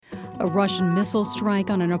A Russian missile strike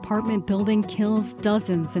on an apartment building kills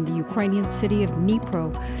dozens in the Ukrainian city of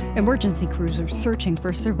Dnipro. Emergency crews are searching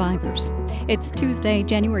for survivors. It's Tuesday,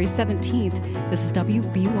 January 17th. This is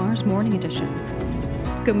WBUR's Morning Edition.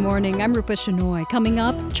 Good morning, I'm Rupa Shenoy. Coming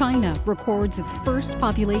up, China records its first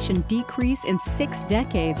population decrease in 6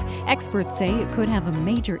 decades. Experts say it could have a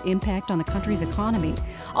major impact on the country's economy.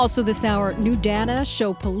 Also this hour, new data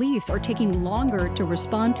show police are taking longer to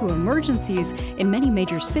respond to emergencies in many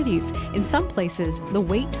major cities. In some places, the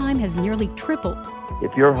wait time has nearly tripled.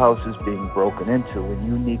 If your house is being broken into and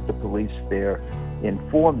you need the police there in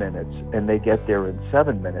 4 minutes and they get there in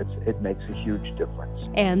 7 minutes, it makes a huge difference.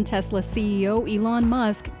 And Tesla CEO Elon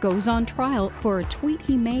Musk goes on trial for a tweet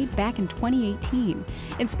he made back in 2018.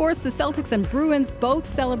 In sports, the Celtics and Bruins both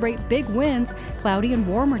celebrate big wins. Cloudy and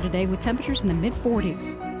warmer today with temperatures in the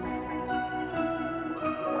mid-40s.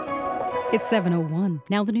 It's 7:01.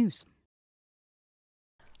 Now the news.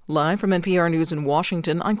 Live from NPR News in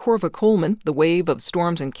Washington, I'm Corva Coleman. The wave of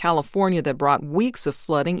storms in California that brought weeks of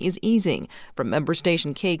flooding is easing. From member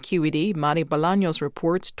station KQED, Mari Bolaños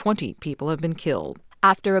reports 20 people have been killed.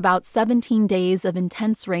 After about 17 days of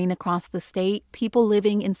intense rain across the state, people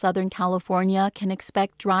living in Southern California can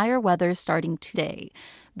expect drier weather starting today.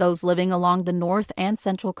 Those living along the north and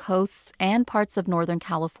central coasts and parts of Northern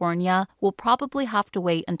California will probably have to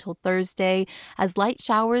wait until Thursday, as light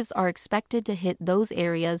showers are expected to hit those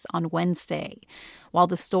areas on Wednesday. While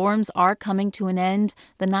the storms are coming to an end,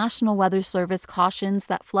 the National Weather Service cautions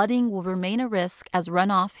that flooding will remain a risk as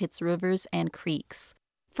runoff hits rivers and creeks.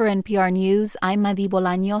 For NPR News, I'm Madi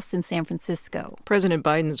Bolaños in San Francisco. President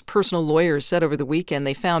Biden's personal lawyers said over the weekend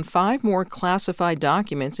they found 5 more classified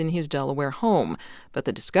documents in his Delaware home. But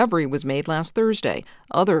the discovery was made last Thursday.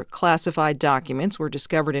 Other classified documents were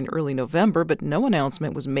discovered in early November, but no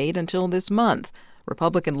announcement was made until this month.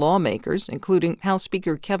 Republican lawmakers, including House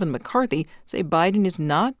Speaker Kevin McCarthy, say Biden is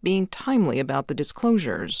not being timely about the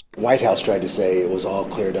disclosures. The White House tried to say it was all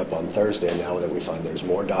cleared up on Thursday. Now that we find there's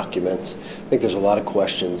more documents, I think there's a lot of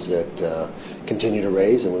questions that continue to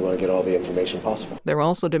raise, and we want to get all the information possible. They're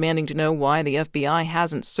also demanding to know why the FBI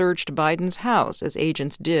hasn't searched Biden's house, as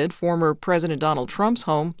agents did former President Donald Trump's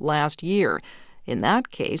home last year. In that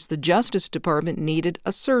case, the Justice Department needed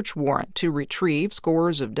a search warrant to retrieve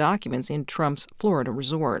scores of documents in Trump's Florida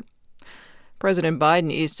resort. President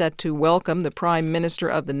Biden is set to welcome the Prime Minister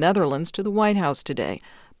of the Netherlands to the White House today.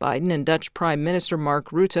 Biden and Dutch Prime Minister Mark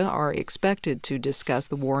Rutte are expected to discuss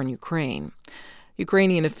the war in Ukraine.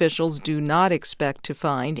 Ukrainian officials do not expect to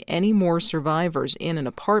find any more survivors in an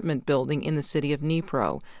apartment building in the city of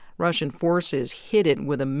Dnipro. Russian forces hit it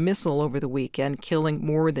with a missile over the weekend, killing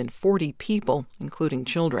more than 40 people, including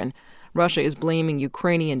children. Russia is blaming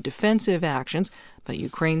Ukrainian defensive actions, but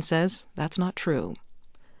Ukraine says that's not true.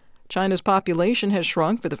 China's population has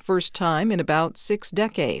shrunk for the first time in about 6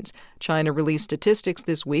 decades. China released statistics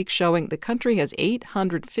this week showing the country has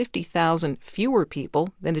 850,000 fewer people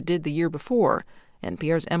than it did the year before.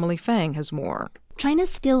 NPR's Emily Fang has more. China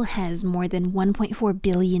still has more than 1.4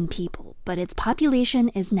 billion people, but its population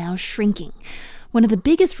is now shrinking. One of the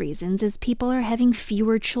biggest reasons is people are having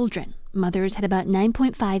fewer children. Mothers had about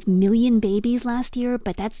 9.5 million babies last year,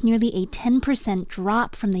 but that's nearly a 10%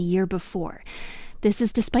 drop from the year before. This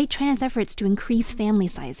is despite China's efforts to increase family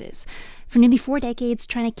sizes. For nearly 4 decades,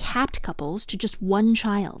 China capped couples to just 1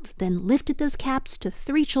 child, then lifted those caps to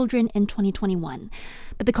 3 children in 2021.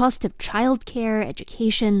 But the cost of childcare,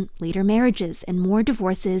 education, later marriages, and more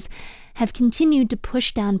divorces have continued to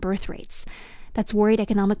push down birth rates. That's worried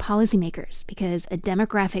economic policymakers because a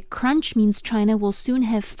demographic crunch means China will soon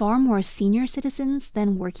have far more senior citizens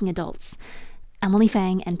than working adults. Emily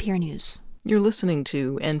Fang, NPR News. You're listening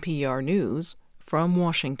to NPR News from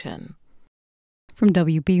Washington. From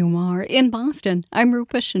WBUR in Boston, I'm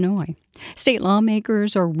Rupa Shenoy. State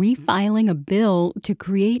lawmakers are refiling a bill to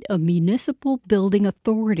create a municipal building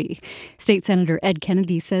authority. State Senator Ed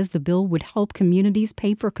Kennedy says the bill would help communities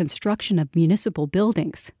pay for construction of municipal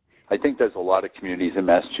buildings. I think there's a lot of communities in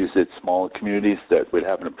Massachusetts, smaller communities, that would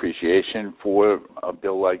have an appreciation for a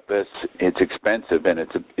bill like this. It's expensive, and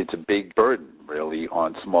it's a big burden, really,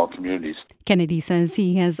 on small communities. Kennedy says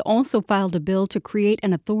he has also filed a bill to create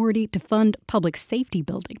an authority to fund public safety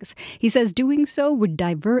buildings. He says doing so would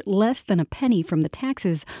divert less than a penny from the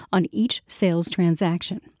taxes on each sales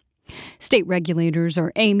transaction. State regulators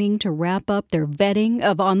are aiming to wrap up their vetting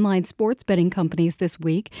of online sports betting companies this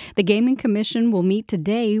week. The Gaming Commission will meet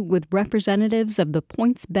today with representatives of the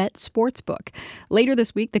PointsBet Sportsbook. Later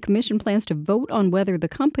this week, the commission plans to vote on whether the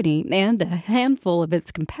company and a handful of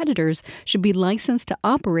its competitors should be licensed to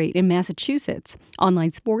operate in Massachusetts.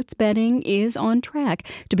 Online sports betting is on track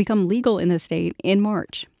to become legal in the state in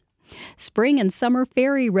March. Spring and summer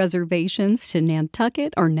ferry reservations to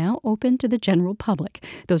Nantucket are now open to the general public.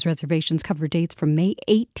 Those reservations cover dates from May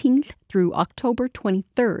 18th through October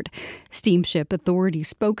 23rd. Steamship Authority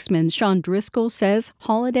spokesman Sean Driscoll says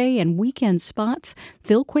holiday and weekend spots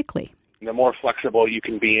fill quickly. The more flexible you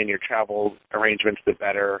can be in your travel arrangements, the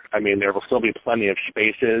better. I mean, there will still be plenty of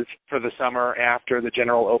spaces for the summer after the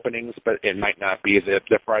general openings, but it might not be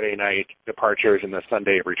the Friday night departures and the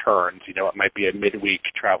Sunday returns. You know, it might be a midweek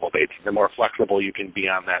travel date. The more flexible you can be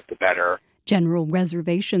on that, the better. General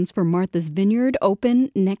reservations for Martha's Vineyard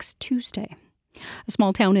open next Tuesday. A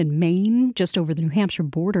small town in Maine, just over the New Hampshire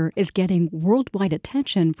border, is getting worldwide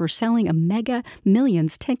attention for selling a Mega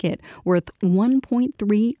Millions ticket worth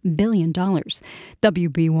 $1.3 billion.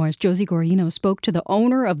 WBUR's Josie Guarino spoke to the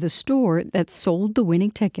owner of the store that sold the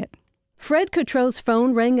winning ticket. Fred Cotreau's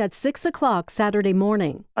phone rang at 6 o'clock Saturday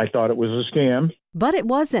morning. I thought it was a scam. But it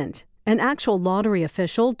wasn't. An actual lottery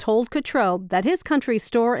official told Cotreau that his country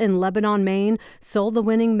store in Lebanon, Maine, sold the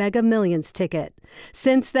winning Mega Millions ticket.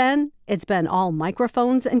 Since then, it's been all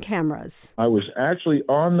microphones and cameras. I was actually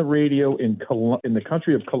on the radio in the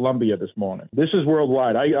country of Colombia this morning. This is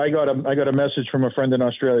worldwide. I got a message from a friend in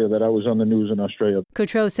Australia that I was on the news in Australia.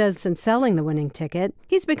 Cotreau says since selling the winning ticket,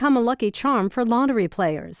 he's become a lucky charm for lottery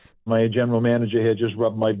players. My general manager here just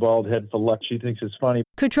rubbed my bald head for luck. She thinks it's funny.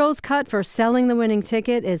 Cotreau's cut for selling the winning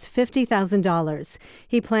ticket is $50,000.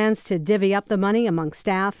 He plans to divvy up the money among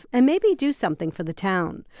staff and maybe do something for the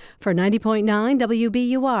town. For 90.9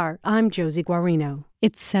 WBUR, I'm Josie Guarino.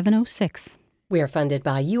 It's 7:06. We are funded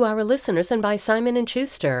by you, our listeners, and by Simon &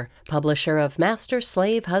 Schuster, publisher of Master,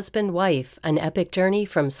 Slave, Husband, Wife, An Epic Journey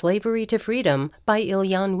from Slavery to Freedom by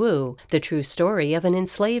Il-Yan Wu, the true story of an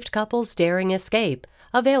enslaved couple's daring escape.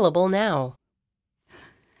 Available now.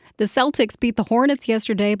 The Celtics beat the Hornets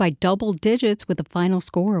yesterday by double digits with a final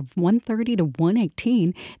score of 130 to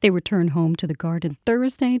 118. They return home to the Garden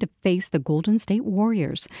Thursday to face the Golden State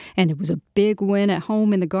Warriors. And it was a big win at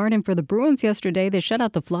home in the Garden for the Bruins yesterday. They shut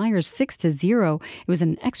out the Flyers 6-0. It was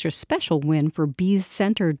an extra special win for Bees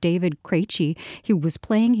center David Krejci, who was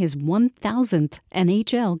playing his 1,000th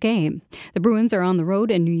NHL game. The Bruins are on the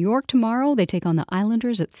road in New York tomorrow. They take on the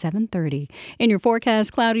Islanders at 7:30. In your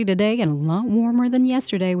forecast, cloudy today and a lot warmer than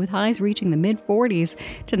yesterday with highs reaching the mid-40s.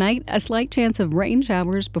 Tonight, a slight chance of rain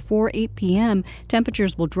showers before 8 p.m.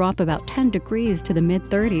 Temperatures will drop about 10 degrees to the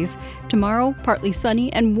mid-30s. Tomorrow, partly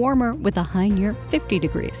sunny and warmer with a high near 50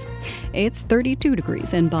 degrees. It's 32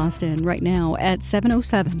 degrees in Boston right now at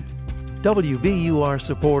 7:07. WBUR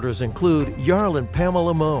supporters include Jarl and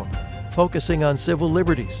Pamela Moan, focusing on civil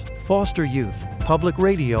liberties, foster youth, public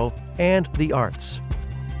radio, and the arts.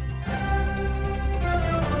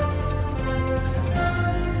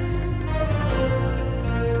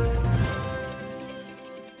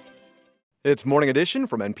 It's Morning Edition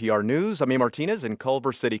from NPR News. I'm A. Martinez in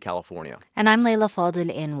Culver City, California. And I'm Leila Fadel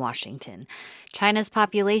in Washington. China's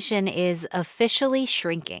population is officially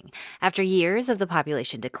shrinking. After years of the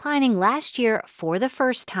population declining, last year, for the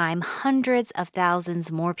first time, hundreds of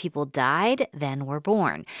thousands more people died than were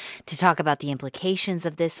born. To talk about the implications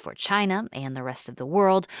of this for China and the rest of the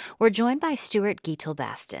world, we're joined by Stuart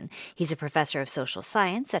Gittel-Baston. He's a professor of social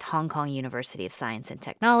science at Hong Kong University of Science and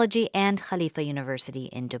Technology and Khalifa University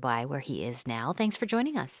in Dubai, where he is now. Thanks for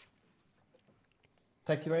joining us.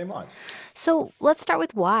 Thank you very much. So let's start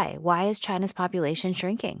with why. Why is China's population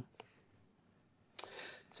shrinking?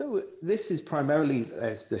 So this is primarily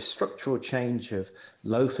as the structural change of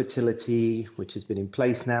low fertility, which has been in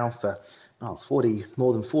place now for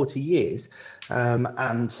more than 40 years.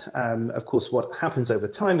 Of course, what happens over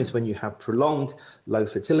time is when you have prolonged low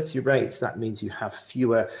fertility rates, that means you have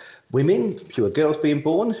fewer women, fewer girls being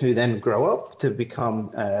born, who then grow up to become,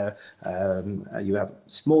 you have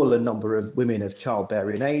smaller number of women of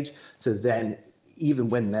childbearing age. So then even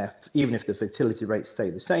if the fertility rates stay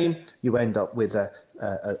the same, you end up with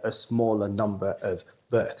a smaller number of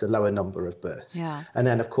births, a lower number of births. Yeah. And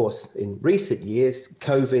then, of course, in recent years,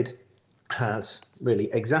 COVID has really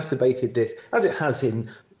exacerbated this, as it has in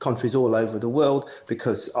countries all over the world,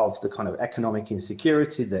 because of the kind of economic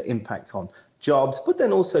insecurity, the impact on jobs, but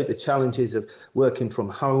then also the challenges of working from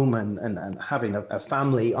home and having a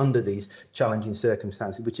family under these challenging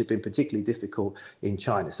circumstances, which have been particularly difficult in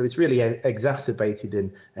China. So it's really exacerbated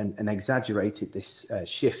and exaggerated this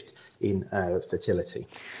shift in fertility.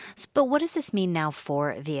 But what does this mean now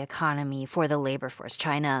for the economy, for the labor force?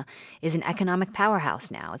 China is an economic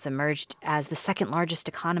powerhouse now. It's emerged as the second largest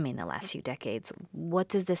economy in the last few decades. What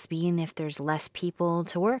does this mean if there's less people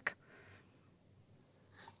to work?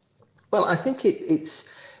 Well, I think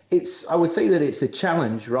I would say that it's a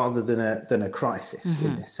challenge rather than a crisis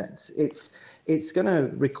in this sense. it's going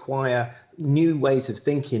to require new ways of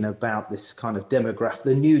thinking about this kind of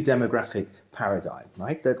the new demographic paradigm,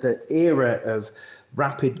 right? That the era of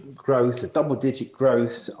rapid growth, of double-digit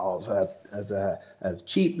growth, of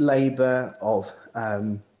cheap labor, of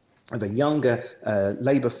a younger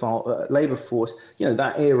labor force,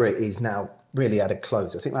 that era is now really at a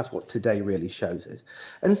close. I think that's what today really shows us.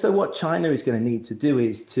 And so what China is going to need to do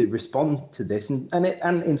is to respond to this. And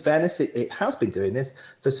in fairness, it has been doing this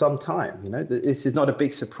for some time. This is not a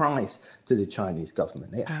big surprise to the Chinese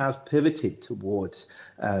government. It has pivoted towards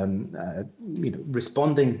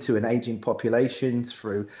responding to an aging population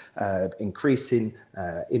through increasing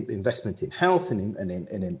investment in health and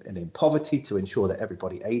in poverty to ensure that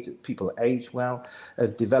people age well,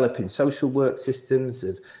 of developing social work systems,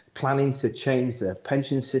 of planning to change the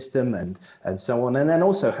pension system and so on, and then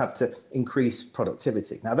also have to increase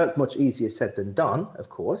productivity. Now, that's much easier said than done, of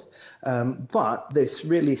course, but there's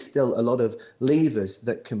really still a lot of levers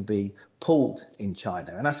that can be pulled in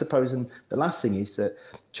China. And I suppose, and the last thing is that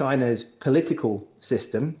China's political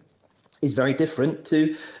system is very different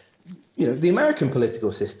to the American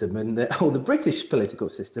political system or the British political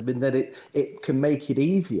system, in that it can make it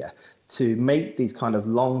easier to make these kind of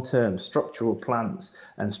long-term structural plans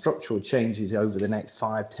and structural changes over the next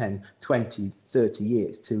 5, 10, 20, 30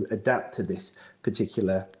 years to adapt to this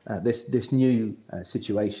particular, this new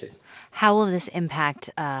situation. How will this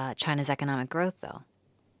impact China's economic growth, though?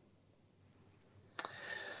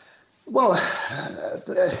 Well,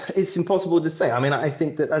 it's impossible to say. I mean, I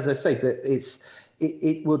think that, as I say, that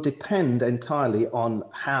it will depend entirely on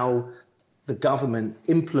how the government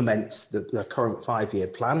implements the current 5-year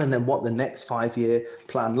plan and then what the next 5-year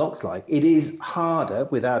plan looks like. It is harder,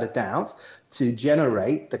 without a doubt, to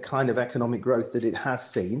generate the kind of economic growth that it has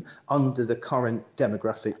seen under the current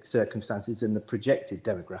demographic circumstances and the projected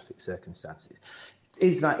demographic circumstances.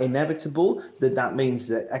 Is that inevitable, that means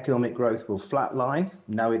that economic growth will flatline?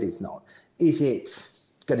 No, it is not. Is it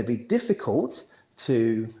going to be difficult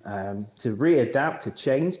to readapt, to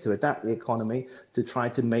change, to adapt the economy, to try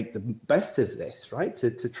to make the best of this, right?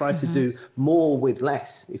 To try to do more with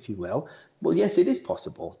less, if you will? Well, yes, it is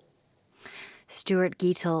possible. Stuart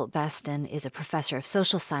Gietel-Baston is a professor of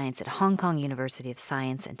social science at Hong Kong University of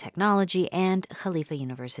Science and Technology and Khalifa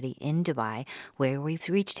University in Dubai, where we've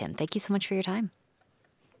reached him. Thank you so much for your time.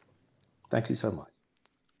 Thank you so much.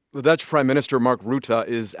 The Dutch Prime Minister Mark Rutte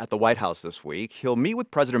is at the White House this week. He'll meet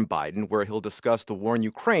with President Biden, where he'll discuss the war in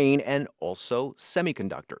Ukraine and also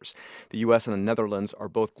semiconductors. The U.S. and the Netherlands are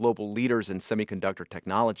both global leaders in semiconductor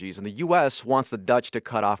technologies, and the U.S. wants the Dutch to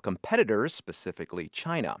cut off competitors, specifically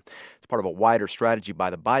China. It's part of a wider strategy by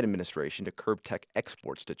the Biden administration to curb tech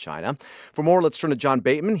exports to China. For more, let's turn to John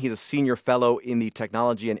Bateman. He's a senior fellow in the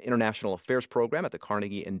Technology and International Affairs program at the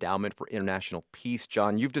Carnegie Endowment for International Peace.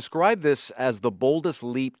 John, you've described this as the boldest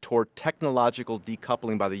leap toward technological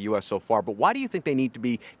decoupling by the U.S. so far, but why do you think they need to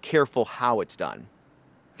be careful how it's done?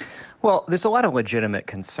 Well, there's a lot of legitimate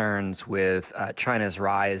concerns with China's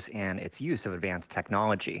rise and its use of advanced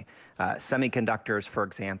technology. Semiconductors, for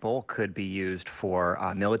example, could be used for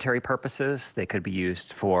military purposes. They could be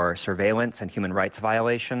used for surveillance and human rights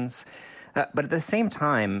violations. But at the same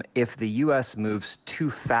time, if the U.S. moves too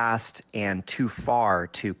fast and too far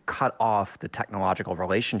to cut off the technological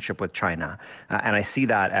relationship with China, and I see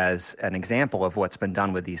that as an example of what's been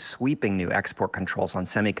done with these sweeping new export controls on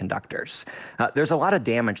semiconductors, there's a lot of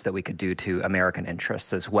damage that we could do to American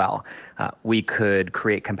interests as well. We could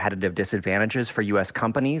create competitive disadvantages for U.S.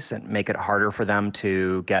 companies and make it harder for them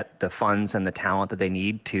to get the funds and the talent that they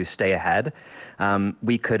need to stay ahead.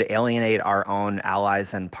 We could alienate our own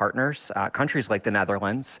allies and partners, countries like the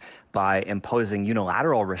Netherlands, by imposing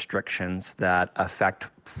unilateral restrictions that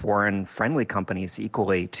affect foreign-friendly companies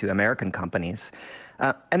equally to American companies.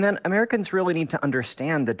 And then Americans really need to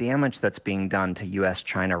understand the damage that's being done to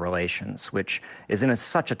U.S.-China relations, which is in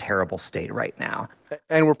such a terrible state right now.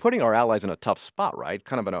 And we're putting our allies in a tough spot, right?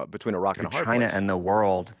 Kind of between a rock and a hard place. China and the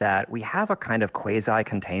world, that we have a kind of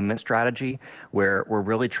quasi-containment strategy where we're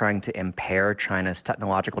really trying to impair China's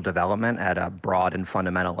technological development at a broad and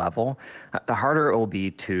fundamental level. The harder it will be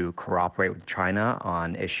to cooperate with China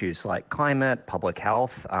on issues like climate, public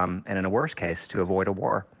health, and in a worst case, to avoid a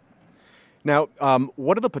war. Now,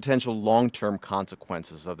 what are the potential long-term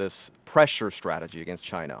consequences of this pressure strategy against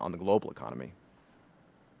China on the global economy?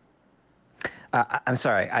 I'm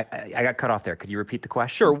sorry, I got cut off there. Could you repeat the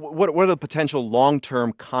question? Sure. What are the potential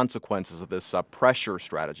long-term consequences of this pressure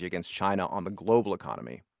strategy against China on the global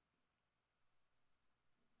economy?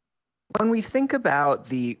 When we think about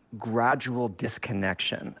the gradual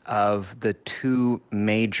disconnection of the two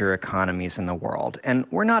major economies in the world, and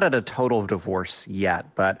we're not at a total divorce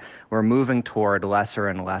yet, but we're moving toward lesser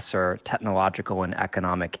and lesser technological and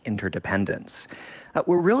economic interdependence.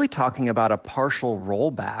 We're really talking about a partial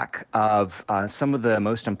rollback of some of the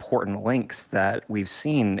most important links that we've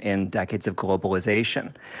seen in decades of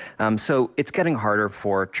globalization. So it's getting harder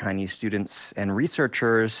for Chinese students and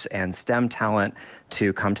researchers and STEM talent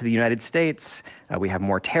to come to the United States. We have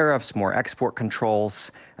more tariffs, more export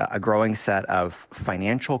controls, a growing set of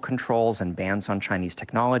financial controls and bans on Chinese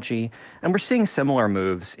technology. And we're seeing similar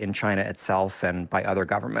moves in China itself and by other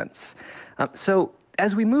governments. So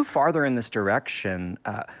as we move farther in this direction,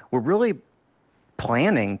 we're really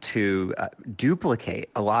planning to duplicate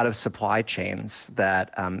a lot of supply chains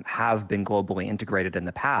that have been globally integrated in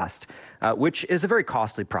the past, which is a very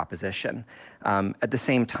costly proposition. At the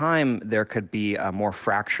same time, there could be a more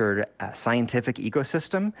fractured scientific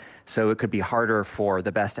ecosystem, so it could be harder for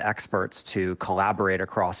the best experts to collaborate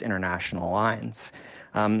across international lines.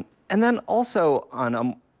 And then also on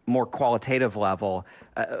a more qualitative level,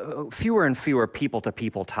 fewer and fewer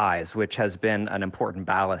people-to-people ties, which has been an important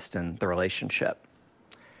ballast in the relationship.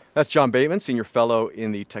 That's John Bateman, Senior Fellow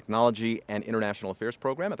in the Technology and International Affairs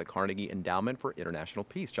Program at the Carnegie Endowment for International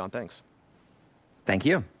Peace. John, thanks. Thank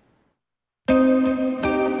you.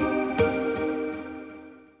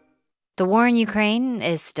 The war in Ukraine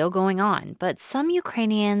is still going on, but some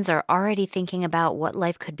Ukrainians are already thinking about what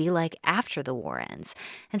life could be like after the war ends.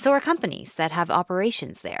 And so are companies that have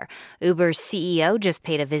operations there. Uber's CEO just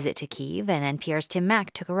paid a visit to Kyiv, and NPR's Tim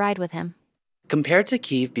Mack took a ride with him. Compared to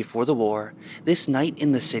Kyiv before the war, this night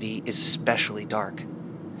in the city is especially dark.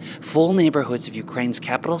 Full neighborhoods of Ukraine's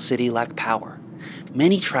capital city lack power.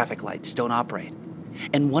 Many traffic lights don't operate.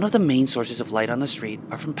 And one of the main sources of light on the street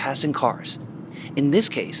are from passing cars. In this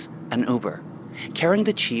case, an Uber, carrying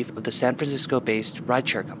the chief of the San Francisco-based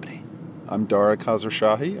rideshare company. I'm Dara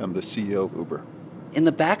Khazar-Shahi. I'm the CEO of Uber. In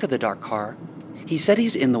the back of the dark car, he said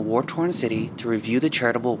he's in the war-torn city to review the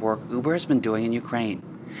charitable work Uber has been doing in Ukraine,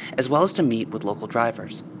 as well as to meet with local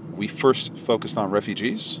drivers. We first focused on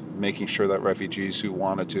refugees, making sure that refugees who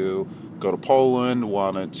wanted to go to Poland,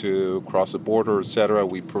 wanted to cross the border, etc.,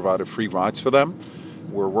 we provided free rides for them.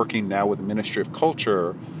 We're working now with the Ministry of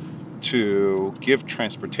Culture to give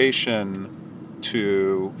transportation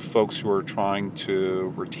to folks who are trying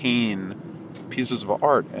to retain pieces of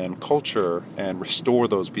art and culture and restore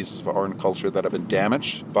those pieces of art and culture that have been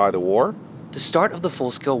damaged by the war. The start of the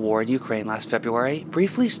full-scale war in Ukraine last February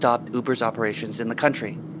briefly stopped Uber's operations in the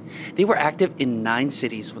country. They were active in 9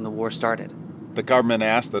 cities when the war started. The government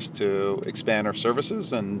asked us to expand our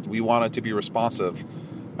services, and we wanted to be responsive.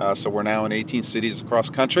 So we're now in 18 cities across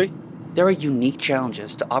the country. There are unique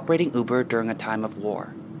challenges to operating Uber during a time of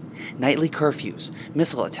war. Nightly curfews,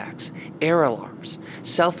 missile attacks, air alarms,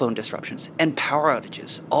 cell phone disruptions, and power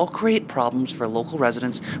outages all create problems for local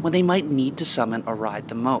residents when they might need to summon a ride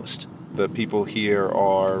the most. The people here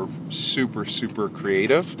are super, super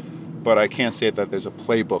creative, but I can't say that there's a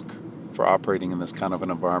playbook for operating in this kind of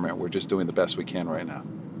an environment. We're just doing the best we can right now.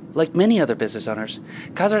 Like many other business owners,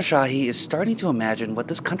 Khazar-Shahi is starting to imagine what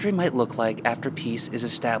this country might look like after peace is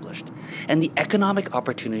established, and the economic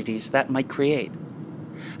opportunities that might create.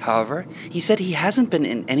 However, he said he hasn't been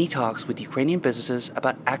in any talks with Ukrainian businesses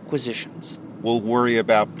about acquisitions. We'll worry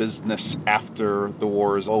about business after the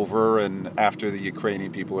war is over and after the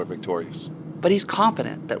Ukrainian people are victorious. But he's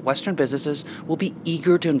confident that Western businesses will be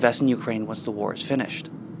eager to invest in Ukraine once the war is finished.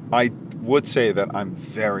 I would say that I'm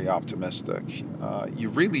very optimistic. You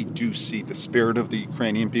really do see the spirit of the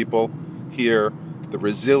Ukrainian people here, the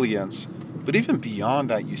resilience, but even beyond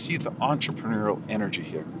that, you see the entrepreneurial energy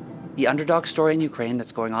here. The underdog story in Ukraine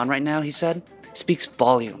that's going on right now, he said, speaks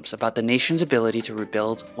volumes about the nation's ability to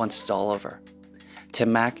rebuild once it's all over.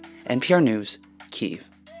 Tim Mack, NPR News, Kyiv.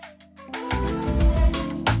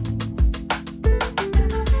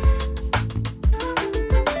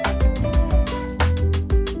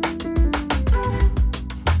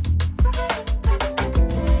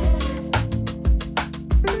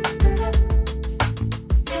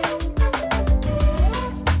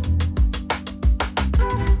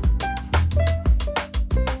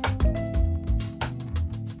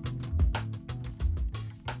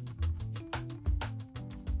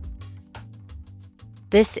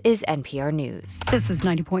 This is NPR News. This is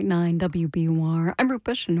 90.9 WBUR. I'm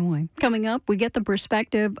Rupa Shenoy. Coming up, we get the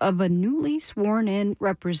perspective of a newly sworn-in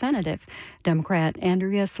representative. Democrat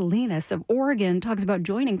Andrea Salinas of Oregon talks about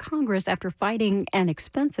joining Congress after fighting an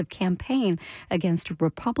expensive campaign against a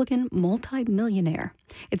Republican multimillionaire.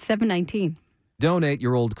 It's 7:19. Donate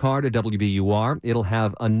your old car to WBUR. It'll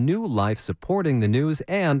have a new life supporting the news,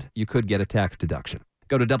 and you could get a tax deduction.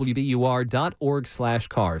 Go to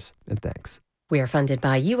WBUR.org/cars, and thanks. We are funded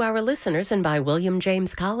by you, our listeners, and by William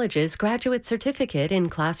James College's Graduate Certificate in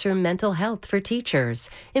Classroom Mental Health for Teachers.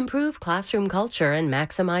 Improve classroom culture and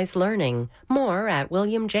maximize learning. More at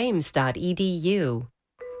williamjames.edu.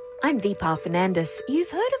 I'm Deepa Fernandes.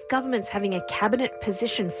 You've heard of governments having a cabinet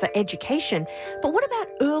position for education, but what about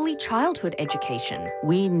early childhood education?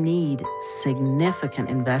 We need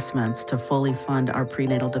significant investments to fully fund our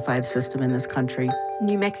prenatal to 5 system in this country.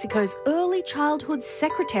 New Mexico's early childhood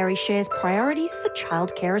secretary shares priorities for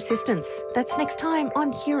childcare assistance. That's next time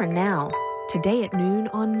on Here and Now. Today at noon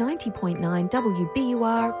on 90.9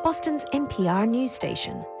 WBUR, Boston's NPR news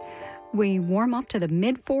station. We warm up to the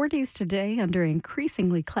mid-40s today under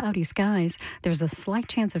increasingly cloudy skies. There's a slight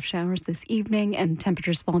chance of showers this evening, and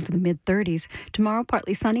temperatures fall to the mid-30s. Tomorrow,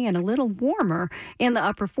 partly sunny and a little warmer in the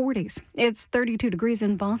upper 40s. It's 32 degrees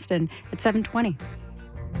in Boston at 7:20.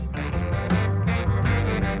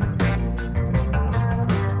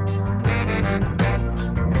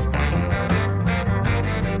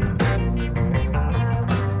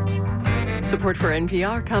 Support for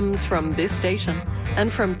NPR comes from this station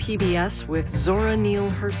and from PBS with Zora Neale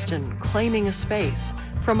Hurston, Claiming a Space,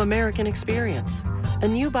 from American Experience, a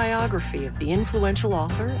new biography of the influential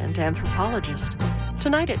author and anthropologist,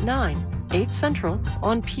 tonight at 9, 8 Central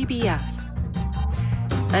on PBS.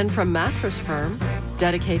 And from Mattress Firm,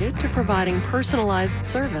 dedicated to providing personalized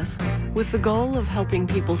service with the goal of helping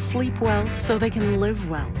people sleep well so they can live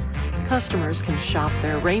well. Customers can shop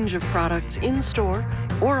their range of products in-store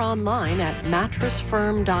or online at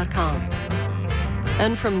mattressfirm.com.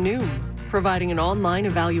 And from Noom, providing an online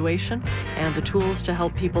evaluation and the tools to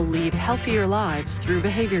help people lead healthier lives through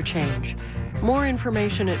behavior change. More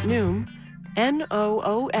information at Noom,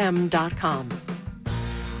 NOOM.com.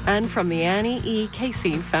 And from the Annie E.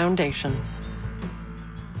 Casey Foundation.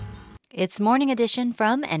 It's Morning Edition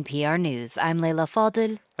from NPR News. I'm Leila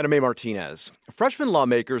Fadel. And I'm May Martinez. Freshman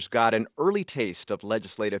lawmakers got an early taste of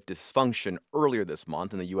legislative dysfunction earlier this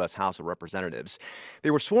month in the U.S. House of Representatives.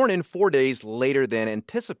 They were sworn in 4 days later than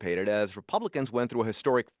anticipated as Republicans went through a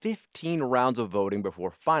historic 15 rounds of voting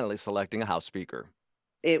before finally selecting a House Speaker.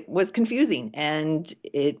 It was confusing, and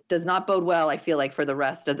it does not bode well, I feel like, for the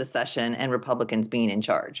rest of the session and Republicans being in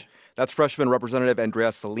charge. That's freshman Representative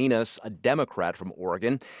Andrea Salinas, a Democrat from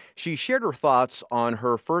Oregon. She shared her thoughts on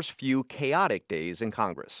her first few chaotic days in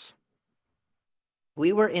Congress.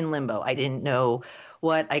 We were in limbo. I didn't know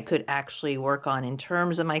what I could actually work on in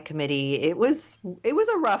terms of my committee. It was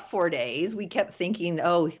a rough 4 days. We kept thinking,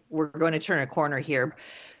 oh, we're going to turn a corner here.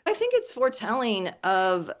 I think it's foretelling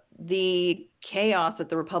of the chaos that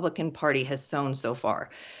the Republican Party has sown so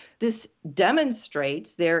far. This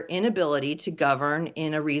demonstrates their inability to govern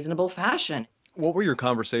in a reasonable fashion. What were your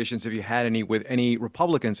conversations, if you had any, with any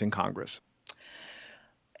Republicans in Congress?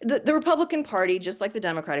 The Republican Party, just like the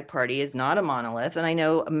Democratic Party, is not a monolith. And I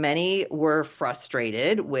know many were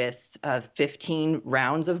frustrated with 15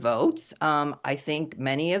 rounds of votes. I think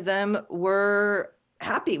many of them were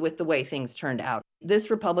happy with the way things turned out.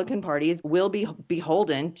 This Republican Party will be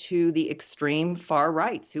beholden to the extreme far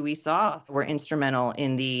rights, who we saw were instrumental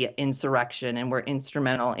in the insurrection and were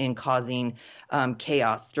instrumental in causing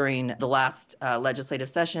chaos during the last legislative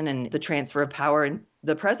session and the transfer of power in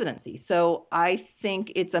the presidency. So I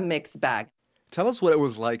think it's a mixed bag. Tell us what it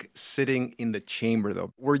was like sitting in the chamber,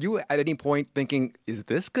 though. Were you at any point thinking, is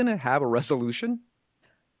this going to have a resolution?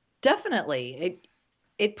 Definitely.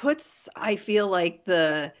 It puts, I feel like,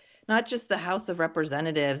 not just the House of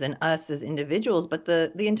Representatives and us as individuals, but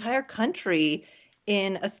the entire country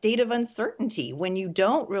in a state of uncertainty when you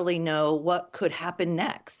don't really know what could happen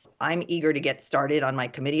next. I'm eager to get started on my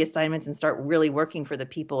committee assignments and start really working for the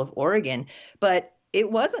people of Oregon, but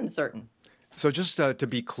it was uncertain. So just to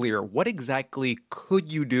be clear, what exactly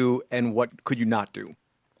could you do and what could you not do?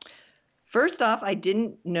 First off, I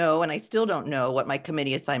didn't know, and I still don't know, what my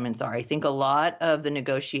committee assignments are. I think a lot of the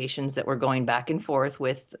negotiations that were going back and forth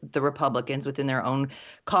with the Republicans within their own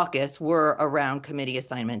caucus were around committee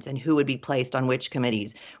assignments and who would be placed on which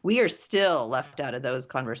committees. We are still left out of those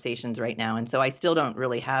conversations right now, and so I still don't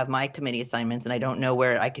really have my committee assignments, and I don't know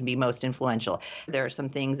where I can be most influential. There are some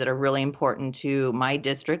things that are really important to my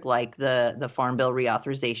district, like the Farm Bill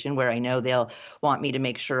reauthorization, where I know they'll want me to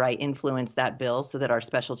make sure I influence that bill so that our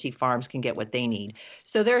specialty farms can get what they need.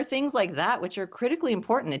 So there are things like that which are critically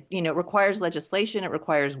important. It requires legislation, it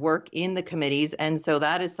requires work in the committees, and so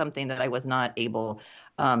that is something that I was not able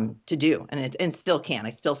to do, and still can.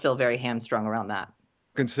 I still feel very hamstrung around that.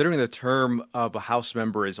 Considering the term of a House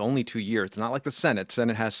member is only 2 years, it's not like the Senate.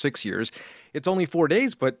 Senate has 6 years. It's only 4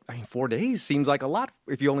 days, but 4 days seems like a lot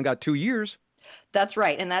if you only got 2 years. That's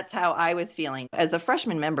right. And that's how I was feeling. As a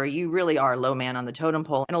freshman member, you really are low man on the totem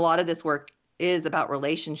pole. And a lot of this work is about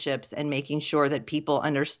relationships and making sure that people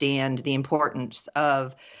understand the importance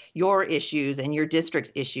of your issues and your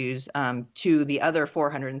district's issues to the other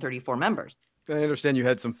 434 members. I understand you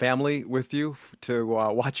had some family with you to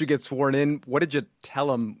watch you get sworn in. What did you tell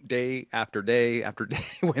them day after day after day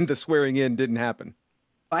when the swearing in didn't happen?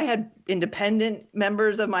 I had independent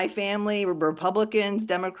members of my family, Republicans,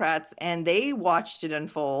 Democrats, and they watched it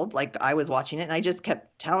unfold like I was watching it. And I just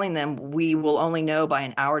kept telling them we will only know by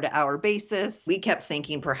an hour-to-hour basis. We kept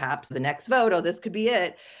thinking perhaps the next vote, oh, this could be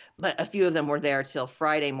it. But a few of them were there till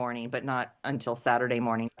Friday morning, but not until Saturday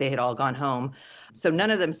morning. They had all gone home. So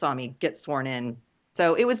none of them saw me get sworn in.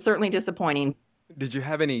 So it was certainly disappointing. Did you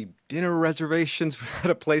have any dinner reservations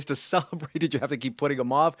at a place to celebrate? Did you have to keep putting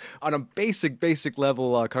them off? On a basic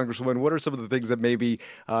level, Congresswoman, what are some of the things that maybe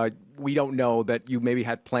we don't know that you maybe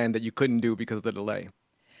had planned that you couldn't do because of the delay?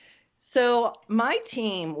 So my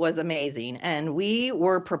team was amazing, and we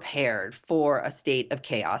were prepared for a state of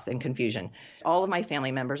chaos and confusion. All of my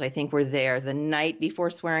family members, I think, were there the night before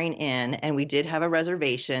swearing in, and we did have a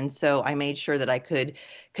reservation. So I made sure that I could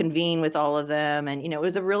convene with all of them. And, it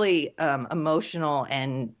was a really emotional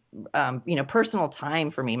and, personal time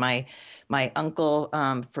for me. My uncle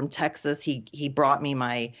from Texas, he brought me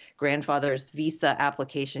my grandfather's visa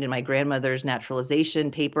application and my grandmother's naturalization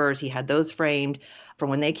papers. He had those framed from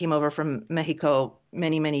when they came over from Mexico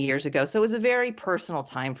many, many years ago. So it was a very personal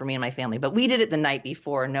time for me and my family. But we did it the night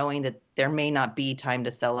before, knowing that there may not be time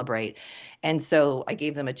to celebrate. And so I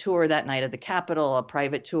gave them a tour that night of the Capitol, a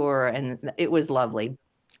private tour, and it was lovely.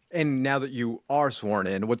 And now that you are sworn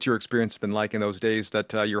in, what's your experience been like in those days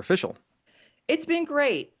that you're official? It's been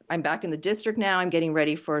great. I'm back in the district now. I'm getting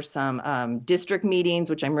ready for some district meetings,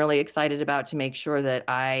 which I'm really excited about, to make sure that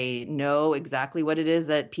I know exactly what it is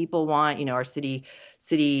that people want. Our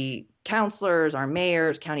city councilors, our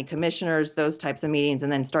mayors, county commissioners, those types of meetings,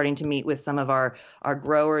 and then starting to meet with some of our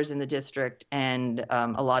growers in the district and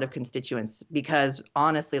a lot of constituents. Because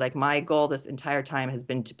honestly, like, my goal this entire time has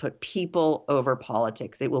been to put people over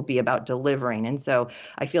politics. It will be about delivering. And so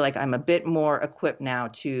I feel like I'm a bit more equipped now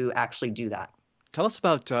to actually do that. Tell us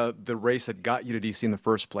about the race that got you to D.C. in the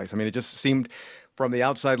first place. I mean, it just seemed from the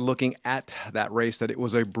outside looking at that race that it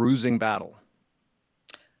was a bruising battle.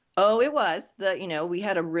 Oh, it was. We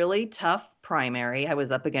had a really tough primary. I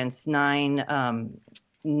was up against nine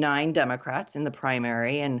Democrats in the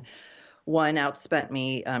primary, and one outspent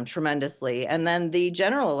me tremendously. And then the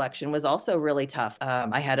general election was also really tough.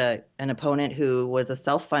 I had an opponent who was a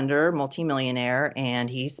self-funder, multimillionaire, and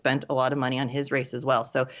he spent a lot of money on his race as well.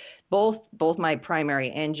 So both my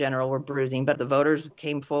primary and general were bruising, but the voters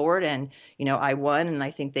came forward, and I won, and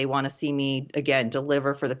I think they want to see me again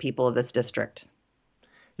deliver for the people of this district.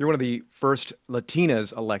 You're one of the first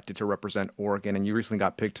Latinas elected to represent Oregon, and you recently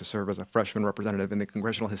got picked to serve as a freshman representative in the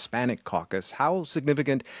Congressional Hispanic Caucus. How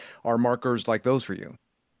significant are markers like those for you?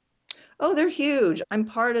 Oh, they're huge. I'm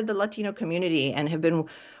part of the Latino community and have been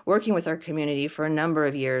working with our community for a number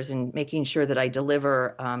of years and making sure that I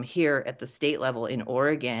deliver here at the state level in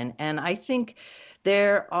Oregon. And I think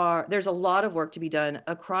there's a lot of work to be done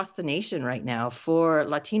across the nation right now for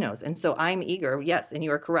Latinos. And so I'm eager. Yes, and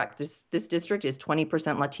you are correct. This district is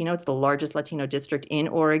 20% Latino. It's the largest Latino district in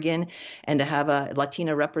Oregon. And to have a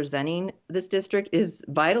Latina representing this district is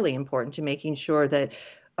vitally important to making sure that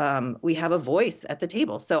we have a voice at the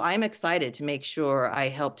table. So I'm excited to make sure I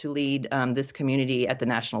help to lead this community at the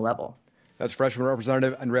national level. That's freshman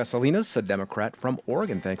Representative Andrea Salinas, a Democrat from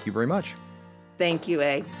Oregon. Thank you very much. Thank you,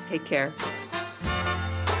 A. Take care.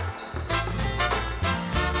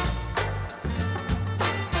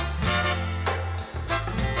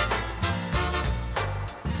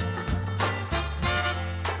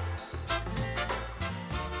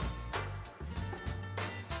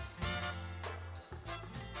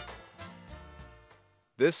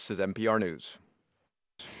 This is NPR News.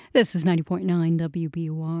 This is 90.9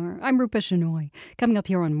 WBUR. I'm Rupa Shenoy. Coming up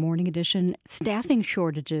here on Morning Edition, staffing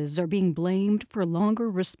shortages are being blamed for longer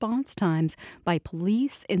response times by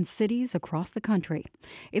police in cities across the country.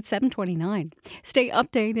 It's 7:29. Stay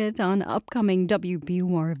updated on upcoming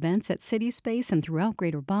WBUR events at City Space and throughout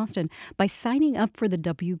Greater Boston by signing up for the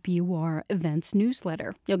WBUR Events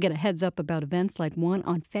newsletter. You'll get a heads up about events like one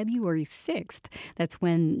on February 6th. That's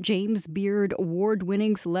when James Beard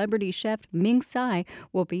award-winning celebrity chef Ming Tsai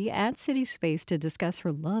will be Kennedy at CitySpace to discuss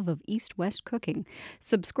her love of East-West cooking.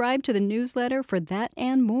 Subscribe to the newsletter for that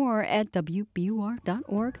and more at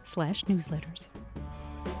wbur.org/newsletters.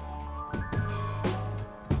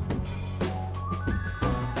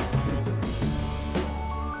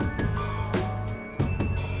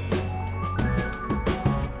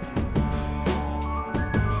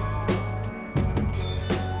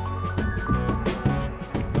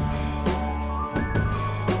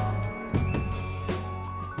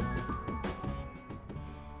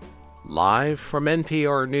 Live from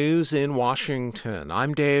NPR News in Washington,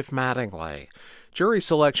 I'm Dave Mattingly. Jury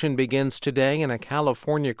selection begins today in a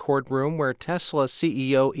California courtroom where Tesla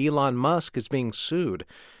CEO Elon Musk is being sued.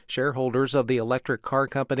 Shareholders of the electric car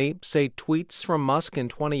company say tweets from Musk in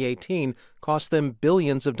 2018 cost them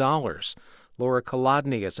billions of dollars. Laura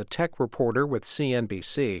Kolodny is a tech reporter with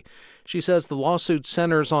CNBC. She says the lawsuit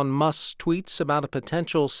centers on Musk's tweets about a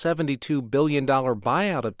potential $72 billion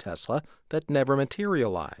buyout of Tesla that never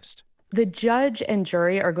materialized. The judge and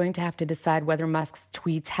jury are going to have to decide whether Musk's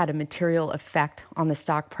tweets had a material effect on the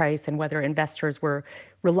stock price and whether investors were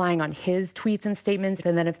relying on his tweets and statements.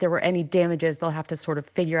 And then if there were any damages, they'll have to sort of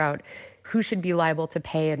figure out who should be liable to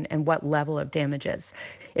pay and what level of damages.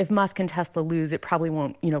 If Musk and Tesla lose, it probably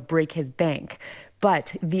won't, break his bank.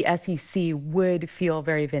 But the SEC would feel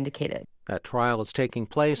very vindicated. That trial is taking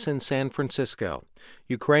place in San Francisco.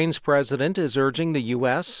 Ukraine's president is urging the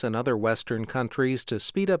U.S. and other Western countries to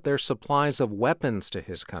speed up their supplies of weapons to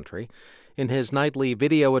his country. In his nightly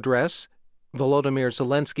video address, Volodymyr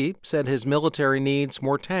Zelensky said his military needs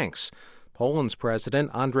more tanks. Poland's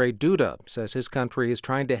president, Andrzej Duda, says his country is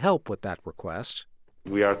trying to help with that request.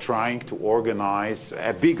 We are trying to organize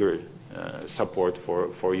a bigger support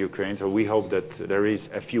for Ukraine. So we hope that there is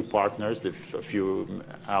a few partners, a few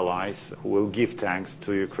allies who will give tanks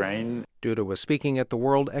to Ukraine. Duda was speaking at the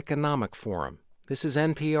World Economic Forum. This is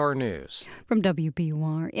NPR News. From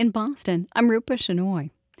WBUR in Boston, I'm Rupa Shenoy.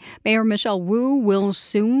 Mayor Michelle Wu will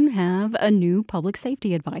soon have a new public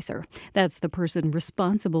safety advisor. That's the person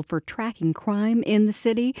responsible for tracking crime in the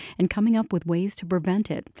city and coming up with ways to prevent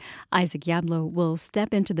it. Isaac Yablo will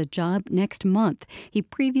step into the job next month. He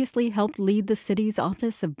previously helped lead the city's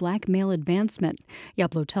Office of Black Male Advancement.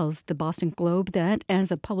 Yablo tells the Boston Globe that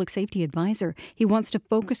as a public safety advisor, he wants to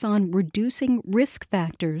focus on reducing risk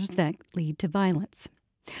factors that lead to violence.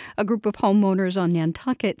 A group of homeowners on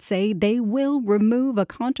Nantucket say they will remove a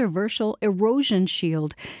controversial erosion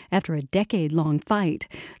shield after a decade-long fight.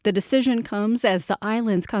 The decision comes as the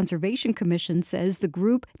island's Conservation Commission says the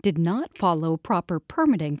group did not follow proper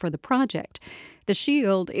permitting for the project. The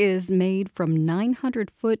shield is made from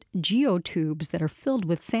 900-foot geotubes that are filled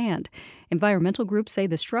with sand. Environmental groups say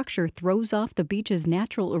the structure throws off the beach's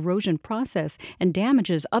natural erosion process and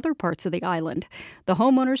damages other parts of the island. The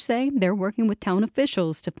homeowners say they're working with town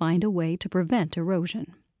officials to find a way to prevent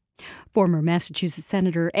erosion. Former Massachusetts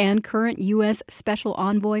Senator and current U.S. Special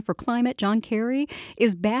Envoy for Climate John Kerry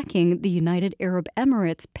is backing the United Arab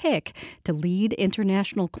Emirates pick to lead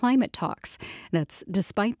international climate talks. That's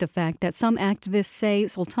despite the fact that some activists say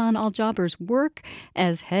Sultan Al Jaber's work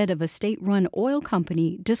as head of a state-run oil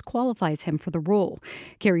company disqualifies him for the role.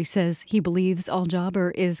 Kerry says he believes Al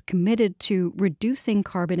Jaber is committed to reducing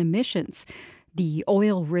carbon emissions. The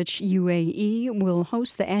oil-rich UAE will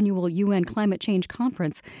host the annual UN Climate Change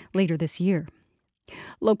Conference later this year.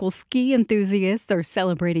 Local ski enthusiasts are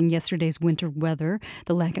celebrating yesterday's winter weather.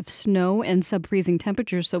 The lack of snow and sub-freezing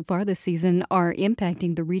temperatures so far this season are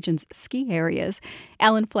impacting the region's ski areas.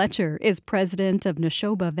 Alan Fletcher is president of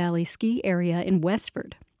Neshoba Valley Ski Area in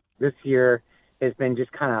Westford. This year has been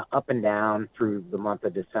just kind of up and down through the month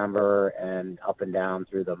of December and up and down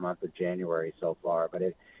through the month of January so far, but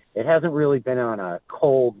it hasn't really been on a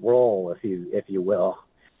cold roll, if you will,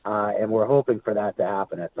 and we're hoping for that to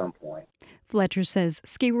happen at some point. Fletcher says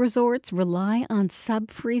ski resorts rely on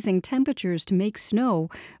sub-freezing temperatures to make snow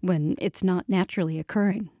when it's not naturally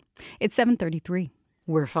occurring. It's 7:33.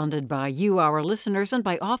 We're funded by you, our listeners, and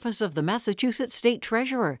by Office of the Massachusetts State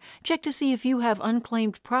Treasurer. Check to see if you have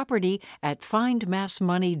unclaimed property at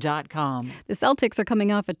findmassmoney.com. The Celtics are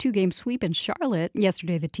coming off a 2-game sweep in Charlotte.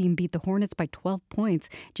 Yesterday, the team beat the Hornets by 12 points.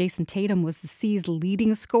 Jason Tatum was the C's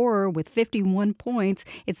leading scorer with 51 points.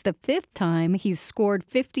 It's the 5th time he's scored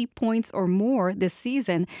 50 points or more this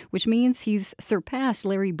season, which means he's surpassed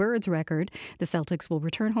Larry Bird's record. The Celtics will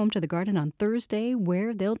return home to the Garden on Thursday,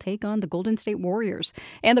 where they'll take on the Golden State Warriors.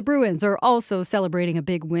 And the Bruins are also celebrating a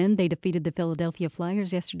big win. They defeated the Philadelphia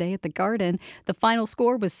Flyers yesterday at the Garden. The final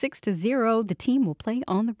score was 6-0. The team will play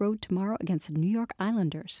on the road tomorrow against the New York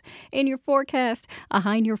Islanders. In your forecast, a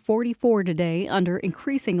high near 44 today under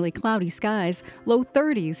increasingly cloudy skies. Low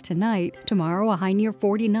 30s tonight. Tomorrow, a high near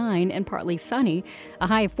 49 and partly sunny. A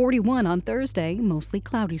high of 41 on Thursday, mostly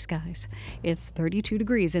cloudy skies. It's 32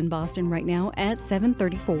 degrees in Boston right now at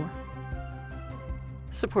 7:34.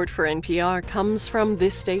 Support for NPR comes from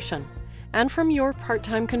this station and from your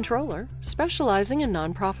part-time controller specializing in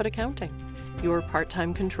nonprofit accounting. Your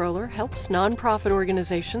part-time controller helps nonprofit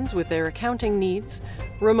organizations with their accounting needs,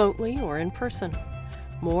 remotely or in person.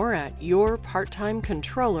 More at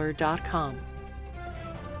yourparttimecontroller.com.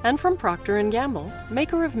 And from Procter & Gamble,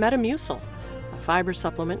 maker of Metamucil, a fiber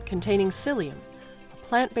supplement containing psyllium, a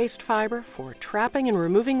plant-based fiber for trapping and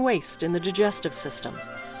removing waste in the digestive system,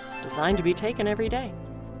 designed to be taken every day.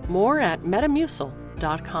 More at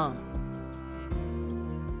metamucil.com.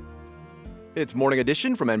 It's Morning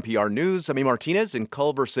Edition from NPR News. I'm E. Martinez in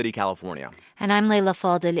Culver City, California. And I'm Leila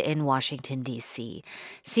Fadel in Washington, D.C.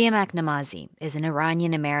 Siamak Namazi is an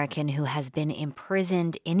Iranian-American who has been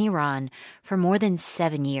imprisoned in Iran for more than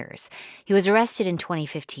 7 years. He was arrested in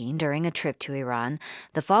 2015 during a trip to Iran.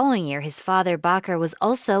 The following year, his father, Bakr, was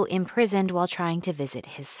also imprisoned while trying to visit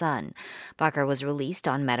his son. Bakr was released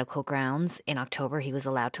on medical grounds. In October, he was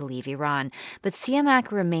allowed to leave Iran. But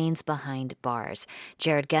Siamak remains behind bars.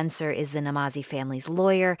 Jared Genser is the Namazi family's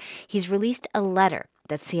lawyer. He's released a letter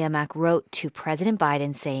that Siamak wrote to President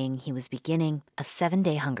Biden saying he was beginning a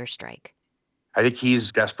 7-day hunger strike. I think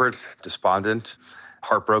he's desperate, despondent,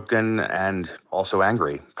 heartbroken, and also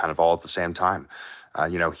angry, kind of all at the same time.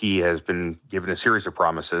 He has been given a series of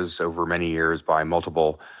promises over many years by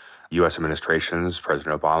multiple U.S. administrations,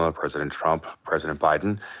 President Obama, President Trump, President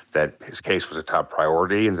Biden, that his case was a top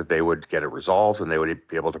priority and that they would get it resolved and they would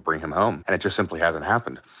be able to bring him home. And it just simply hasn't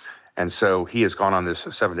happened. And so he has gone on this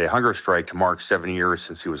 7-day hunger strike to mark 7 years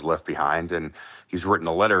since he was left behind. And he's written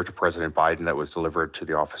a letter to President Biden that was delivered to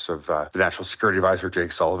the office of the National Security Advisor,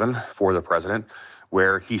 Jake Sullivan, for the president,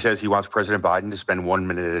 where he says he wants President Biden to spend 1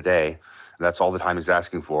 minute a day. That's all the time he's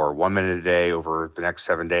asking for, 1 minute a day over the next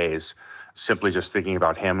 7 days, simply just thinking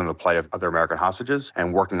about him and the plight of other American hostages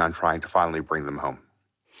and working on trying to finally bring them home.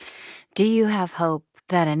 Do you have hope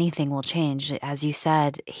that anything will change? As you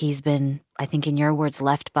said, he's been, I think in your words,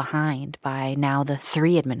 left behind by now the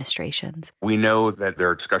 3 administrations. We know that there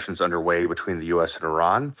are discussions underway between the U.S. and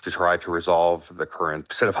Iran to try to resolve the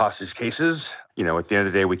current set of hostage cases. At the end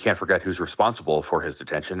of the day, we can't forget who's responsible for his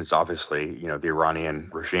detention. It's obviously, the Iranian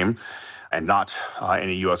regime and not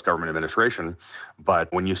any U.S. government administration.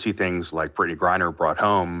 But when you see things like Brittany Griner brought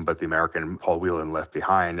home, but the American Paul Whelan left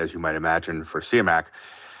behind, as you might imagine for Siamak,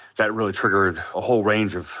 that really triggered a whole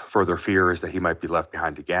range of further fears that he might be left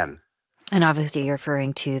behind again. And obviously you're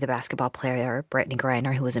referring to the basketball player, Brittany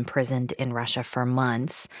Griner, who was imprisoned in Russia for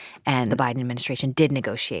months. And the Biden administration did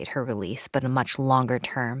negotiate her release, but a much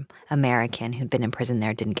longer-term American who'd been imprisoned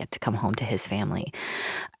there didn't get to come home to his family.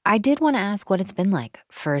 I did want to ask what it's been like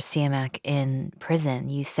for Siamak in prison.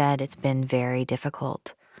 You said it's been very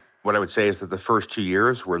difficult. What I would say is that the first 2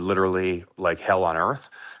 years were literally like hell on earth.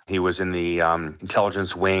 He was in the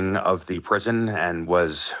intelligence wing of the prison and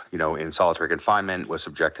was, in solitary confinement, was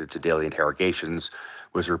subjected to daily interrogations,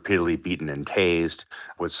 was repeatedly beaten and tased,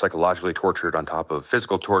 was psychologically tortured on top of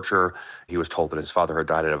physical torture. He was told that his father had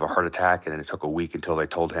died of a heart attack, and it took a week until they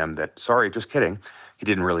told him that, sorry, just kidding, he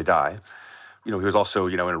didn't really die. He was also,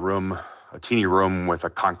 in a teeny room with a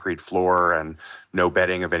concrete floor and no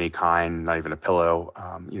bedding of any kind, not even a pillow,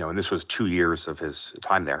 and this was 2 years of his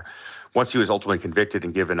time there. Once he was ultimately convicted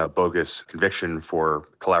and given a bogus conviction for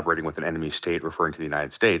collaborating with an enemy state referring to the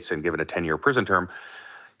United States and given a 10-year prison term,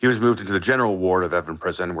 he was moved into the general ward of Evin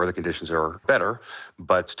Prison where the conditions are better,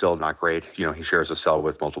 but still not great. He shares a cell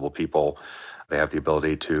with multiple people. They have the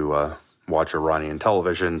ability to watch Iranian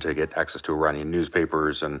television, to get access to Iranian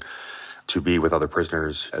newspapers, and to be with other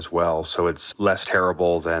prisoners as well. So it's less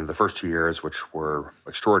terrible than the first 2 years, which were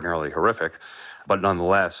extraordinarily horrific. But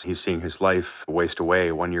nonetheless, he's seeing his life waste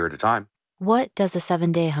away 1 year at a time. What does a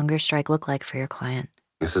 7-day hunger strike look like for your client?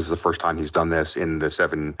 This is the first time he's done this in the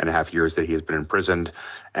 7.5 years that he has been imprisoned.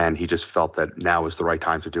 And he just felt that now is the right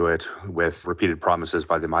time to do it, with repeated promises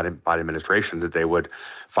by the Biden administration that they would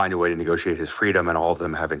find a way to negotiate his freedom, and all of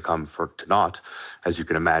them having come to naught. As you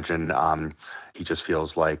can imagine, he just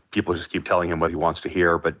feels like people just keep telling him what he wants to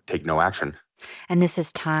hear, but take no action. And this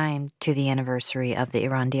is timed to the anniversary of the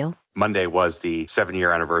Iran deal? Monday was the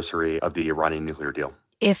 7-year anniversary of the Iranian nuclear deal.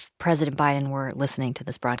 If President Biden were listening to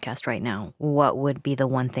this broadcast right now, what would be the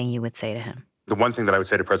one thing you would say to him? The one thing that I would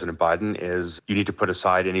say to President Biden is you need to put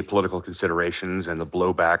aside any political considerations and the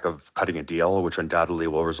blowback of cutting a deal, which undoubtedly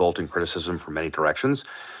will result in criticism from many directions.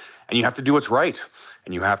 And you have to do what's right.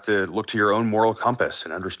 And you have to look to your own moral compass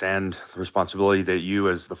and understand the responsibility that you,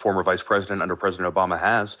 as the former vice president under President Obama,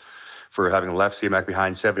 has for having left CMAQ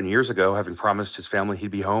behind 7 years ago, having promised his family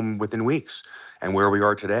he'd be home within weeks, and where we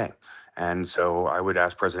are today. And so I would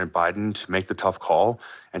ask President Biden to make the tough call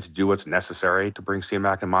and to do what's necessary to bring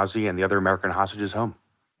CMAQ Namazi and the other American hostages home.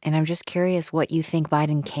 And I'm just curious what you think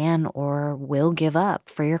Biden can or will give up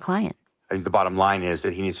for your client. I think the bottom line is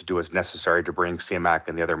that he needs to do what's necessary to bring CMAQ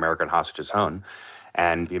and the other American hostages home.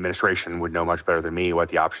 And the administration would know much better than me what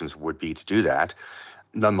the options would be to do that.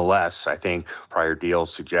 Nonetheless, I think prior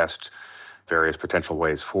deals suggest various potential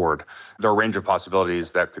ways forward. There are a range of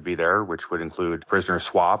possibilities that could be there, which would include prisoner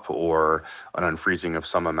swap or an unfreezing of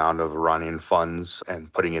some amount of Iranian funds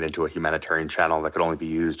and putting it into a humanitarian channel that could only be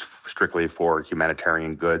used strictly for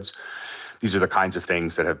humanitarian goods. These are the kinds of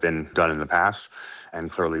things that have been done in the past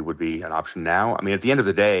and clearly would be an option now. I mean, at the end of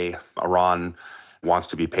the day, Iran wants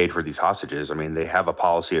to be paid for these hostages. I mean, they have a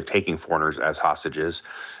policy of taking foreigners as hostages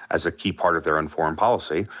as a key part of their own foreign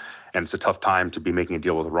policy. And it's a tough time to be making a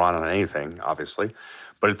deal with Iran on anything, obviously.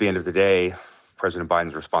 But at the end of the day, President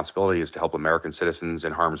Biden's responsibility is to help American citizens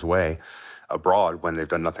in harm's way abroad when they've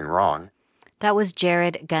done nothing wrong. That was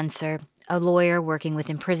Jared Gunser, a lawyer working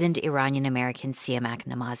with imprisoned Iranian American CMAQ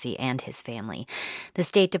Namazi and his family. The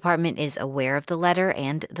State Department is aware of the letter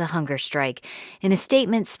and the hunger strike. In a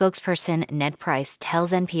statement, spokesperson Ned Price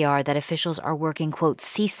tells NPR that officials are working, quote,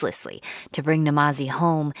 ceaselessly to bring Namazi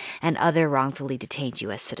home and other wrongfully detained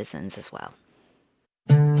U.S. citizens as well.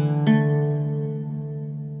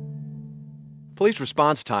 Police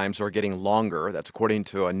response times are getting longer. That's according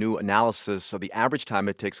to a new analysis of the average time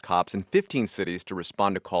it takes cops in 15 cities to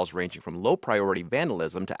respond to calls ranging from low-priority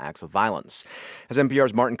vandalism to acts of violence. As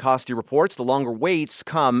NPR's Martin Costi reports, the longer waits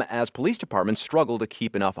come as police departments struggle to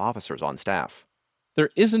keep enough officers on staff. There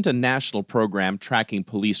isn't a national program tracking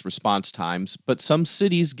police response times, but some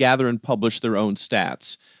cities gather and publish their own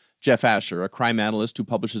stats. Jeff Asher, a crime analyst who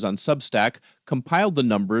publishes on Substack, compiled the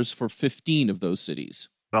numbers for 15 of those cities.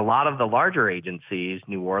 A lot of the larger agencies,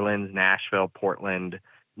 New Orleans, Nashville, Portland,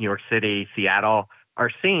 New York City, Seattle, are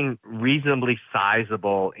seeing reasonably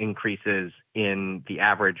sizable increases in the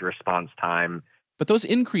average response time. But those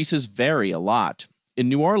increases vary a lot. In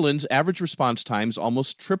New Orleans, average response times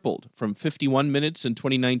almost tripled from 51 minutes in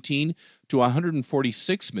 2019 to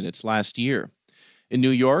 146 minutes last year. In New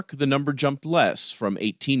York, the number jumped less, from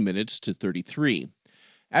 18 minutes to 33.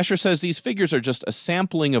 Asher says these figures are just a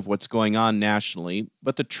sampling of what's going on nationally,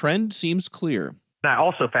 but the trend seems clear. I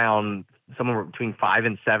also found somewhere between 5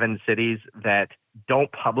 and 7 cities that don't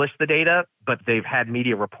publish the data, but they've had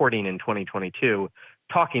media reporting in 2022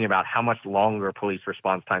 talking about how much longer police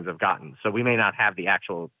response times have gotten. So we may not have the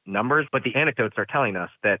actual numbers, but the anecdotes are telling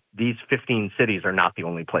us that these 15 cities are not the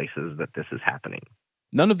only places that this is happening.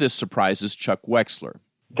 None of this surprises Chuck Wexler.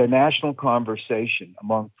 The national conversation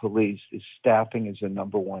among police is staffing is the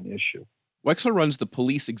number one issue. Wexler runs the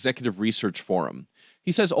Police Executive Research Forum.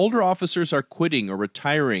 He says older officers are quitting or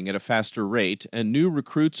retiring at a faster rate, and new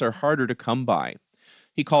recruits are harder to come by.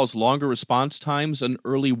 He calls longer response times an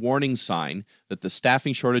early warning sign that the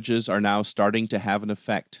staffing shortages are now starting to have an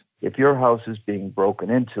effect. If your house is being broken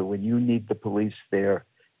into and you need the police there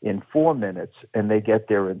in 4 minutes and they get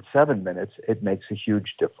there in 7 minutes, it makes a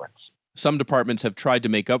huge difference. Some departments have tried to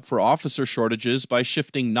make up for officer shortages by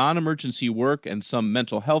shifting non-emergency work and some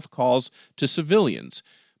mental health calls to civilians.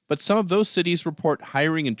 But some of those cities report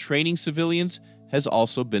hiring and training civilians has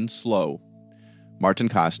also been slow. Martin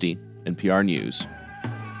Costi, NPR News.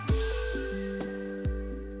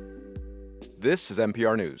 This is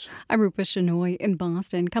NPR News. I'm Rupa Shenoy in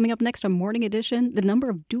Boston. Coming up next on Morning Edition, the number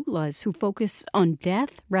of doulas who focus on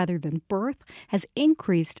death rather than birth has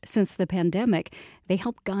increased since the pandemic. They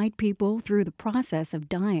help guide people through the process of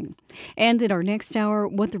dying. And in our next hour,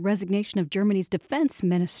 what the resignation of Germany's defense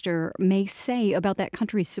minister may say about that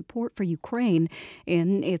country's support for Ukraine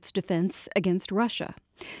in its defense against Russia.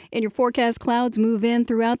 In your forecast, clouds move in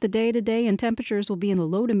throughout the day today, and temperatures will be in the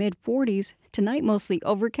low to mid-40s. Tonight, mostly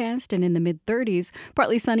overcast and in the mid-30s.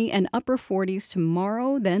 Partly sunny and upper 40s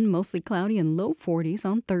tomorrow, then mostly cloudy and low 40s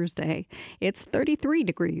on Thursday. It's 33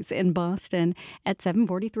 degrees in Boston at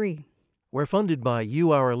 7:43. We're funded by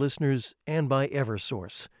you, our listeners, and by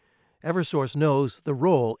Eversource. Eversource knows the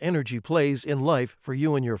role energy plays in life for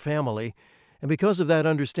you and your family. And because of that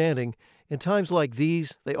understanding, in times like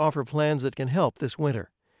these, they offer plans that can help this winter.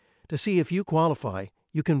 To see if you qualify,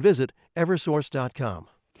 you can visit Eversource.com.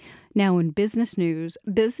 Now, in business news,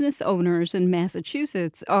 business owners in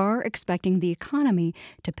Massachusetts are expecting the economy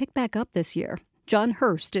to pick back up this year. John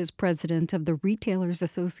Hurst is president of the Retailers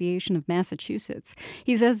Association of Massachusetts.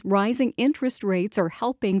 He says rising interest rates are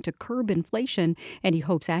helping to curb inflation, and he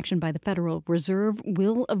hopes action by the Federal Reserve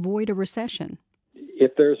will avoid a recession.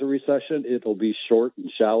 If there's a recession, it'll be short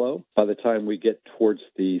and shallow. By the time we get towards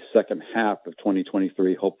the second half of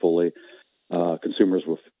 2023, hopefully, consumers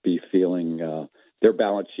will be feeling their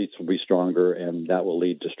balance sheets will be stronger, and that will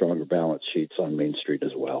lead to stronger balance sheets on Main Street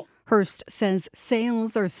as well. Hurst says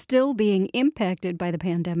sales are still being impacted by the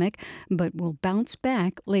pandemic, but will bounce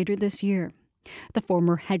back later this year. The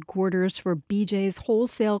former headquarters for BJ's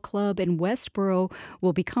Wholesale Club in Westboro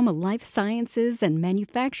will become a life sciences and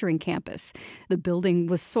manufacturing campus. The building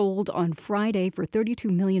was sold on Friday for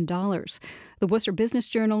 $32 million. The Worcester Business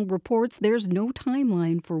Journal reports there's no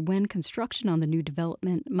timeline for when construction on the new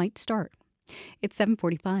development might start. It's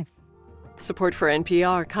 7:45. Support for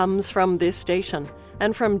NPR comes from this station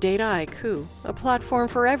and from Data IQ, a platform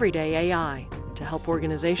for everyday AI to help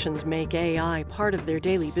organizations make AI part of their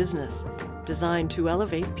daily business, designed to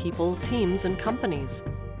elevate people, teams, and companies.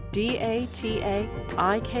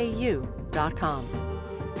 DATAIKU.com.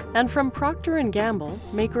 And from Procter & Gamble,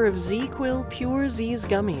 maker of ZzzQuil Pure Z's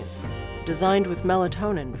gummies, designed with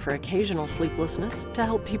melatonin for occasional sleeplessness to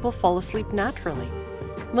help people fall asleep naturally.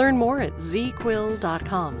 Learn more at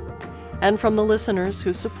ZzzQuil.com. And from the listeners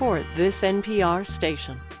who support this NPR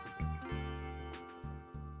station.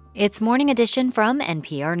 It's Morning Edition from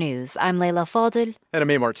NPR News. I'm Leila Fadel. And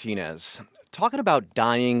I'm A. Martinez. Talking about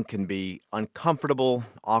dying can be uncomfortable,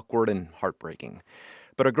 awkward, and heartbreaking.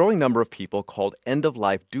 But a growing number of people called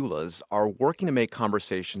end-of-life doulas are working to make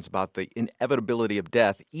conversations about the inevitability of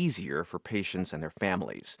death easier for patients and their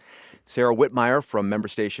families. Sarah Whitmire from member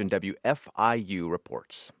station WFIU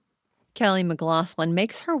reports. Kelly McLaughlin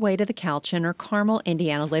makes her way to the couch in her Carmel,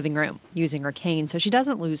 Indiana living room, using her cane so she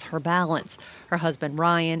doesn't lose her balance. Her husband,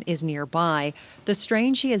 Ryan, is nearby. The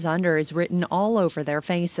strain she is under is written all over their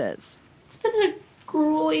faces. It's been a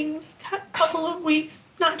grueling couple of weeks,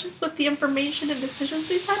 not just with the information and decisions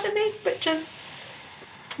we've had to make, but just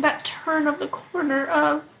that turn of the corner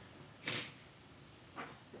of,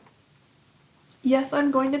 yes,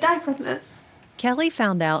 I'm going to die from this. Kelly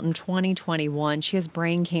found out in 2021 she has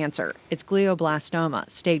brain cancer. It's glioblastoma,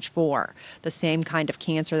 stage 4, the same kind of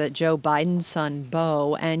cancer that Joe Biden's son,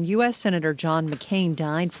 Beau, and U.S. Senator John McCain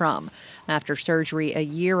died from. After surgery a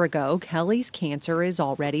year ago, Kelly's cancer is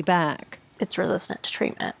already back. It's resistant to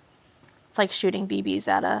treatment. It's like shooting BBs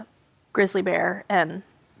at a grizzly bear and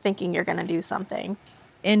thinking you're going to do something.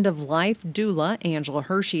 End-of-life doula Angela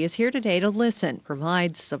Hershey is here today to listen,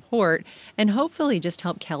 provide support, and hopefully just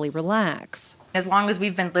help Kelly relax. As long as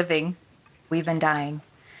we've been living, we've been dying.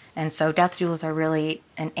 And so death doulas are really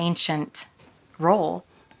an ancient role.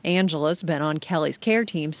 Angela's been on Kelly's care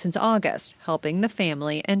team since August, helping the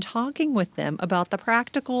family and talking with them about the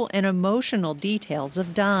practical and emotional details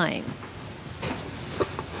of dying.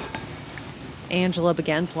 Angela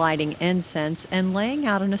begins lighting incense and laying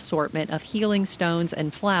out an assortment of healing stones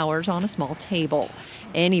and flowers on a small table.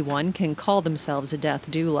 Anyone can call themselves a death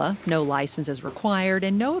doula. No license is required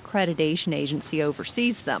and no accreditation agency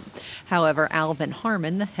oversees them. However, Alvin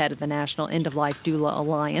Harmon, the head of the National End-of-Life Doula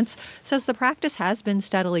Alliance, says the practice has been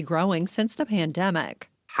steadily growing since the pandemic.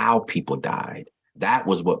 How people died. That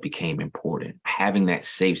was what became important. Having that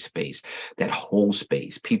safe space, that whole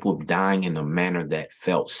space, people dying in a manner that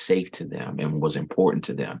felt safe to them and was important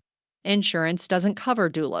to them. Insurance doesn't cover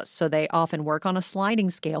doulas, so they often work on a sliding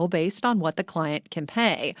scale based on what the client can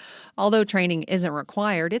pay. Although training isn't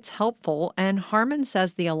required, it's helpful, and Harmon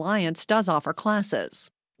says the Alliance does offer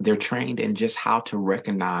classes. They're trained in just how to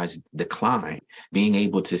recognize decline, being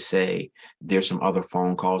able to say, there's some other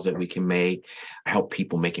phone calls that we can make, help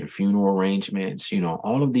people making funeral arrangements,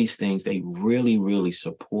 all of these things they really, really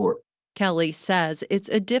support. Kelly says it's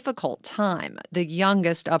a difficult time. The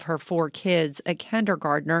youngest of her 4 kids, a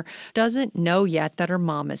kindergartner, doesn't know yet that her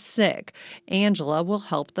mom is sick. Angela will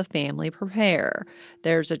help the family prepare.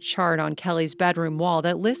 There's a chart on Kelly's bedroom wall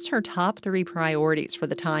that lists her top 3 priorities for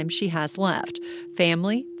the time she has left: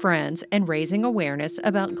 family, friends, and raising awareness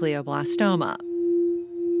about glioblastoma.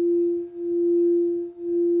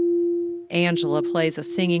 Angela plays a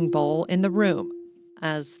singing bowl in the room.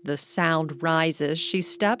 As the sound rises, she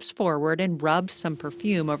steps forward and rubs some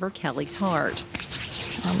perfume over Kelly's heart.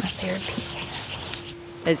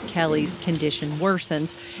 Aromatherapy. As Kelly's condition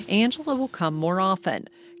worsens, Angela will come more often.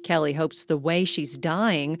 Kelly hopes the way she's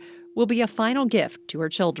dying will be a final gift to her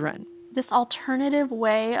children. This alternative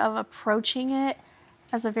way of approaching it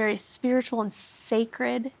as a very spiritual and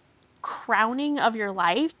sacred crowning of your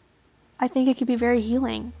life I think it could be very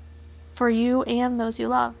healing for you and those you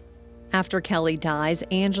love. After Kelly dies,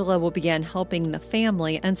 Angela will begin helping the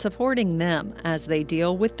family and supporting them as they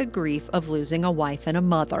deal with the grief of losing a wife and a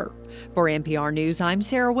mother. For NPR News, I'm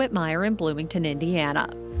Sarah Whitmire in Bloomington, Indiana.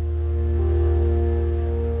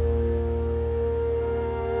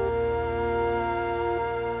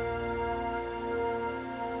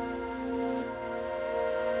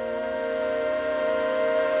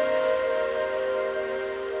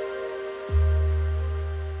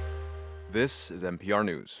 This is NPR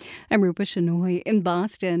News. I'm Rupa Shenoy in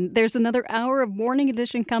Boston. There's another hour of Morning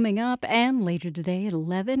Edition coming up, and later today at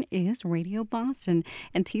 11 is Radio Boston.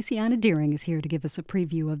 And Tiziana Deering is here to give us a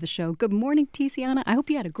preview of the show. Good morning, Tiziana. I hope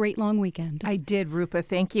you had a great long weekend. I did, Rupa.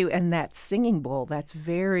 Thank you. And that singing bowl, that's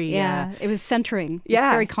very... Yeah, it was centering. Yeah.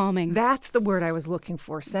 It's very calming. That's the word I was looking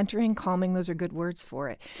for. Centering, calming, those are good words for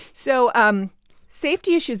it. So,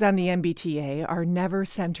 safety issues on the MBTA are never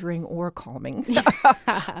centering or calming,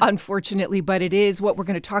 unfortunately, but it is what we're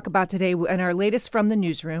going to talk about today. And our latest from the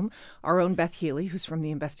newsroom, our own Beth Healy, who's from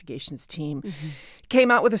the investigations team,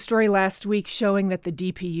 came out with a story last week showing that the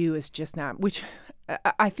DPU is just not, which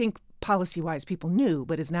I think policy-wise people knew,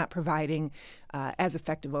 but is not providing as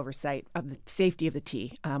effective oversight of the safety of the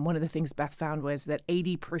T. One of the things Beth found was that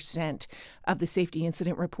 80% of the safety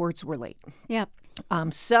incident reports were late. Yep.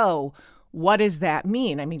 So what does that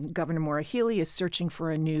mean? I mean, Governor Maura Healey is searching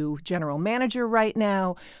for a new general manager right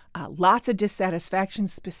now. Lots of dissatisfaction,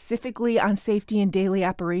 specifically on safety and daily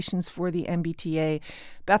operations for the MBTA.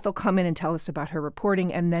 Beth will come in and tell us about her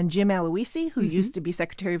reporting. And then Jim Aloisi, who used to be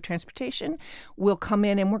Secretary of Transportation, will come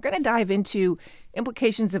in. And we're going to dive into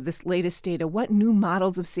implications of this latest data, what new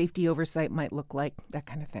models of safety oversight might look like, that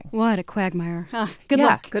kind of thing. What a quagmire. Good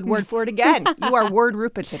luck. Good word for it again. You are Word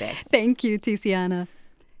Rupa today. Thank you, Tiziana.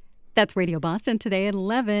 That's Radio Boston today at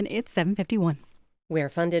 11. It's 7:51. We're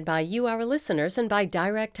funded by you, our listeners, and by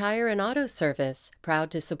Direct Tire and Auto Service, proud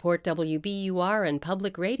to support WBUR and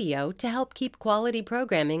public radio to help keep quality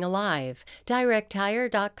programming alive.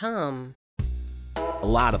 DirectTire.com. A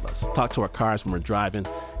lot of us talk to our cars when we're driving.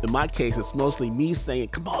 In my case, it's mostly me saying,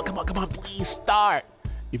 come on, please start.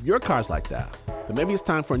 If your car's like that, then maybe it's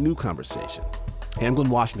time for a new conversation. Hey, I'm Glenn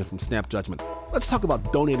Washington from Snap Judgment. Let's talk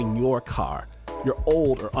about donating your car. Your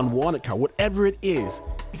old or unwanted car, whatever it is,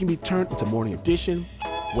 it can be turned into Morning Edition,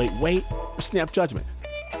 Wait, or Snap Judgment.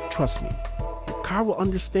 Trust me, your car will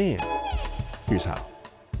understand. Here's how.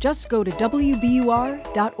 Just go to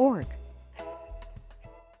WBUR.org.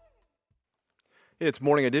 It's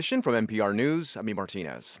Morning Edition from NPR News. I'm E.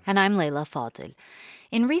 Martinez. And I'm Leila Fadel.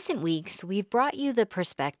 In recent weeks, we've brought you the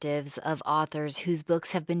perspectives of authors whose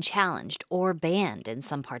books have been challenged or banned in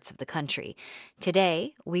some parts of the country.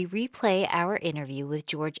 Today, we replay our interview with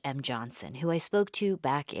George M. Johnson, who I spoke to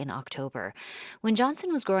back in October. When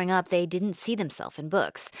Johnson was growing up, they didn't see themselves in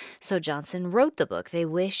books, so Johnson wrote the book they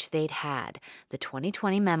wish they'd had, the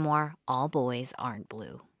 2020 memoir, All Boys Aren't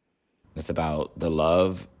Blue. It's about the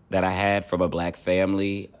love that I had from a black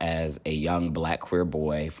family as a young black queer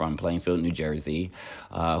boy from Plainfield, New Jersey,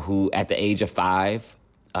 who at the age of 5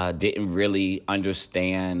 didn't really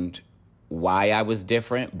understand why I was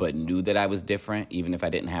different, but knew that I was different, even if I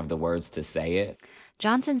didn't have the words to say it.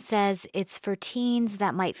 Johnson says it's for teens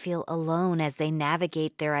that might feel alone as they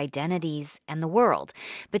navigate their identities and the world.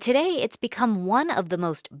 But today, it's become one of the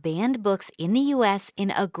most banned books in the U.S. in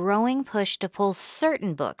a growing push to pull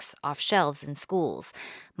certain books off shelves in schools.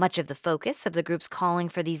 Much of the focus of the groups calling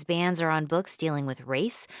for these bans are on books dealing with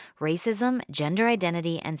race, racism, gender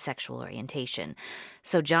identity, and sexual orientation.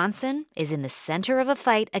 So Johnson is in the center of a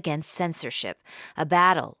fight against censorship, a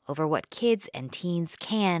battle over what kids and teens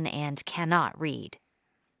can and cannot read.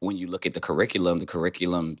 When you look at the curriculum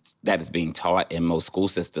that is being taught in most school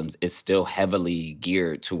systems is still heavily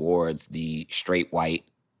geared towards the straight white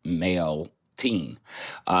male teen.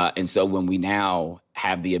 And so when we now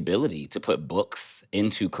have the ability to put books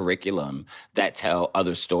into curriculum that tell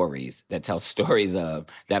other stories, that tell stories that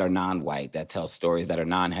are non-white, that tell stories that are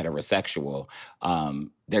non-heterosexual,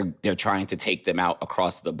 they're trying to take them out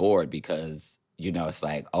across the board because, it's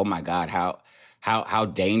like, oh my God, how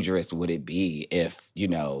dangerous would it be if,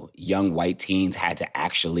 young white teens had to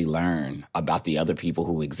actually learn about the other people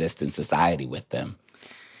who exist in society with them?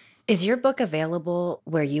 Is your book available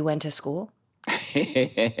where you went to school?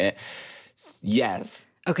 Yes.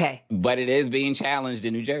 Okay. But it is being challenged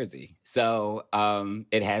in New Jersey. So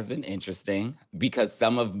it has been interesting because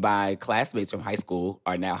some of my classmates from high school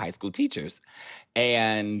are now high school teachers.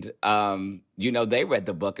 And, they read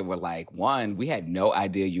the book and were like, one, we had no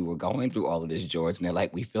idea you were going through all of this, George. And they're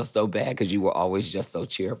like, we feel so bad because you were always just so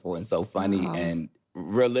cheerful and so funny. Aww. And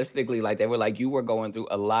realistically, like they were like, you were going through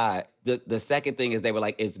a lot. The second thing is they were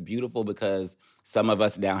like, it's beautiful because some of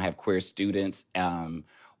us now have queer students.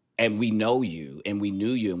 And we know you and we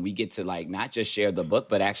knew you and we get to like not just share the book,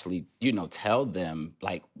 but actually, tell them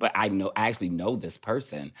like, but I actually know this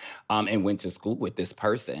person and went to school with this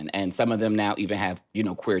person. And some of them now even have,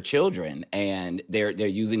 queer children, and they're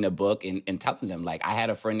using the book and telling them like, I had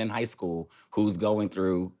a friend in high school who's going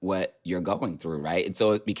through what you're going through, right? And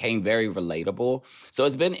so it became very relatable. So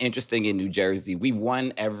it's been interesting in New Jersey. We've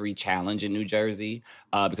won every challenge in New Jersey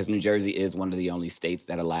because New Jersey is one of the only states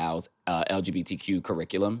that allows LGBTQ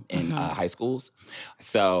curriculum in high schools.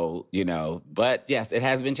 So, but yes, it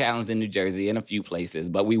has been challenged in New Jersey in a few places,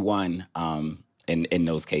 but we won in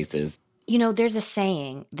those cases. There's a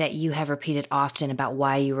saying that you have repeated often about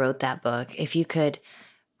why you wrote that book. If you could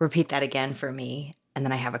repeat that again for me, and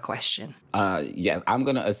then I have a question. Yes, I'm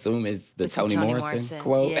going to assume it's the Toni Morrison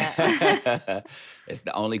quote. Yeah. It's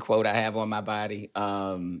the only quote I have on my body.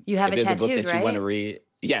 You have it tattooed, if there's a book that right? you want to read.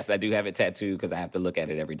 Yes, I do have it tattooed because I have to look at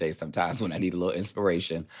it every day sometimes when I need a little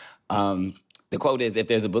inspiration. The quote is, if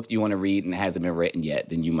there's a book you want to read and it hasn't been written yet,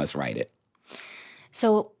 then you must write it.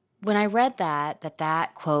 So when I read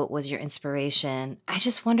that quote was your inspiration, I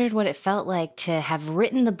just wondered what it felt like to have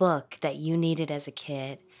written the book that you needed as a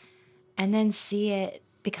kid and then see it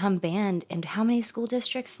become banned in how many school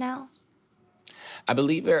districts now? I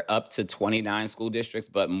believe they're up to 29 school districts,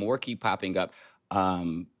 but more keep popping up.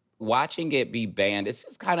 Watching it be banned, it's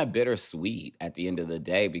just kind of bittersweet at the end of the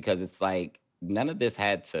day because it's like none of this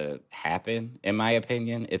had to happen, in my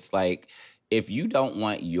opinion. It's like if you don't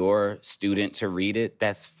want your student to read it,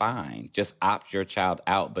 that's fine. Just opt your child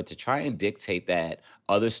out. But to try and dictate that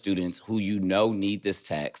other students who need this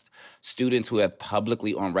text, students who have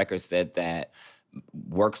publicly on record said that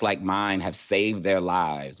works like mine have saved their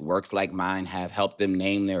lives. Works like mine have helped them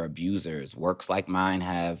name their abusers. Works like mine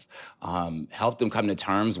have helped them come to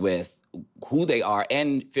terms with who they are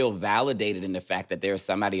and feel validated in the fact that there's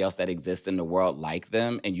somebody else that exists in the world like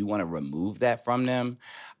them, and you want to remove that from them.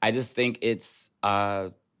 I just think it's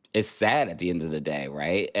sad at the end of the day,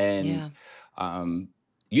 right? And,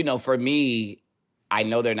 for me, I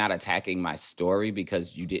know they're not attacking my story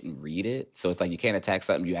because you didn't read it. So it's like you can't attack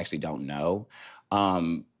something you actually don't know.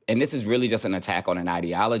 And this is really just an attack on an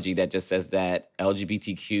ideology that just says that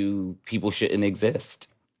LGBTQ people shouldn't exist.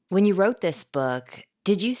 When you wrote this book,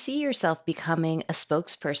 did you see yourself becoming a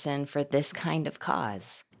spokesperson for this kind of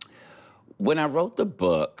cause? When I wrote the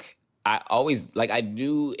book, I always, I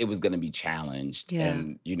knew it was going to be challenged. Yeah.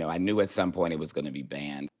 And, I knew at some point it was going to be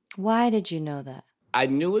banned. Why did you know that? I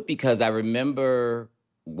knew it because I remember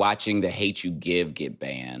watching The Hate You Give get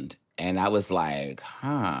banned. And I was like,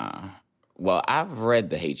 well, I've read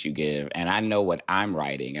The Hate You Give and I know what I'm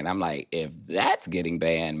writing. And I'm like, if that's getting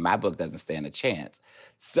banned, my book doesn't stand a chance.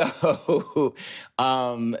 So,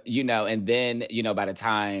 and then, by the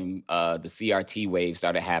time the CRT wave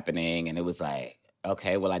started happening and it was like,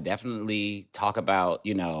 okay, well, I definitely talk about,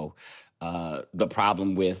 the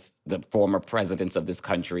problem with the former presidents of this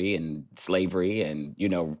country and slavery and,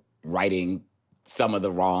 writing some of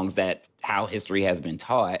the wrongs that how history has been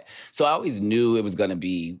taught. So I always knew it was going to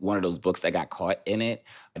be one of those books that got caught in it.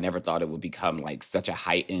 I never thought it would become such a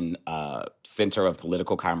heightened center of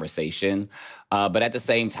political conversation. But at the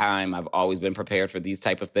same time, I've always been prepared for these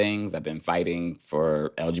type of things. I've been fighting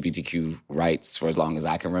for LGBTQ rights for as long as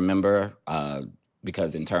I can remember.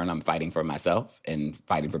 Because in turn, I'm fighting for myself and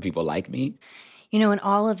fighting for people like me. In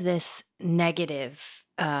all of this negative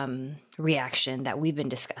reaction that we've been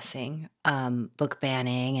discussing, book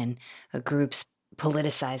banning and groups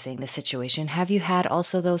politicizing the situation, have you had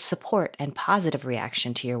also those support and positive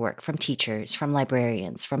reaction to your work from teachers, from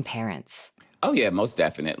librarians, from parents? Oh, yeah, most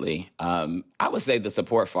definitely. I would say the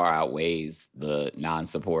support far outweighs the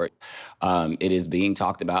non-support. It is being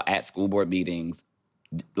talked about at school board meetings,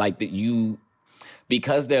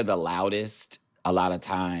 because they're the loudest. A lot of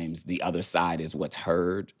times the other side is what's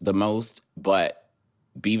heard the most. But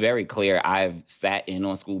be very clear, I've sat in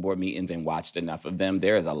on school board meetings and watched enough of them.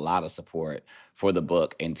 There is a lot of support for the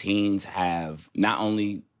book. And teens have not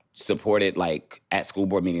only supported at school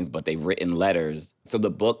board meetings, but they've written letters. So the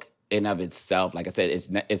book in of itself, like I said,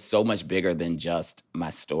 it's so much bigger than just my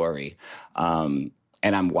story. And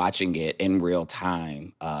I'm watching it in real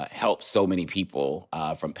time help so many people,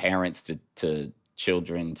 from parents to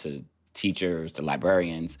children to teachers to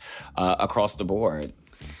librarians across the board.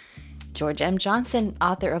 George M. Johnson,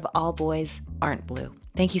 author of All Boys Aren't Blue.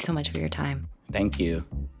 Thank you so much for your time. Thank you.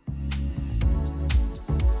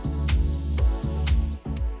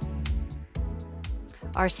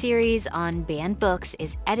 Our series on banned books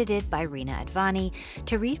is edited by Reena Advani.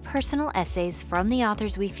 To read personal essays from the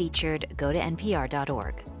authors we featured, go to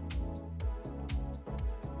npr.org.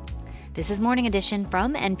 This is Morning Edition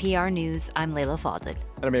from NPR News. I'm Layla Fadel.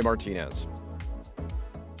 And I'm A. Martinez.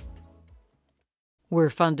 We're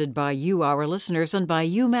funded by you, our listeners, and by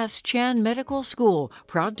UMass Chan Medical School,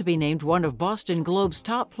 proud to be named one of Boston Globe's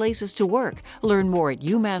top places to work. Learn more at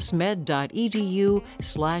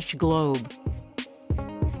umassmed.edu/globe.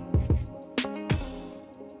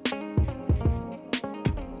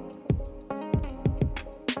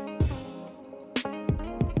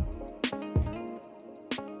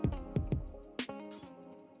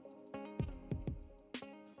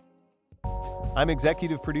 I'm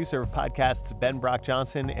executive producer of podcasts Ben Brock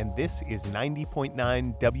Johnson, and this is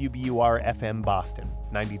 90.9 WBUR FM Boston,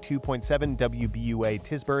 92.7 WBUA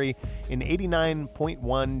Tisbury, and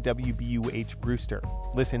 89.1 WBUH Brewster.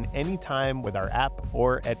 Listen anytime with our app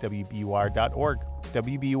or at WBUR.org.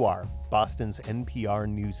 WBUR, Boston's NPR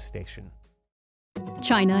news station.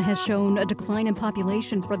 China has shown a decline in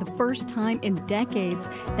population for the first time in decades.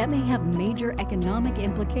 That may have major economic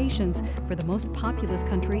implications for the most populous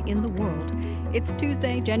country in the world. It's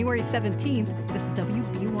Tuesday, January 17th. This is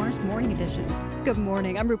WBUR's Morning Edition. Good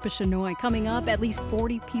morning. I'm Rupa Shenoy. Coming up, at least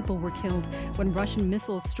 40 people were killed when Russian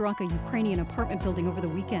missiles struck a Ukrainian apartment building over the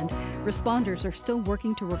weekend. Responders are still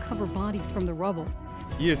working to recover bodies from the rubble.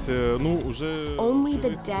 Only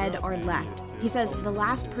the dead are left. He says the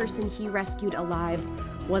last person he rescued alive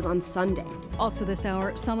was on Sunday. Also this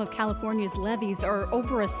hour, some of California's levees are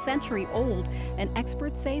over a century old, and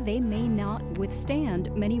experts say they may not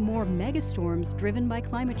withstand many more megastorms driven by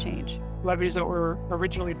climate change. Levees that were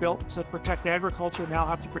originally built to protect agriculture now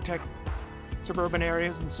have to protect suburban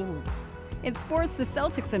areas and soon. In sports, the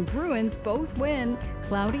Celtics and Bruins both win.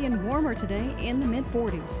 Cloudy and warmer today in the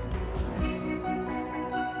mid-40s.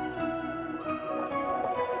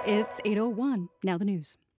 It's 8:01. Now the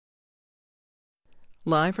news.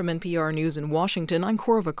 Live from NPR News in Washington, I'm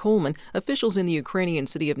Korva Coleman. Officials in the Ukrainian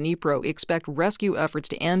city of Dnipro expect rescue efforts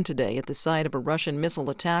to end today at the site of a Russian missile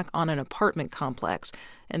attack on an apartment complex.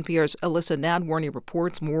 NPR's Alyssa Nadworny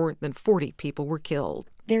reports more than 40 people were killed.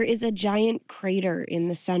 There is a giant crater in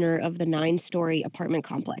the center of the 9-story apartment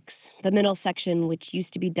complex. The middle section, which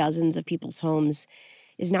used to be dozens of people's homes,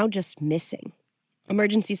 is now just missing.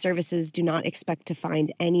 Emergency services do not expect to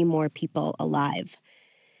find any more people alive.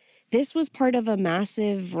 This was part of a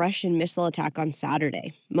massive Russian missile attack on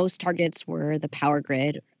Saturday. Most targets were the power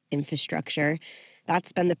grid, infrastructure.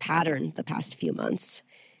 That's been the pattern the past few months.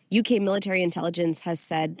 UK military intelligence has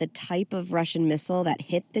said the type of Russian missile that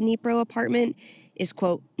hit the Dnipro apartment is,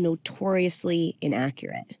 quote, notoriously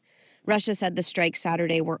inaccurate. Russia said the strikes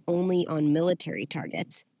Saturday were only on military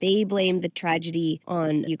targets. They blamed the tragedy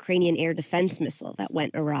on Ukrainian air defense missile that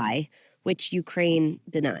went awry, which Ukraine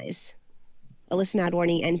denies. Alyssa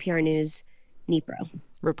Nadworny, NPR News, Dnipro.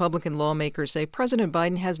 Republican lawmakers say President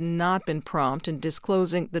Biden has not been prompt in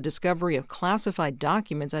disclosing the discovery of classified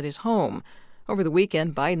documents at his home. Over the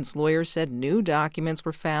weekend, Biden's lawyers said new documents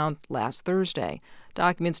were found last Thursday.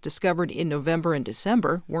 Documents discovered in November and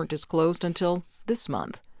December weren't disclosed until this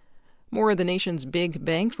month. More of the nation's big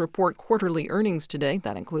banks report quarterly earnings today.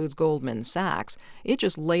 That includes Goldman Sachs. It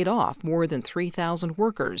just laid off more than 3,000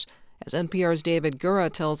 workers. As NPR's David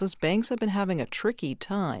Gura tells us, banks have been having a tricky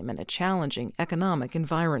time in a challenging economic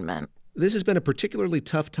environment. This has been a particularly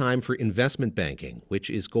tough time for investment banking, which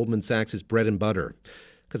is Goldman Sachs' bread and butter.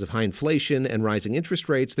 Because of high inflation and rising interest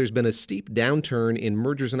rates, there's been a steep downturn in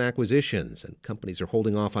mergers and acquisitions, and companies are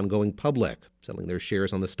holding off on going public, selling their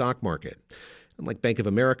shares on the stock market. Unlike Bank of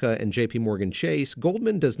America and J.P. Morgan Chase,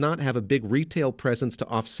 Goldman does not have a big retail presence to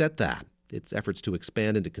offset that. Its efforts to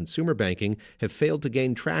expand into consumer banking have failed to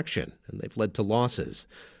gain traction, and they've led to losses.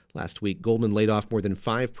 Last week, Goldman laid off more than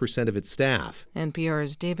 5% of its staff.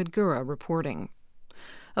 NPR's David Gura reporting.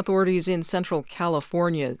 Authorities in Central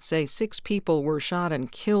California say 6 people were shot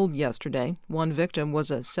and killed yesterday. One victim was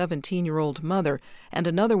a 17-year-old mother, and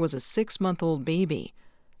another was a 6-month-old baby.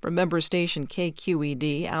 From member station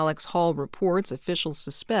KQED, Alex Hall reports officials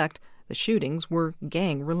suspect the shootings were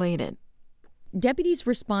gang-related. Deputies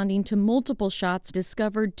responding to multiple shots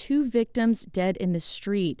discovered 2 victims dead in the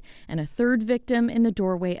street and a 3rd victim in the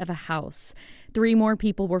doorway of a house. 3 more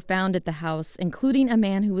people were found at the house, including a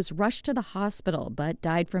man who was rushed to the hospital but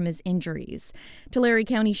died from his injuries. Tulare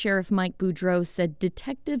County Sheriff Mike Boudreau said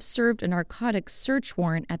detectives served a narcotics search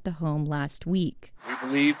warrant at the home last week. We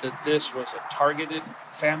believe that this was a targeted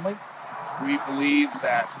family. We believe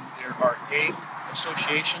that there are gang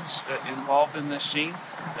associations involved in this scene,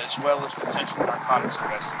 as well as potential narcotics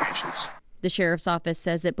investigations. The sheriff's office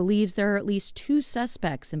says it believes there are at least 2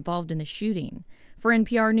 suspects involved in the shooting. For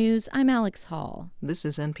NPR News, I'm Alex Hall. This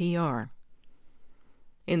is NPR.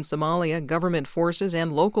 In Somalia, government forces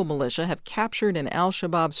and local militia have captured an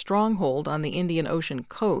al-Shabaab stronghold on the Indian Ocean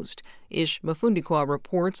coast. Ish Mafundikwa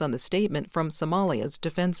reports on the statement from Somalia's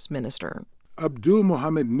defense minister. Abdul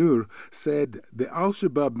Mohammed Nur said the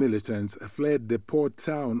al-Shabaab militants fled the port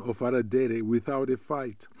town of Haradere without a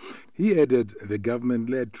fight. He added the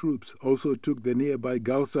government-led troops also took the nearby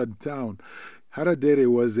Galsad town. Haradere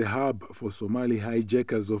was a hub for Somali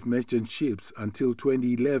hijackers of merchant ships until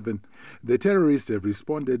 2011. The terrorists have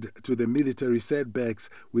responded to the military setbacks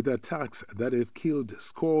with attacks that have killed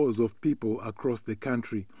scores of people across the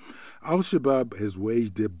country. Al-Shabaab has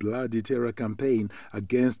waged a bloody terror campaign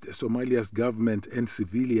against Somalia's government and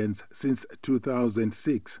civilians since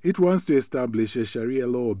 2006. It wants to establish a Sharia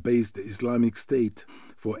law-based Islamic state.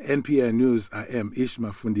 For NPR News, I am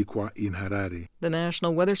Ishma Fundikwa in Harare. The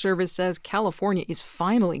National Weather Service says California is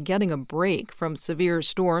finally getting a break from severe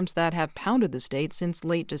storms that have pounded the state since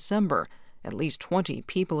late December. At least 20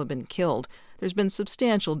 people have been killed. There's been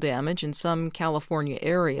substantial damage in some California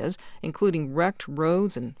areas, including wrecked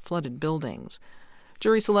roads and flooded buildings.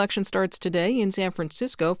 Jury selection starts today in San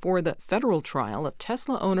Francisco for the federal trial of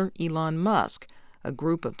Tesla owner Elon Musk. A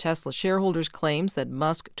group of Tesla shareholders claims that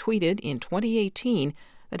Musk tweeted in 2018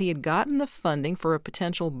 that he had gotten the funding for a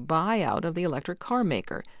potential buyout of the electric car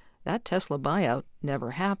maker. That Tesla buyout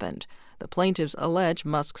never happened. The plaintiffs allege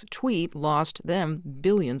Musk's tweet lost them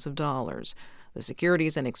billions of dollars. The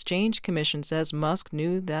Securities and Exchange Commission says Musk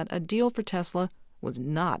knew that a deal for Tesla was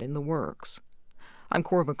not in the works. I'm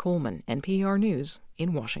Corva Coleman, NPR News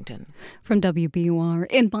in Washington. From WBUR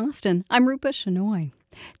in Boston, I'm Rupa Shenoy.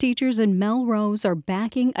 Teachers in Melrose are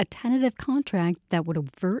backing a tentative contract that would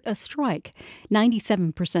avert a strike.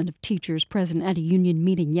 97% of teachers present at a union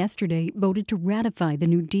meeting yesterday voted to ratify the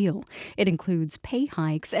new deal. It includes pay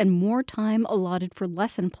hikes and more time allotted for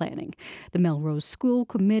lesson planning. The Melrose School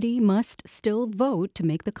Committee must still vote to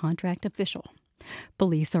make the contract official.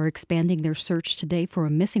 Police are expanding their search today for a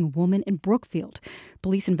missing woman in Brookfield.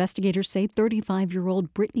 Police investigators say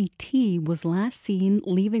 35-year-old Brittany T. was last seen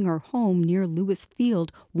leaving her home near Lewis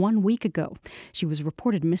Field 1 week ago. She was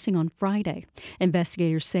reported missing on Friday.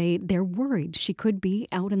 Investigators say they're worried she could be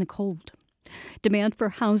out in the cold. Demand for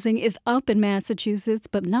housing is up in Massachusetts,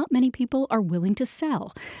 but not many people are willing to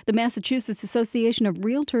sell. The Massachusetts Association of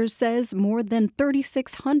Realtors says more than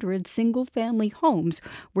 3,600 single-family homes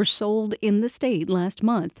were sold in the state last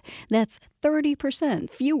month. That's 30%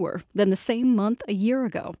 fewer than the same month a year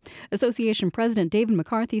ago. Association President David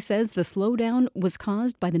McCarthy says the slowdown was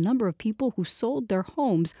caused by the number of people who sold their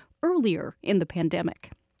homes earlier in the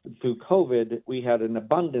pandemic. Through COVID, we had an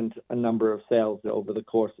abundant number of sales over the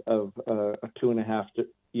course of a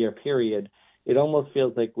 2.5-year period. It almost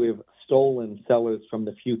feels like we've stolen sellers from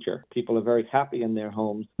the future. People are very happy in their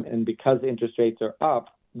homes, and because interest rates are up,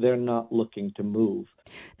 they're not looking to move.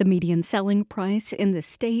 The median selling price in the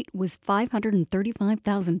state was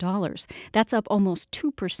 $535,000. That's up almost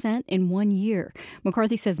 2% in 1 year.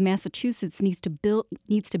 McCarthy says Massachusetts needs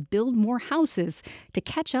to build more houses to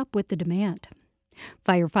catch up with the demand.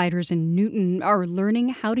 Firefighters in Newton are learning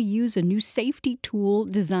how to use a new safety tool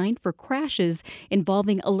designed for crashes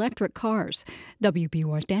involving electric cars.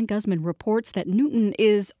 WBUR's Dan Guzman reports that Newton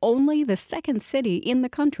is only the second city in the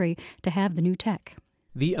country to have the new tech.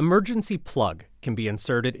 The emergency plug can be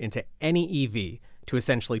inserted into any EV to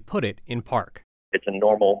essentially put it in park. It's a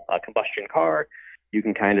normal combustion car. You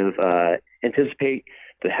can kind of anticipate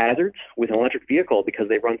the hazards with an electric vehicle because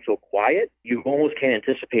they run so quiet. You almost can't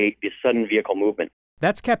anticipate the sudden vehicle movement.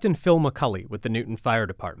 That's Captain Phil McCulley with the Newton Fire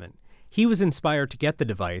Department. He was inspired to get the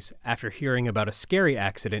device after hearing about a scary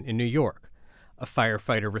accident in New York. A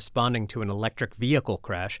firefighter responding to an electric vehicle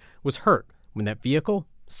crash was hurt when that vehicle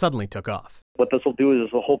suddenly took off. What this will do is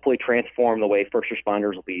it will hopefully transform the way first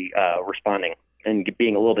responders will be responding and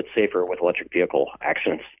being a little bit safer with electric vehicle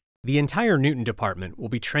accidents. The entire Newton department will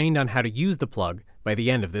be trained on how to use the plug by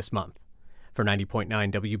the end of this month. For 90.9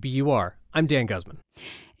 WBUR, I'm Dan Guzman.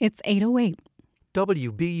 It's 8:08.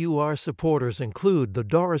 WBUR supporters include the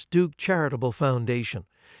Doris Duke Charitable Foundation,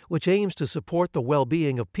 which aims to support the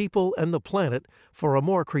well-being of people and the planet for a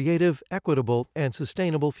more creative, equitable, and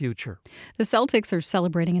sustainable future. The Celtics are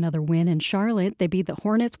celebrating another win in Charlotte. They beat the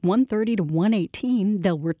Hornets 130-118.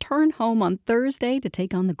 They'll return home on Thursday to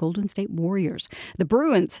take on the Golden State Warriors. The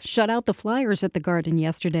Bruins shut out the Flyers at the Garden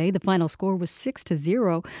yesterday. The final score was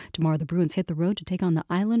 6-0. Tomorrow, the Bruins hit the road to take on the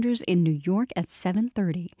Islanders in New York at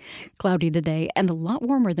 7:30. Cloudy today and a lot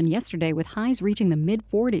warmer than yesterday with highs reaching the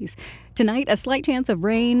mid-40s. Tonight, a slight chance of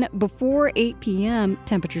rain before 8 p.m.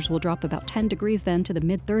 Temperatures will drop about 10 degrees then to the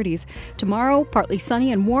mid-30s. Tomorrow, partly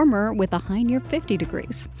sunny and warmer with a high near 50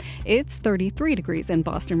 degrees. It's 33 degrees in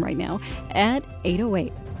Boston right now at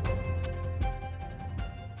 8:08.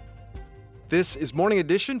 This is Morning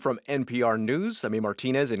Edition from NPR News. I'm A.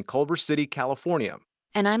 Martinez in Culver City, California.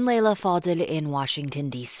 And I'm Layla Faldil in Washington,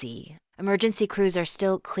 D.C. Emergency crews are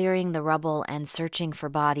still clearing the rubble and searching for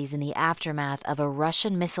bodies in the aftermath of a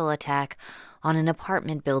Russian missile attack on an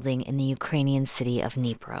apartment building in the Ukrainian city of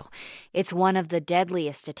Dnipro. It's one of the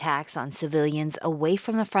deadliest attacks on civilians away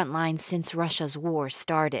from the front lines since Russia's war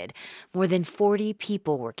started. More than 40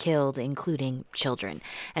 people were killed, including children.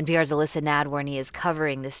 NPR's Alyssa Nadworny is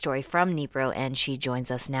covering this story from Dnipro, and she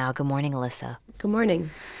joins us now. Good morning, Alyssa. Good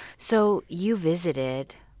morning. So you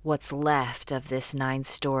visited what's left of this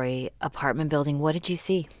 9-story apartment building. What did you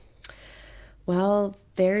see? Well,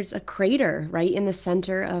 there's a crater right in the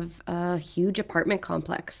center of a huge apartment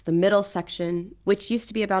complex. The middle section, which used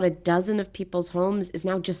to be about a dozen of people's homes, is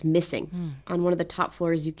now just missing. On one of the top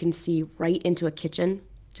floors, you can see right into a kitchen,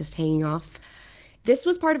 just hanging off. This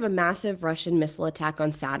was part of a massive Russian missile attack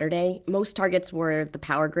on Saturday. Most targets were the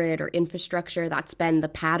power grid or infrastructure. That's been the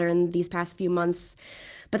pattern these past few months.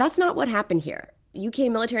 But that's not what happened here.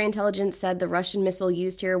 UK military intelligence said the Russian missile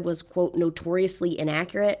used here was, quote, notoriously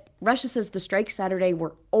inaccurate. Russia says the strikes Saturday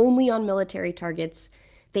were only on military targets.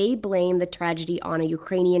 They blame the tragedy on a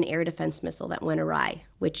Ukrainian air defense missile that went awry,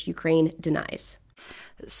 which Ukraine denies.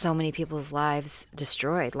 So many people's lives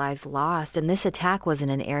destroyed, lives lost. And this attack was in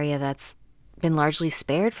an area that's been largely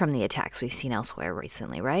spared from the attacks we've seen elsewhere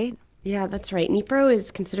recently, right? Yeah, that's right. Dnipro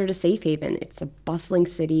is considered a safe haven. It's a bustling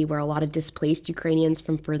city where a lot of displaced Ukrainians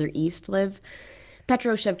from further east live.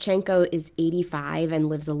 Petro Shevchenko is 85 and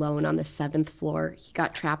lives alone on the 7th floor. He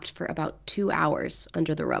got trapped for about 2 hours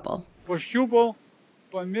under the rubble.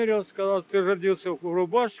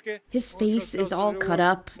 His face is all cut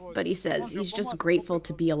up, but he says he's just grateful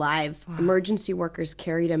to be alive. Emergency workers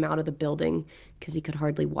carried him out of the building because he could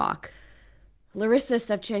hardly walk. Larissa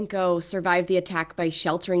Sevchenko survived the attack by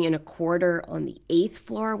sheltering in a corridor on the 8th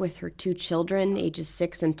floor with her 2 children, ages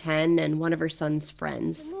 6 and 10, and one of her son's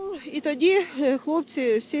friends. She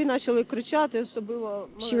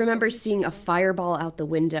remembers seeing a fireball out the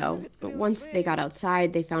window, but once they got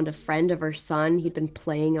outside, they found a friend of her son. He'd been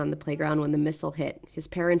playing on the playground when the missile hit. His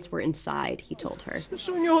parents were inside, he told her.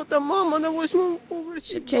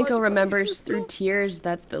 Shevchenko remembers through tears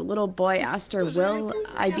that the little boy asked her, "Will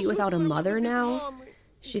I be without a mother now?"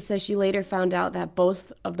 She says she later found out that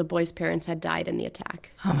both of the boy's parents had died in the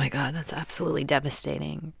attack. Oh my God, that's absolutely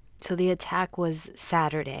devastating. So the attack was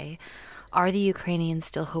Saturday. Are the Ukrainians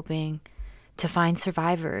still hoping to find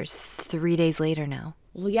survivors 3 days later now?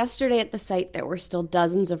 Well, yesterday at the site, there were still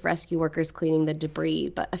dozens of rescue workers cleaning the debris,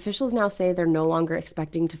 but officials now say they're no longer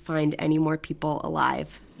expecting to find any more people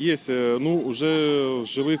alive. Only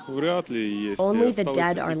the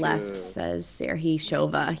dead are left, says Serhiy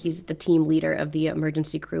Shova. He's the team leader of the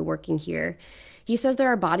emergency crew working here. He says there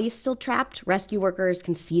are bodies still trapped. Rescue workers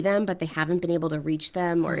can see them, but they haven't been able to reach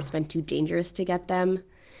them, or it's been too dangerous to get them.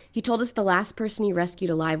 He told us the last person he rescued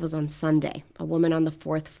alive was on Sunday, a woman on the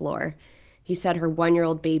 4th floor. He said her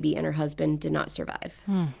 1-year-old baby and her husband did not survive.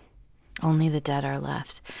 Only the dead are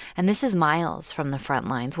left. And this is miles from the front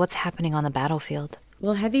lines. What's happening on the battlefield?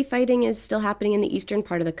 Well, heavy fighting is still happening in the eastern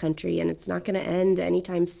part of the country, and it's not going to end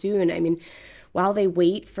anytime soon. I mean, while they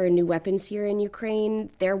wait for new weapons here in Ukraine,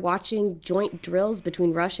 they're watching joint drills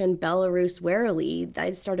between Russia and Belarus warily.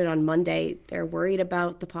 That started on Monday. They're worried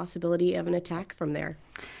about the possibility of an attack from there.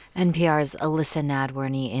 NPR's Alyssa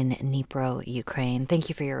Nadworny in Dnipro, Ukraine. Thank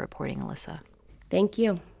you for your reporting, Alyssa. Thank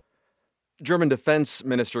you. German Defense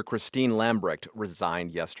Minister Christine Lambrecht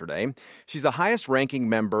resigned yesterday. She's the highest-ranking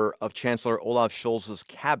member of Chancellor Olaf Scholz's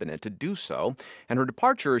cabinet to do so, and her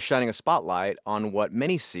departure is shining a spotlight on what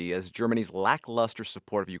many see as Germany's lackluster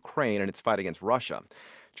support of Ukraine in its fight against Russia.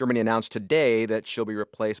 Germany announced today that she'll be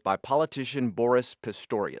replaced by politician Boris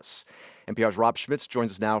Pistorius. NPR's Rob Schmitz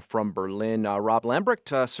joins us now from Berlin. Rob,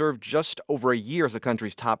 Lambrecht served just over a year as the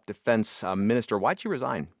country's top defense minister. Why'd she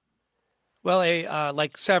resign? Well,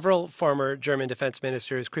 like several former German defense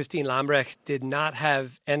ministers, Christine Lambrecht did not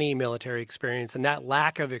have any military experience, and that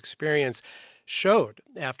lack of experience showed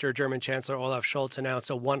after German Chancellor Olaf Scholz announced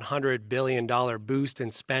a $100 billion boost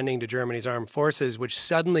in spending to Germany's armed forces, which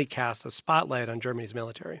suddenly cast a spotlight on Germany's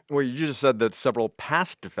military. Well, you just said that several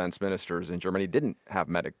past defense ministers in Germany didn't have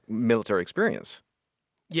military experience.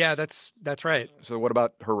 Yeah, that's right. So what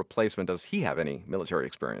about her replacement? Does he have any military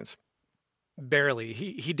experience? Barely.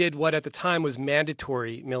 He did what at the time was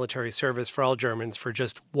mandatory military service for all Germans for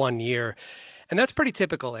just 1 year. And that's pretty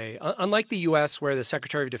typical, Unlike the U.S., where the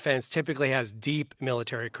Secretary of Defense typically has deep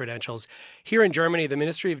military credentials, here in Germany, the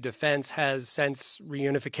Ministry of Defense has, since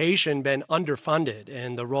reunification, been underfunded,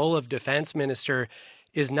 and the role of defense minister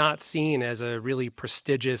is not seen as a really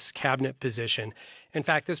prestigious cabinet position. In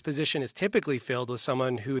fact, this position is typically filled with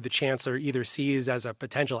someone who the chancellor either sees as a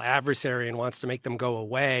potential adversary and wants to make them go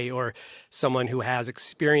away, or someone who has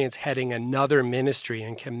experience heading another ministry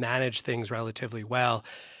and can manage things relatively well.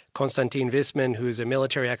 Konstantin Wissmann, who's a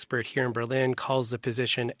military expert here in Berlin, calls the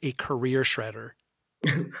position a career shredder.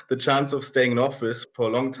 The chance of staying in office for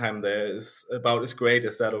a long time there is about as great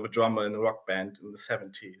as that of a drummer in a rock band in the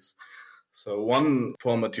 70s. So one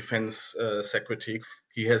former defense secretary,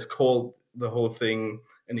 he has called the whole thing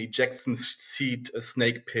an ejection seat, a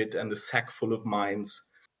snake pit, and a sack full of mines.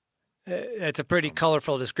 It's a pretty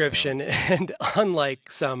colorful description, and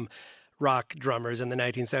unlike some rock drummers in the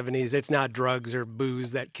 1970s, it's not drugs or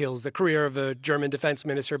booze that kills the career of a German defense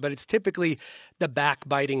minister, but it's typically the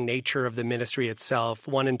backbiting nature of the ministry itself.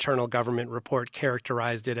 One internal government report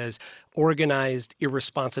characterized it as organized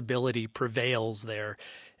irresponsibility prevails there.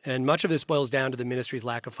 And much of this boils down to the ministry's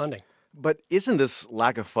lack of funding. But isn't this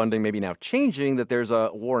lack of funding maybe now changing, that there's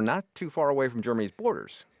a war not too far away from Germany's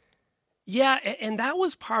borders? Yeah, and that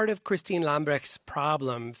was part of Christine Lambrecht's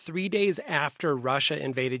problem. 3 days after Russia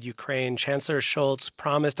invaded Ukraine, Chancellor Scholz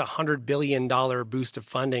promised a $100 billion boost of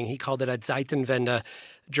funding. He called it a Zeitenwende,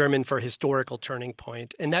 German for historical turning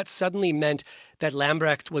point. And that suddenly meant that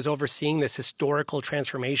Lambrecht was overseeing this historical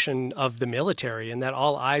transformation of the military and that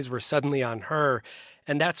all eyes were suddenly on her.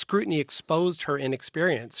 And that scrutiny exposed her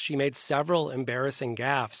inexperience. She made several embarrassing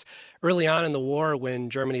gaffes. Early on in the war, when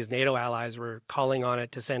Germany's NATO allies were calling on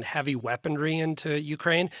it to send heavy weaponry into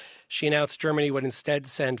Ukraine, she announced Germany would instead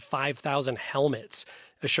send 5,000 helmets,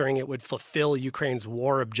 assuring it would fulfill Ukraine's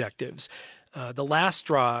war objectives. The last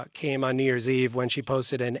straw came on New Year's Eve when she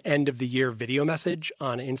posted an end-of-the-year video message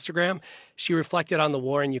on Instagram. She reflected on the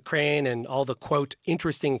war in Ukraine and all the, quote,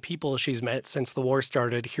 interesting people she's met since the war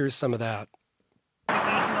started. Here's some of that.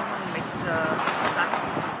 Begegnungen mit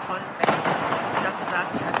interessanten, mit tollen Menschen. Dafür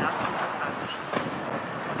sage ich ein herzliches Dankeschön.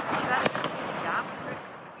 Ich werde jetzt diesen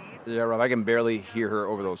Jahreswechsel begehen. Yeah, Rob, I can barely hear her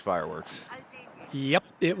over those fireworks. Yep,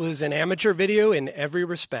 it was an amateur video in every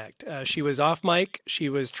respect. She was off mic. She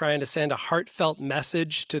was trying to send a heartfelt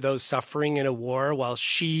message to those suffering in a war while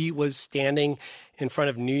she was standing in front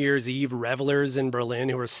of New Year's Eve revelers in Berlin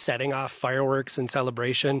who were setting off fireworks in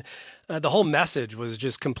celebration. The whole message was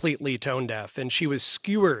just completely tone deaf, and she was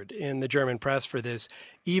skewered in the German press for this.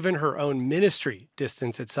 Even her own ministry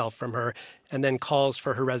distanced itself from her, and then calls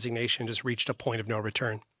for her resignation just reached a point of no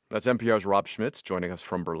return. That's NPR's Rob Schmitz joining us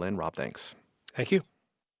from Berlin. Rob, thanks. Thank you.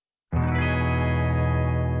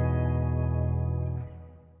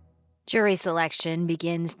 Jury selection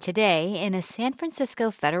begins today in a San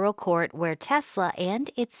Francisco federal court where Tesla and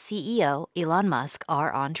its CEO, Elon Musk,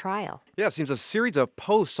 are on trial. Yeah, it seems a series of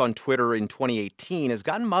posts on Twitter in 2018 has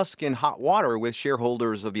gotten Musk in hot water with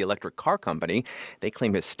shareholders of the electric car company. They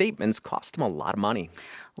claim his statements cost him a lot of money.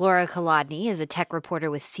 Laura Kolodny is a tech reporter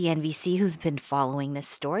with CNBC who's been following this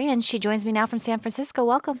story, and she joins me now from San Francisco.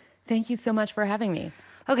 Welcome. Thank you so much for having me.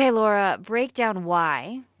 Okay, Laura, break down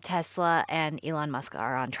why Tesla and Elon Musk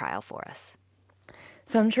are on trial for us.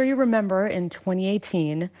 So I'm sure you remember in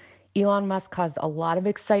 2018, Elon Musk caused a lot of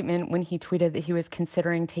excitement when he tweeted that he was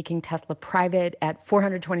considering taking Tesla private at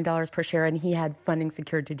 $420 per share, and he had funding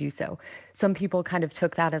secured to do so. Some people kind of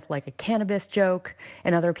took that as like a cannabis joke,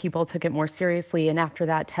 and other people took it more seriously. And after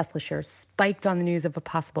that, Tesla shares spiked on the news of a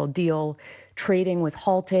possible deal. Trading was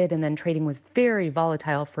halted, and then trading was very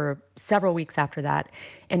volatile for several weeks after that.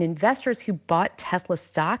 And investors who bought Tesla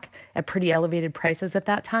stock at pretty elevated prices at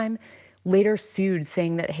that time later sued,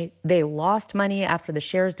 saying that they lost money after the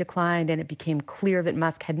shares declined, and it became clear that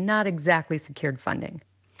Musk had not exactly secured funding.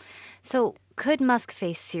 So could Musk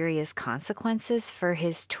face serious consequences for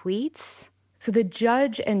his tweets? So the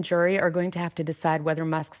judge and jury are going to have to decide whether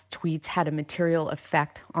Musk's tweets had a material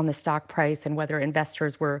effect on the stock price and whether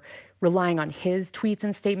investors were relying on his tweets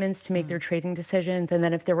and statements to make their trading decisions. And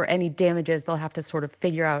then if there were any damages, they'll have to sort of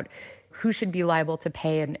figure out who should be liable to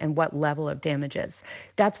pay and what level of damages.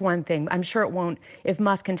 That's one thing. I'm sure it won't, if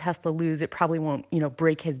Musk and Tesla lose, it probably won't,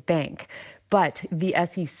 break his bank. But the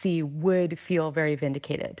SEC would feel very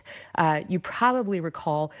vindicated. You probably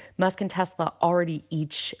recall Musk and Tesla already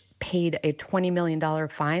each paid a $20 million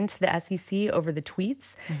fine to the SEC over the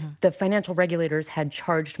tweets. Mm-hmm. The financial regulators had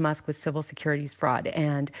charged Musk with civil securities fraud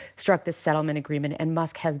and struck this settlement agreement, and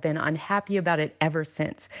Musk has been unhappy about it ever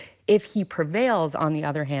since. If he prevails, on the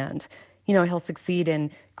other hand, he'll succeed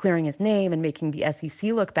in clearing his name and making the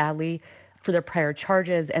SEC look badly. for their prior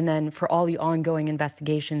charges, and then for all the ongoing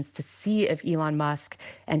investigations to see if Elon Musk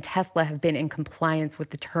and Tesla have been in compliance with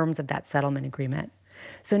the terms of that settlement agreement.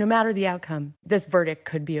 So no matter the outcome, this verdict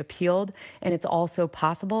could be appealed, and it's also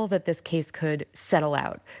possible that this case could settle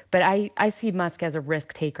out. But I see Musk as a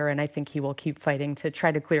risk taker, and I think he will keep fighting to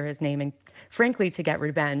try to clear his name and, frankly, to get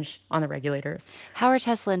revenge on the regulators. How are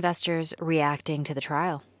Tesla investors reacting to the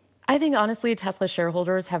trial? I think, honestly, Tesla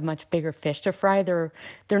shareholders have much bigger fish to fry. They're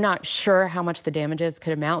not sure how much the damages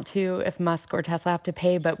could amount to if Musk or Tesla have to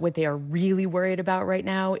pay, but what they are really worried about right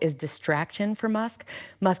now is distraction for Musk.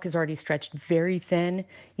 Musk is already stretched very thin.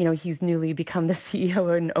 You know, he's newly become the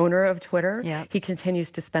CEO and owner of Twitter. Yeah. He continues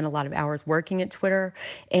to spend a lot of hours working at Twitter,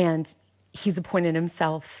 and he's appointed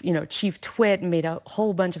himself, chief twit and made a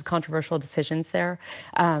whole bunch of controversial decisions there.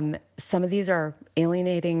 Some of these are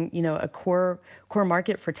alienating, a core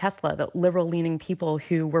market for Tesla, the liberal-leaning people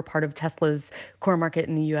who were part of Tesla's core market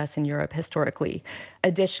in the U.S. and Europe historically.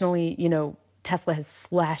 Additionally, Tesla has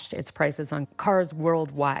slashed its prices on cars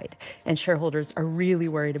worldwide, and shareholders are really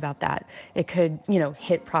worried about that. It could,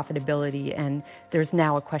 hit profitability, and there's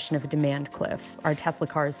now a question of a demand cliff. Are Tesla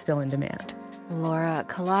cars still in demand? Laura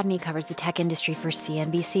Kolodny covers the tech industry for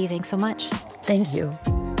CNBC. Thanks so much. Thank you.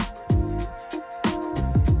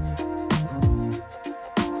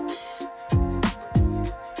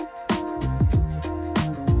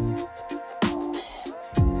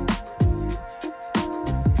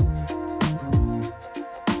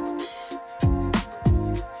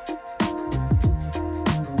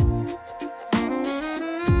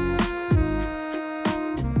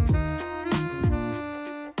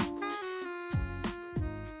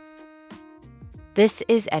 This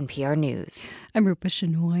is NPR News. I'm Rupa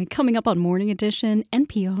Shenoy. Coming up on Morning Edition,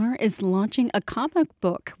 NPR is launching a comic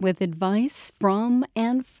book with advice from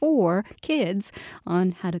and for kids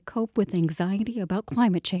on how to cope with anxiety about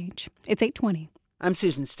climate change. It's 8:20. I'm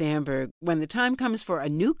Susan Stamberg. When the time comes for a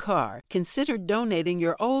new car, consider donating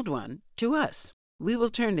your old one to us. We will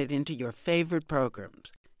turn it into your favorite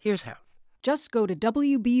programs. Here's how. Just go to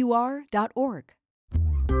WBUR.org.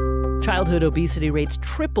 Childhood obesity rates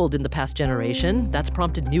tripled in the past generation. That's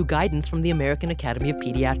prompted new guidance from the American Academy of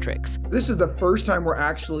Pediatrics. This is the first time we're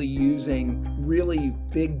actually using really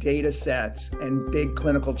big data sets and big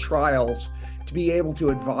clinical trials to be able to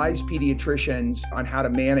advise pediatricians on how to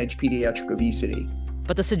manage pediatric obesity.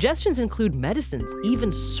 But the suggestions include medicines,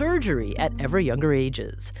 even surgery at ever younger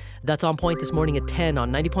ages. That's On Point this morning at 10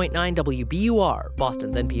 on 90.9 WBUR,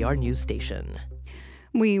 Boston's NPR news station.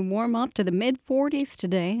 We warm up to the mid-40s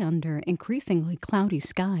today under increasingly cloudy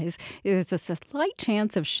skies. There's a slight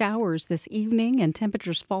chance of showers this evening, and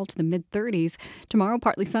temperatures fall to the mid-30s. Tomorrow,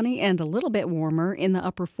 partly sunny and a little bit warmer in the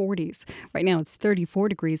upper 40s. Right now, it's 34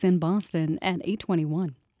 degrees in Boston at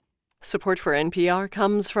 8:21. Support for NPR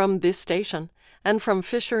comes from this station and from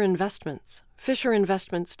Fisher Investments. Fisher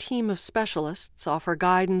Investments' team of specialists offer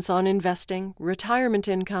guidance on investing, retirement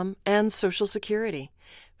income, and Social Security.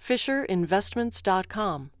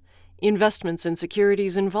 FisherInvestments.com. Investments in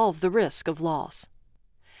securities involve the risk of loss.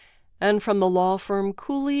 And from the law firm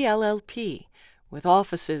Cooley LLP, with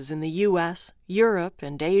offices in the U.S., Europe,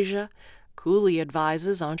 and Asia, Cooley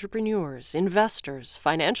advises entrepreneurs, investors,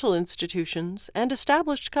 financial institutions, and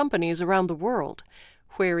established companies around the world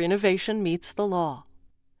where innovation meets the law.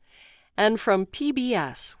 And from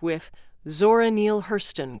PBS, with Zora Neale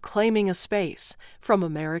Hurston Claiming a Space, from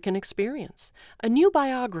American Experience, a new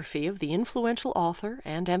biography of the influential author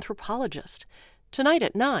and anthropologist. Tonight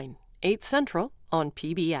at 9, 8 Central on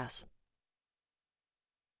PBS.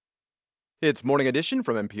 It's Morning Edition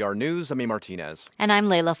from NPR News. I'm E. Martinez. And I'm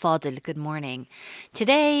Leila Fadel. Good morning.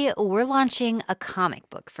 Today, we're launching a comic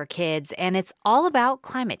book for kids, and it's all about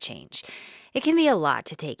climate change. It can be a lot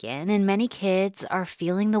to take in, and many kids are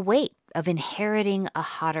feeling the weight of inheriting a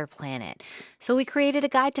hotter planet. So we created a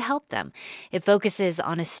guide to help them. It focuses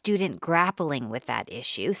on a student grappling with that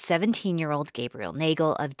issue, 17-year-old Gabriel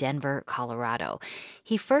Nagel of Denver, Colorado.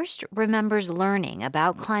 He first remembers learning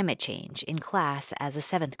about climate change in class as a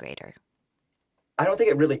 7th grader. I don't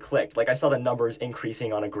think it really clicked. I saw the numbers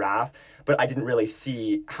increasing on a graph, but I didn't really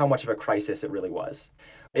see how much of a crisis it really was.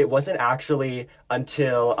 It wasn't actually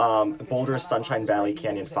until Boulder's Sunshine Valley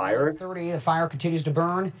Canyon fire. The fire continues to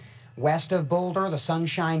burn west of Boulder, the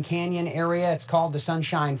Sunshine Canyon area. It's called the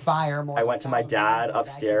Sunshine Fire. I went to my dad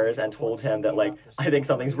upstairs and told him that, I think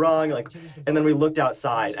something's wrong. And then we looked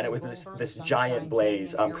outside, and it was this giant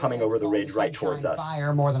blaze coming over the ridge right towards us.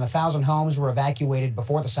 Fire. More than 1,000 homes were evacuated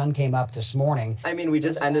before the sun came up this morning. I mean, we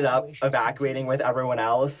just ended up evacuating with everyone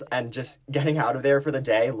else and just getting out of there for the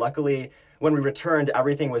day. Luckily, When we returned,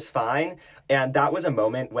 everything was fine. And that was a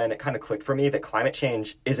moment when it kind of clicked for me that climate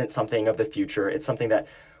change isn't something of the future. It's something that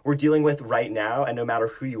we're dealing with right now. And no matter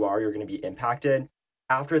who you are, you're going to be impacted.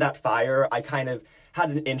 After that fire, I kind of had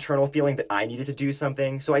an internal feeling that I needed to do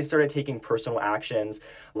something. So I started taking personal actions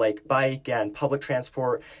like bike and public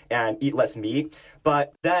transport and eat less meat.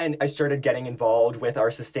 But then I started getting involved with our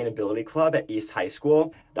sustainability club at East High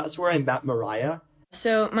School. That's where I met Mariah.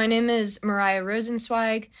 So my name is Mariah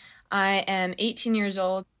Rosenzweig. I am 18 years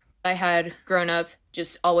old. I had grown up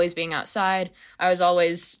just always being outside. I was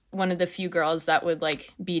always one of the few girls that would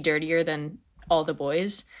be dirtier than all the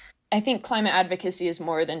boys. I think climate advocacy is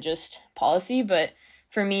more than just policy, but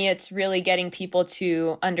for me, it's really getting people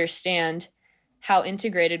to understand how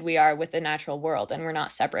integrated we are with the natural world and we're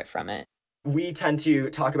not separate from it. We tend to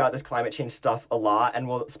talk about this climate change stuff a lot, and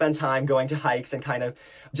we'll spend time going to hikes and kind of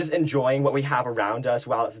just enjoying what we have around us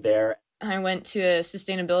while it's there. I went to a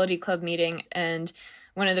sustainability club meeting, and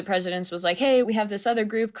one of the presidents was like, hey, we have this other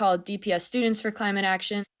group called DPS Students for Climate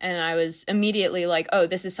Action. And I was immediately like, oh,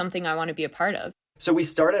 this is something I want to be a part of. So we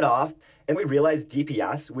started off and we realized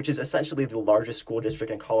DPS, which is essentially the largest school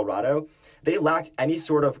district in Colorado, they lacked any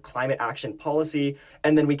sort of climate action policy.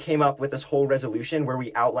 And then we came up with this whole resolution where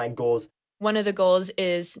we outlined goals. One of the goals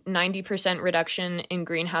is 90% reduction in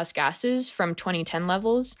greenhouse gases from 2010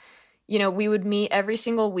 levels. You know, we would meet every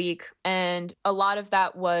single week, and a lot of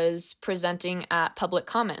that was presenting at public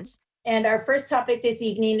comments. And our first topic this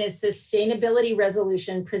evening is sustainability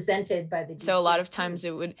resolution presented by the DPS. So a lot of times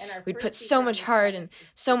we'd put so much heart and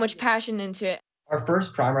so much passion into it. Our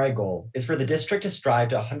first primary goal is for the district to strive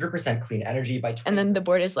to 100% clean energy by 2020. And then the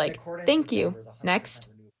board is like, thank you. Next.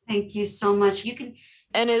 Thank you so much.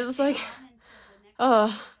 And it was like,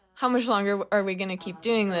 oh, how much longer are we going to keep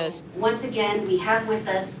doing this? Once again, we have with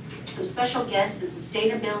us some special guests, the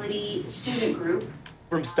Sustainability Student Group.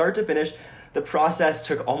 From start to finish, the process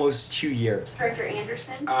took almost 2 years. Director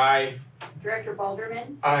Anderson. Aye. Director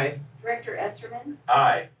Balderman. Aye. Director Esterman.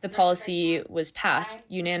 Aye. The policy was passed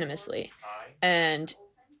unanimously, and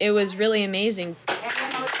it was really amazing.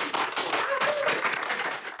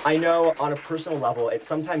 I know on a personal level, it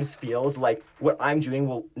sometimes feels like what I'm doing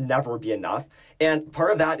will never be enough. And part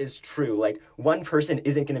of that is true. Like, one person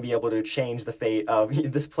isn't going to be able to change the fate of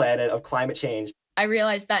this planet, of climate change. I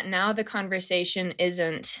realized that now the conversation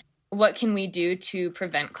isn't what can we do to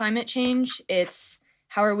prevent climate change? It's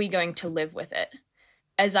how are we going to live with it?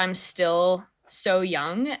 As I'm still so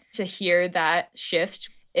young, to hear that shift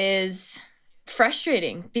is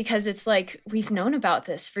frustrating because it's like we've known about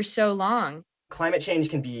this for so long. Climate change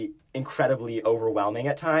can be incredibly overwhelming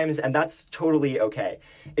at times, and that's totally okay.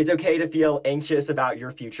 It's okay to feel anxious about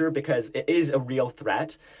your future because it is a real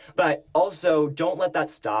threat, but also don't let that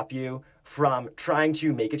stop you from trying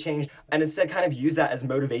to make a change, and instead kind of use that as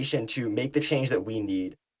motivation to make the change that we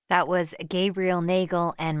need. That was Gabriel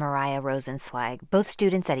Nagel and Mariah Rosenzweig, both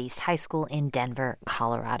students at East High School in Denver,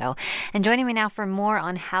 Colorado. And joining me now for more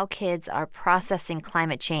on how kids are processing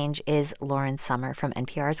climate change is Lauren Sommer from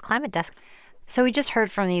NPR's Climate Desk. So we just heard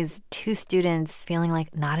from these two students feeling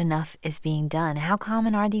like not enough is being done. How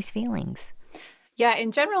common are these feelings? Yeah,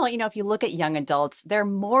 in general, if you look at young adults, they're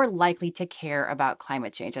more likely to care about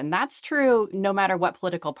climate change. And that's true no matter what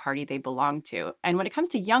political party they belong to. And when it comes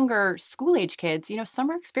to younger school-age kids,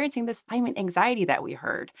 some are experiencing this climate anxiety that we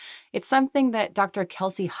heard. It's something that Dr.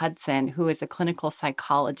 Kelsey Hudson, who is a clinical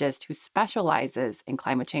psychologist who specializes in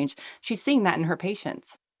climate change, she's seeing that in her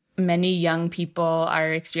patients. Many young people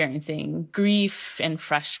are experiencing grief and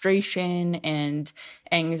frustration and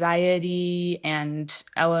anxiety and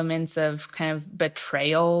elements of kind of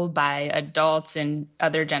betrayal by adults and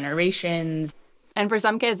other generations. And for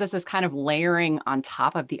some kids, this is kind of layering on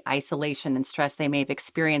top of the isolation and stress they may have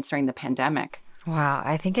experienced during the pandemic. Wow,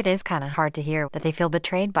 I think it is kind of hard to hear that they feel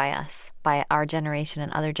betrayed by us, by our generation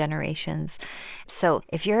and other generations. So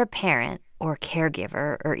if you're a parent or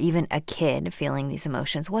caregiver or even a kid feeling these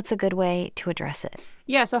emotions, what's a good way to address it?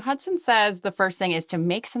 Yeah, so Hudson says the first thing is to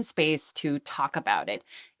make some space to talk about it.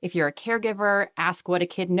 If you're a caregiver, ask what a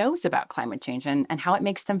kid knows about climate change and how it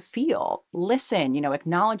makes them feel. Listen,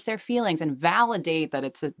 acknowledge their feelings and validate that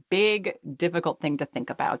it's a big, difficult thing to think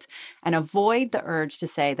about. And avoid the urge to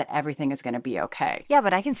say that everything is going to be okay. Yeah,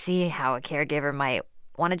 but I can see how a caregiver might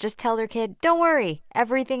want to just tell their kid, don't worry,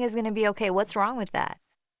 everything is going to be okay. What's wrong with that?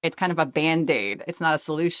 It's kind of a Band-Aid. It's not a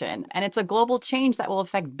solution. And it's a global change that will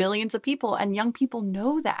affect billions of people. And young people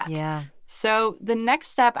know that. Yeah. So the next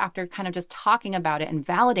step after kind of just talking about it and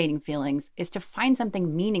validating feelings is to find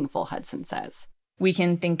something meaningful, Hudson says. We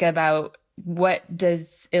can think about what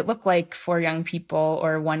does it look like for young people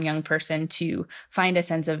or one young person to find a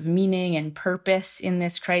sense of meaning and purpose in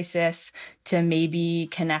this crisis, to maybe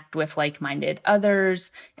connect with like-minded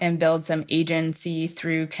others and build some agency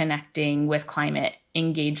through connecting with climate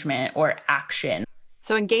engagement or action.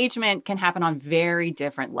 So engagement can happen on very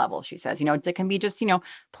different levels, she says. It can be just,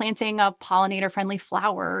 planting a pollinator-friendly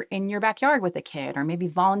flower in your backyard with a kid, or maybe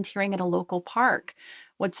volunteering at a local park.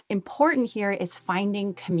 What's important here is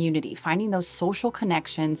finding community, finding those social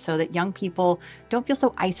connections so that young people don't feel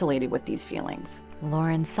so isolated with these feelings.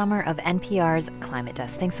 Lauren Sommer of NPR's Climate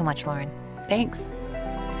Desk. Thanks so much, Lauren. Thanks.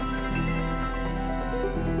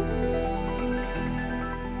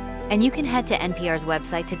 And you can head to NPR's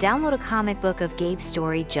website to download a comic book of Gabe's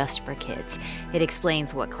story just for kids. It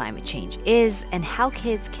explains what climate change is and how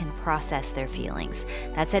kids can process their feelings.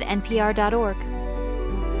 That's at npr.org.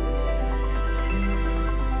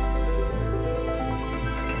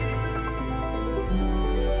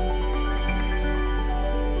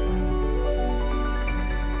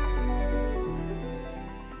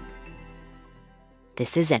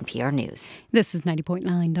 This is NPR News. This is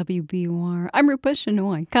 90.9 WBUR. I'm Rupa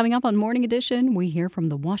Shenoy. Coming up on Morning Edition, we hear from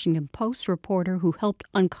the Washington Post reporter who helped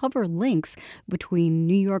uncover links between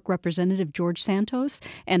New York Representative George Santos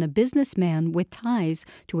and a businessman with ties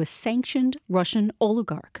to a sanctioned Russian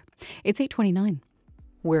oligarch. It's 8:29.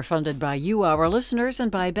 We're funded by you, our listeners,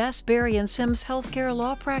 and by Bass, Berry & Sims Healthcare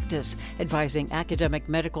Law Practice, advising academic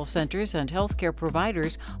medical centers and healthcare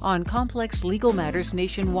providers on complex legal matters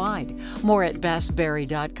nationwide. More at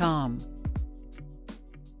bassberry.com.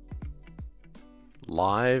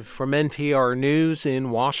 Live from NPR News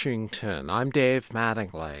in Washington, I'm Dave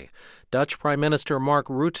Mattingly. Dutch Prime Minister Mark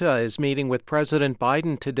Rutte is meeting with President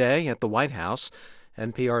Biden today at the White House.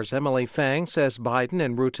 NPR's Emily Fang says Biden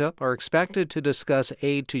and Rutte are expected to discuss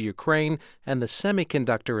aid to Ukraine and the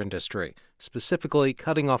semiconductor industry, specifically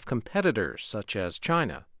cutting off competitors such as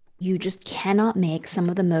China. You just cannot make some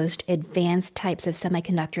of the most advanced types of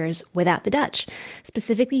semiconductors without the Dutch.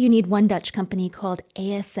 Specifically, you need one Dutch company called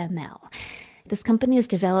ASML. This company has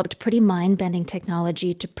developed pretty mind-bending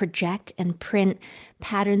technology to project and print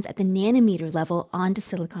patterns at the nanometer level onto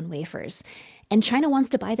silicon wafers. And China wants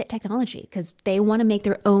to buy that technology because they want to make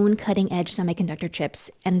their own cutting-edge semiconductor chips.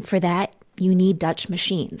 And for that, you need Dutch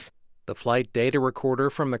machines. The flight data recorder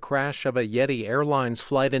from the crash of a Yeti Airlines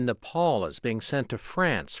flight in Nepal is being sent to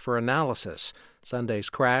France for analysis. Sunday's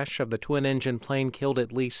crash of the twin-engine plane killed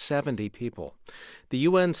at least 70 people. The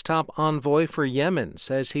UN's top envoy for Yemen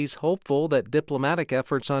says he's hopeful that diplomatic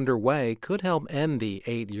efforts underway could help end the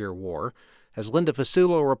 8-year war. As Linda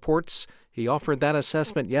Fasulo reports, he offered that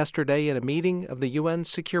assessment yesterday at a meeting of the UN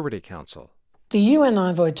Security Council. The UN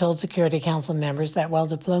envoy told Security Council members that while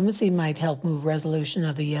diplomacy might help move resolution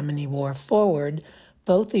of the Yemeni war forward,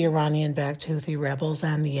 both the Iranian-backed Houthi rebels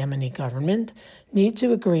and the Yemeni government need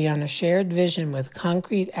to agree on a shared vision with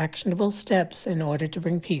concrete, actionable steps in order to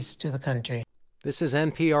bring peace to the country. This is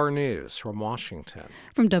NPR News from Washington.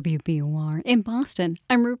 From WBUR in Boston,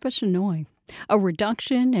 I'm Rupa Shenoy. A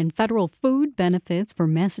reduction in federal food benefits for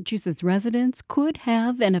Massachusetts residents could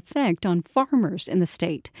have an effect on farmers in the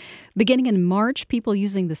state. Beginning in March, people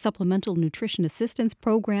using the Supplemental Nutrition Assistance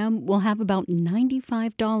Program will have about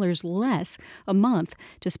 $95 less a month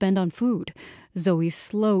to spend on food. Zoe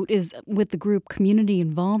Sloat is with the group Community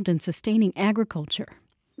Involved in Sustaining Agriculture.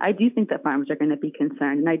 I do think that farmers are going to be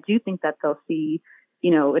concerned, and I do think that they'll see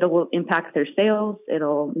it will impact their sales.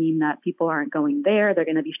 It'll mean that people aren't going there. They're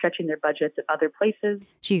going to be stretching their budgets at other places.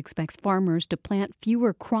 She expects farmers to plant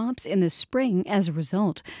fewer crops in the spring as a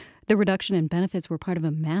result. The reduction in benefits were part of a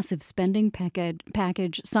massive spending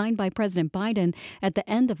package signed by President Biden at the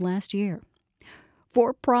end of last year.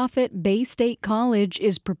 For-profit Bay State College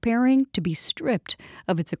is preparing to be stripped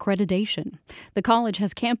of its accreditation. The college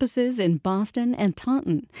has campuses in Boston and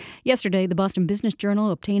Taunton. Yesterday, the Boston Business Journal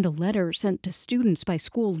obtained a letter sent to students by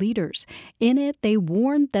school leaders. In it, they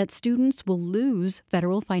warned that students will lose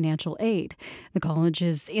federal financial aid. The college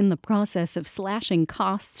is in the process of slashing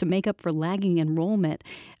costs to make up for lagging enrollment.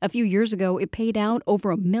 A few years ago, it paid out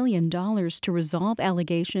over $1 million to resolve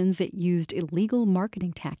allegations it used illegal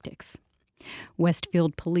marketing tactics.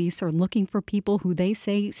 Westfield police are looking for people who they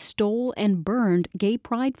say stole and burned gay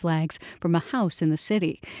pride flags from a house in the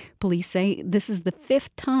city. Police say this is the 5th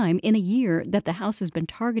time in a year that the house has been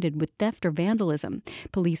targeted with theft or vandalism.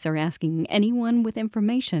 Police are asking anyone with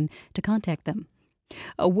information to contact them.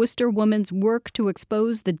 A Worcester woman's work to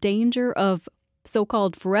expose the danger of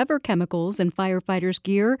So-called forever chemicals in firefighters'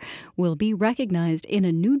 gear will be recognized in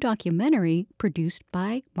a new documentary produced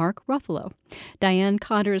by Mark Ruffalo. Diane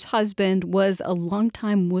Cotter's husband was a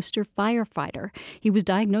longtime Worcester firefighter. He was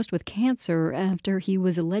diagnosed with cancer after he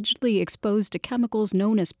was allegedly exposed to chemicals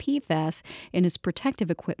known as PFAS in his protective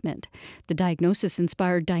equipment. The diagnosis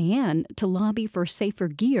inspired Diane to lobby for safer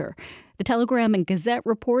gear. The Telegram and Gazette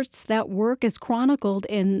reports that work is chronicled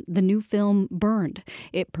in the new film Burned.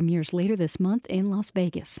 It premieres later this month in Las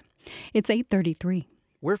Vegas. It's 8:33.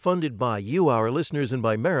 We're funded by you, our listeners, and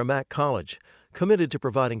by Merrimack College, committed to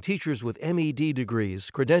providing teachers with MED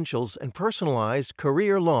degrees, credentials, and personalized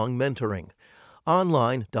career-long mentoring.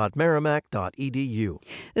 Online.merrimack.edu.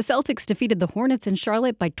 The Celtics defeated the Hornets in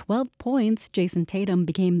Charlotte by 12 points. Jason Tatum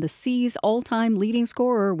became the C's all-time leading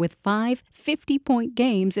scorer with 5 50-point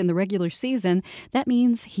games in the regular season. That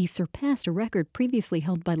means he surpassed a record previously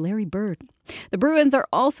held by Larry Bird. The Bruins are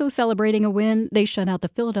also celebrating a win. They shut out the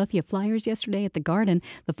Philadelphia Flyers yesterday at the Garden.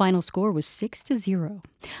 The final score was 6-0.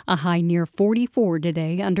 A high near 44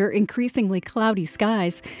 today under increasingly cloudy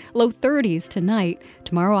skies. Low 30s tonight.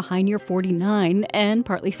 Tomorrow a high near 49 and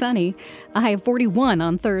partly sunny. A high of 41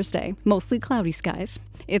 on Thursday. Mostly cloudy skies.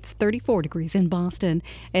 It's 34 degrees in Boston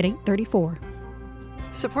at 8:34.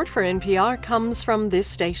 Support for NPR comes from this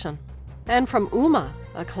station and from Ooma,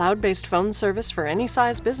 a cloud-based phone service for any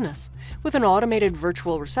size business, with an automated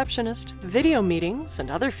virtual receptionist, video meetings,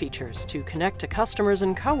 and other features to connect to customers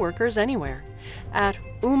and coworkers anywhere at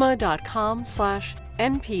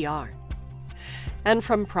ooma.com/NPR. And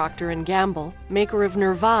from Procter & Gamble, maker of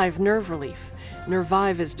Nervive Nerve Relief.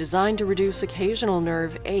 Nervive is designed to reduce occasional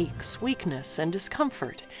nerve aches, weakness, and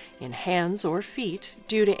discomfort in hands or feet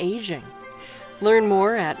due to aging. Learn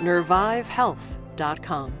more at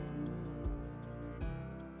nervivehealth.com.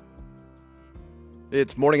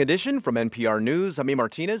 It's Morning Edition from NPR News. I'm E.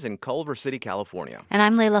 Martinez in Culver City, California. And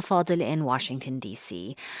I'm Leila Fadel in Washington,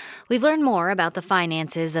 D.C. We've learned more about the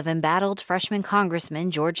finances of embattled freshman Congressman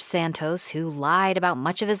George Santos, who lied about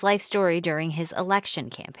much of his life story during his election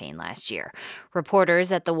campaign last year.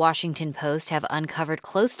 Reporters at the Washington Post have uncovered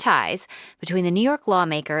close ties between the New York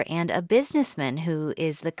lawmaker and a businessman who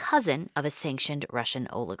is the cousin of a sanctioned Russian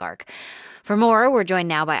oligarch. For more, we're joined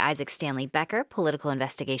now by Isaac Stanley Becker, political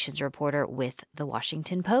investigations reporter with the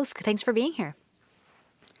Washington Post. Thanks for being here.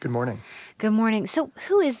 Good morning. Good morning. So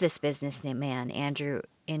who is this businessman, Andrew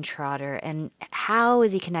Intrater, and how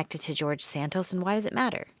is he connected to George Santos, and why does it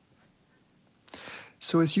matter?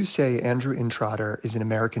 So as you say, Andrew Intrater is an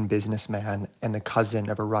American businessman and the cousin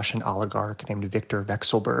of a Russian oligarch named Viktor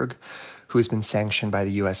Vekselberg, who has been sanctioned by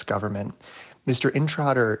the U.S. government. Mr.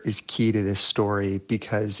 Intrater is key to this story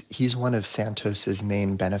because he's one of Santos's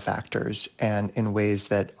main benefactors, and in ways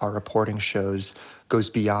that our reporting shows goes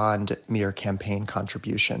beyond mere campaign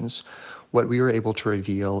contributions. What we were able to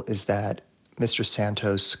reveal is that Mr.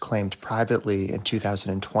 Santos claimed privately in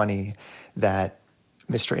 2020 that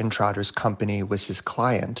Mr. Intrater's company was his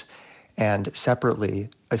client, and separately,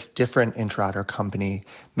 a different Intrater company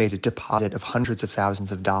made a deposit of hundreds of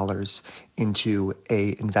thousands of dollars into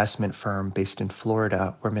an investment firm based in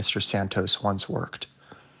Florida where Mr. Santos once worked.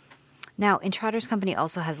 Now, Intrater's company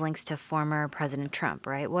also has links to former President Trump,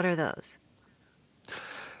 right? What are those?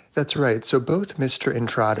 That's right. So both Mr.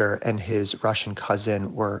 Intrater and his Russian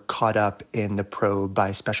cousin were caught up in the probe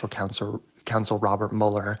by Special Counsel Robert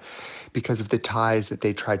Mueller because of the ties that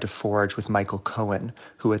they tried to forge with Michael Cohen,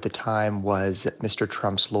 who at the time was Mr.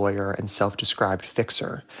 Trump's lawyer and self-described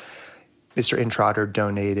fixer. Mr. Intrater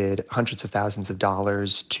donated hundreds of thousands of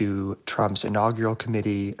dollars to Trump's inaugural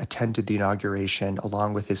committee, attended the inauguration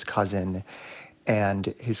along with his cousin, and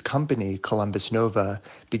his company, Columbus Nova,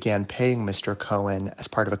 began paying Mr. Cohen as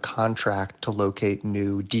part of a contract to locate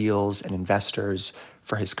new deals and investors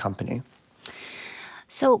for his company.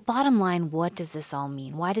 So bottom line, what does this all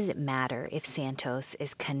mean? Why does it matter if Santos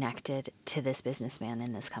is connected to this businessman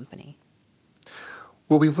in this company?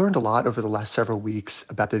 Well, we've learned a lot over the last several weeks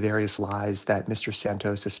about the various lies that Mr.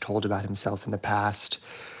 Santos has told about himself in the past.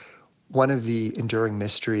 One of the enduring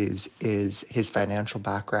mysteries is his financial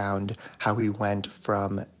background, how he went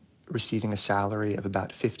from receiving a salary of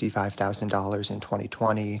about $55,000 in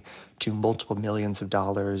 2020 to multiple millions of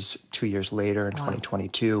dollars 2 years later in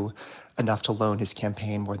 2022, enough to loan his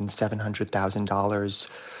campaign more than $700,000.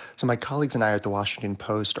 So my colleagues and I at the Washington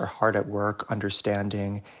Post are hard at work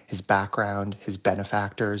understanding his background, his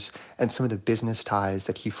benefactors, and some of the business ties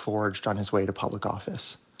that he forged on his way to public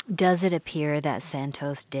office. Does it appear that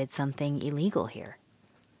Santos did something illegal here?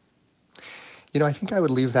 I think I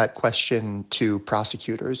would leave that question to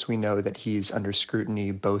prosecutors. We know that he's under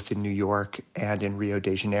scrutiny both in New York and in Rio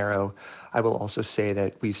de Janeiro. I will also say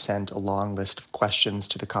that we've sent a long list of questions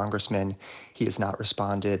to the congressman. He has not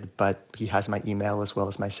responded, but he has my email as well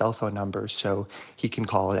as my cell phone number, so he can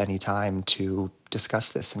call at any time to discuss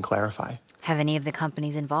this and clarify. Have any of the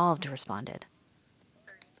companies involved responded?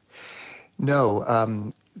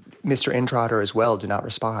 No, Mr. Introtter as well did not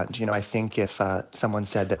respond. I think if someone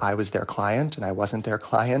said that I was their client and I wasn't their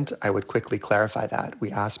client, I would quickly clarify that.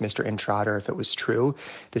 We asked Mr. Introtter if it was true,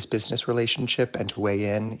 this business relationship, and to weigh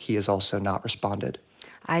in. He has also not responded.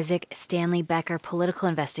 Isaac Stanley Becker, political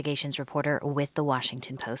investigations reporter with The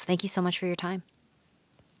Washington Post. Thank you so much for your time.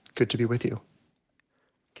 Good to be with you.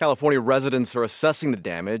 California residents are assessing the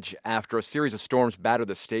damage after a series of storms battered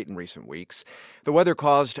the state in recent weeks. The weather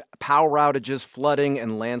caused power outages, flooding,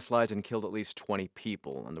 and landslides and killed at least 20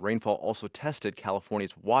 people. And the rainfall also tested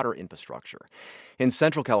California's water infrastructure. In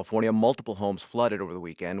Central California, multiple homes flooded over the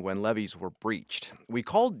weekend when levees were breached. We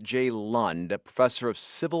called Jay Lund, a professor of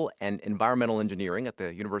civil and environmental engineering at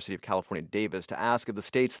the University of California, Davis, to ask if the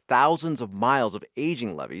state's thousands of miles of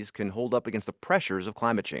aging levees can hold up against the pressures of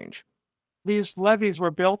climate change. These levees were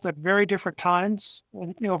built at very different times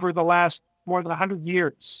over the last more than 100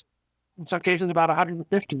 years, in some cases about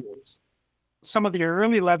 150 years. Some of the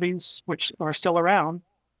early levees, which are still around,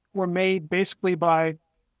 were made basically by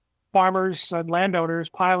farmers and landowners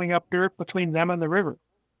piling up dirt between them and the river.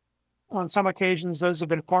 On some occasions, those have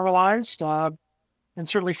been formalized, and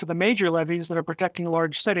certainly for the major levees that are protecting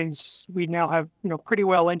large cities, we now have pretty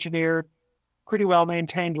well engineered, pretty well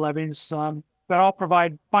maintained levees that all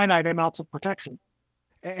provide finite amounts of protection.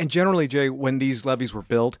 And generally, Jay, when these levees were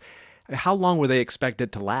built, how long were they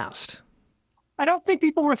expected to last? I don't think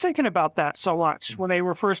people were thinking about that so much when they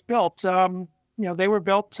were first built. They were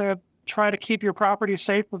built to try to keep your property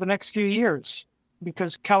safe for the next few years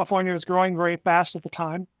because California was growing very fast at the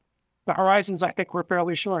time. The horizons, I think, were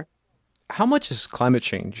fairly short. How much is climate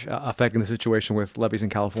change affecting the situation with levees in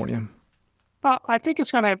California? I think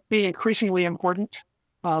it's going to be increasingly important.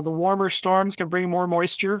 The warmer storms can bring more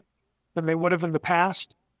moisture than they would have in the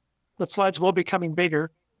past. The floods will be becoming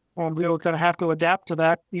bigger, and we're going to have to adapt to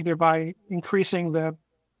that either by increasing the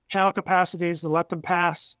channel capacities to let them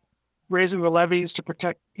pass, raising the levees to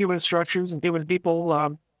protect human structures and human people,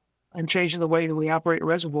 and changing the way that we operate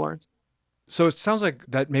reservoirs. So it sounds like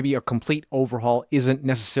that maybe a complete overhaul isn't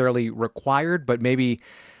necessarily required, but maybe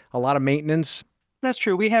a lot of maintenance. That's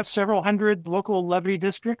true. We have several hundred local levee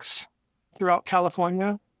districts throughout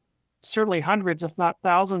California, certainly hundreds, if not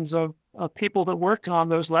thousands of people that work on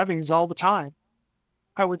those levees all the time.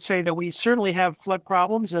 I would say that we certainly have flood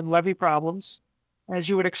problems and levee problems, as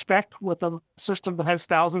you would expect with a system that has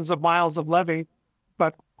thousands of miles of levee,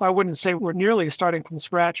 but I wouldn't say we're nearly starting from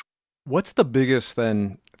scratch. What's the biggest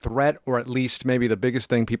then threat, or at least maybe the biggest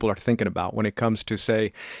thing people are thinking about when it comes to,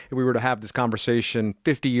 say, if we were to have this conversation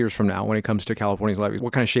 50 years from now when it comes to California's levees,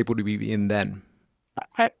 what kind of shape would we be in then?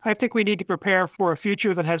 I think we need to prepare for a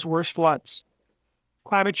future that has worse floods.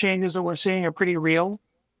 Climate changes that we're seeing are pretty real.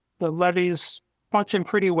 The levees function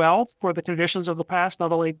pretty well for the conditions of the past,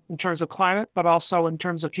 not only in terms of climate, but also in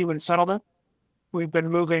terms of human settlement. We've been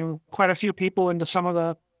moving quite a few people into some of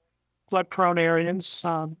the flood-prone areas,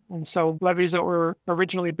 and so levees that were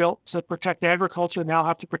originally built to protect agriculture now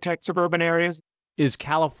have to protect suburban areas. Is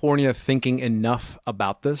California thinking enough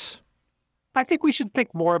about this? I think we should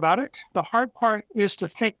think more about it. The hard part is to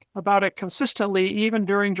think about it consistently, even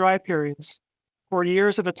during dry periods, for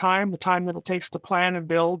years at a time, the time that it takes to plan and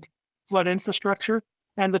build flood infrastructure,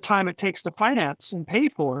 and the time it takes to finance and pay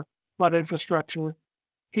for flood infrastructure.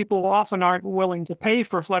 People often aren't willing to pay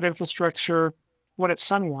for flood infrastructure when it's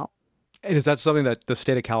sunny out. And is that something that the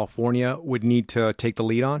state of California would need to take the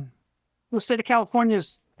lead on? The state of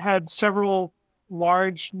California's had several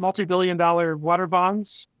large multi-billion-dollar water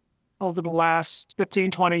bonds over the last 15,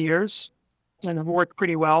 20 years, and have worked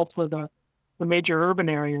pretty well for the major urban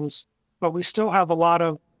areas. But we still have a lot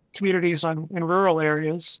of communities in rural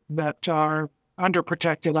areas that are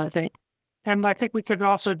underprotected, I think. And I think we could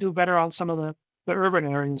also do better on some of the urban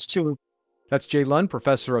areas, too. That's Jay Lund,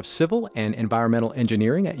 professor of civil and environmental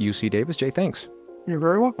engineering at UC Davis. Jay, thanks. You're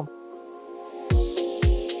very welcome.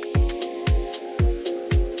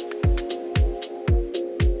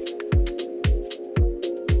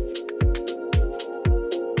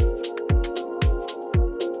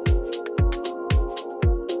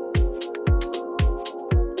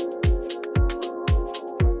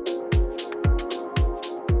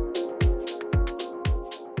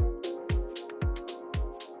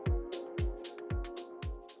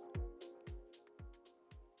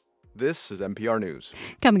 This is NPR News.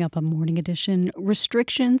 Coming up on Morning Edition,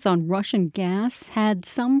 restrictions on Russian gas had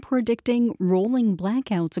some predicting rolling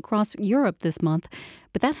blackouts across Europe this month,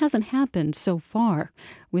 but that hasn't happened so far.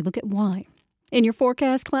 We look at why. In your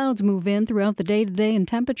forecast, clouds move in throughout the day today, and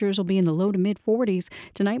temperatures will be in the low to mid-40s.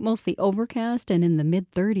 Tonight, mostly overcast and in the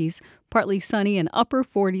mid-30s. Partly sunny and upper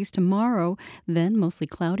 40s tomorrow, then mostly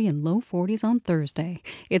cloudy and low 40s on Thursday.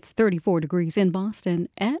 It's 34 degrees in Boston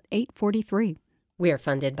at 8:43. We're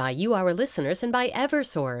funded by you, our listeners, and by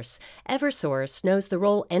Eversource. Eversource knows the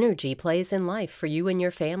role energy plays in life for you and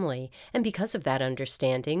your family. And because of that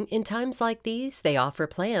understanding, in times like these, they offer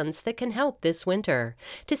plans that can help this winter.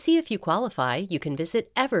 To see if you qualify, you can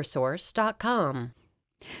visit eversource.com.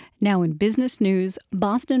 Now in business news,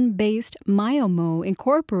 Boston-based Myomo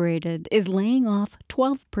Incorporated is laying off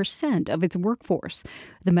 12% of its workforce.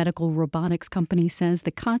 The medical robotics company says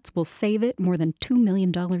the cuts will save it more than $2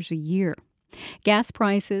 million a year. Gas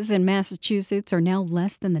prices in Massachusetts are now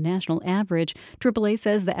less than the national average. AAA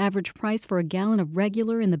says the average price for a gallon of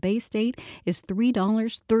regular in the Bay State is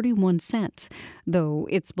 $3.31. Though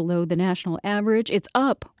it's below the national average, it's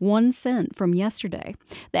up 1 cent from yesterday.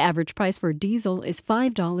 The average price for diesel is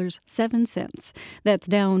 $5.07. That's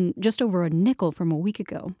down just over a nickel from a week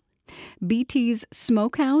ago. BT's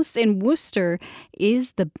Smokehouse in Worcester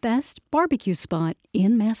is the best barbecue spot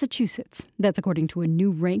in Massachusetts. That's according to a new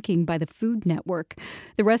ranking by the Food Network.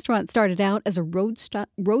 The restaurant started out as a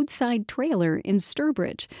roadside trailer in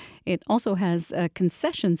Sturbridge. It also has a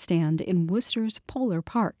concession stand in Worcester's Polar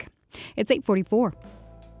Park. It's 8:44.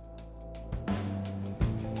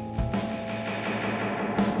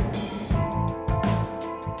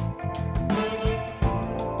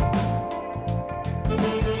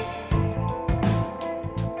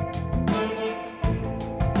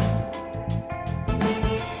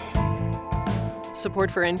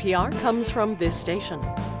 Support for NPR comes from this station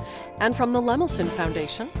and from the Lemelson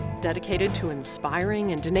Foundation, dedicated to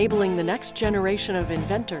inspiring and enabling the next generation of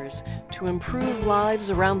inventors to improve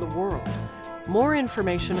lives around the world. More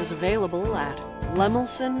information is available at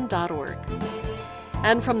lemelson.org.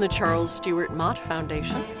 And from the Charles Stewart Mott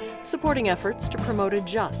Foundation, supporting efforts to promote a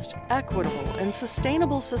just, equitable, and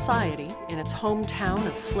sustainable society in its hometown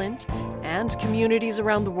of Flint and communities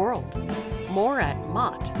around the world. More at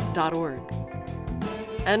mott.org.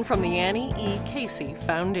 And from the Annie E. Casey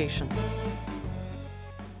Foundation.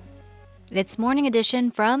 It's Morning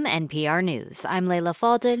Edition from NPR News. I'm Leila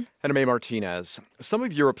Fadel. And I'm A. Martinez. Some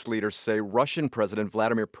of Europe's leaders say Russian President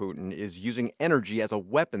Vladimir Putin is using energy as a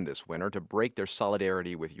weapon this winter to break their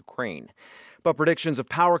solidarity with Ukraine. But predictions of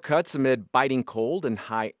power cuts amid biting cold and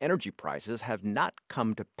high energy prices have not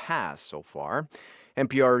come to pass so far.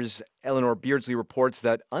 NPR's Eleanor Beardsley reports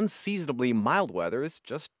that unseasonably mild weather is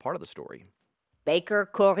just part of the story. Baker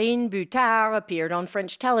Corinne Butard appeared on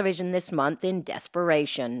French television this month in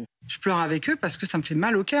desperation. I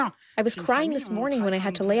was crying this morning when I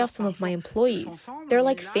had to lay off some of my employees. They're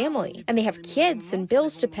like family, and they have kids and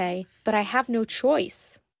bills to pay, but I have no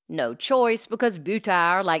choice. No choice because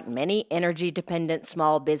Butard, like many energy-dependent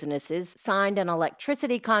small businesses, signed an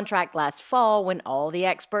electricity contract last fall when all the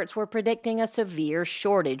experts were predicting a severe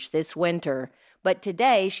shortage this winter. But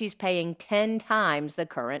today, she's paying 10 times the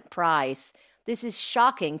current price. This is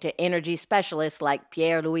shocking to energy specialists like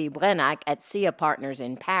Pierre-Louis Brenac at SIA Partners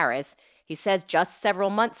in Paris. He says just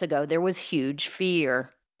several months ago there was huge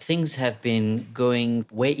fear. Things have been going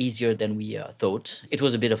way easier than we thought. It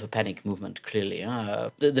was a bit of a panic movement, clearly.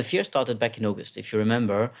 The fear started back in August, if you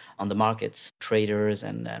remember, on the markets, traders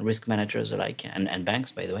and risk managers alike, and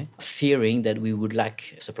banks, by the way, fearing that we would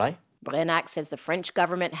lack supply. Brenac says the French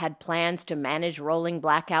government had plans to manage rolling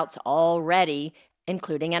blackouts already,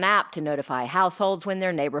 including an app to notify households when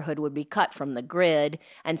their neighborhood would be cut from the grid,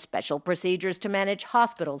 and special procedures to manage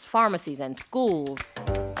hospitals, pharmacies, and schools.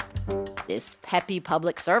 This peppy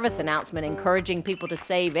public service announcement encouraging people to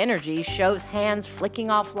save energy shows hands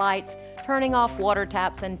flicking off lights, turning off water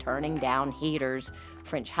taps, and turning down heaters.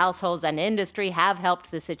 French households and industry have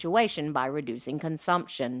helped the situation by reducing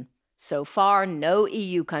consumption. So far, no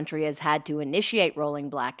EU country has had to initiate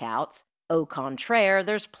rolling blackouts. Au contraire,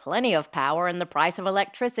 there's plenty of power and the price of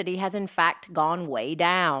electricity has in fact gone way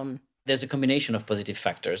down. There's a combination of positive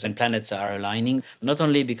factors, and planets are aligning, not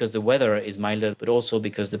only because the weather is milder, but also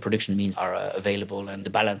because the production means are available and the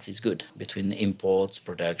balance is good between imports,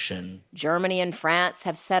 production. Germany and France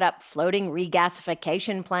have set up floating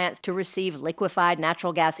regasification plants to receive liquefied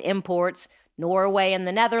natural gas imports. Norway and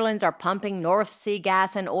the Netherlands are pumping North Sea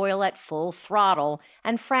gas and oil at full throttle,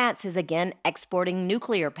 and France is again exporting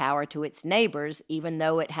nuclear power to its neighbors, even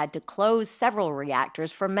though it had to close several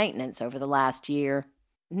reactors for maintenance over the last year.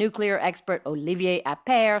 Nuclear expert Olivier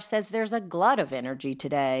Appert says there's a glut of energy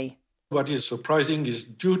today. What is surprising is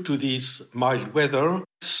due to this mild weather,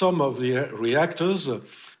 some of the reactors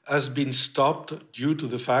has been stopped due to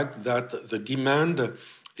the fact that the demand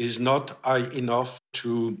is not high enough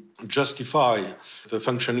to justify the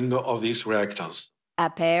functioning of these reactors.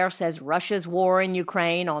 Appert says Russia's war in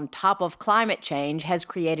Ukraine on top of climate change has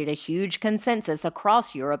created a huge consensus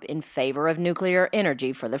across Europe in favor of nuclear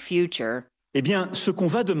energy for the future. Eh bien, ce qu'on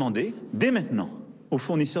va demander dès maintenant aux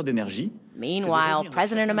fournisseurs d'énergie. Meanwhile,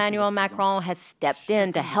 President Emmanuel Macron has stepped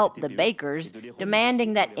in to help the bakers,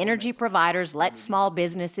 demanding that energy providers let small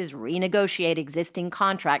businesses renegotiate existing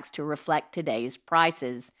contracts to reflect today's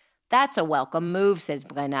prices. That's a welcome move, says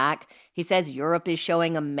Brenac. He says Europe is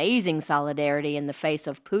showing amazing solidarity in the face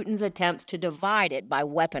of Putin's attempts to divide it by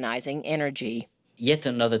weaponizing energy. Yet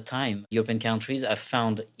another time, European countries have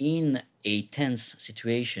found in a tense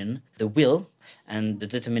situation the will and the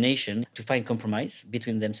determination to find compromise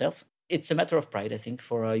between themselves. It's a matter of pride, I think,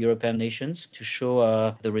 for European nations to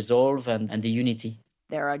show the resolve and the unity.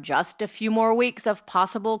 There are just a few more weeks of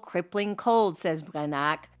possible crippling cold, says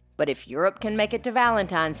Brenac. But if Europe can make it to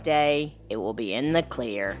Valentine's Day, it will be in the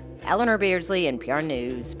clear. Eleanor Beardsley, NPR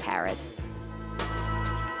News, Paris.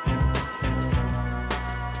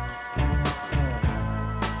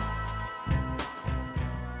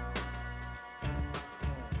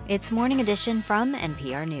 It's Morning Edition from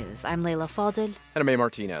NPR News. I'm Leila Falded. And I'm A.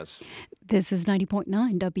 Martinez. This is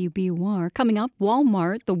 90.9 WBUR. Coming up,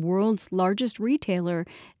 Walmart, the world's largest retailer,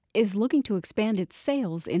 is looking to expand its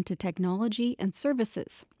sales into technology and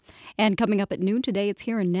services. And coming up at noon today, it's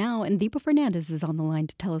Here and Now, and Deepa Fernandez is on the line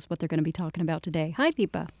to tell us what they're going to be talking about today. Hi,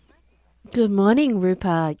 Deepa. Good morning,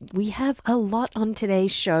 Rupa. We have a lot on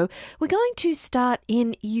today's show. We're going to start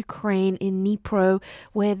in Ukraine, in Dnipro,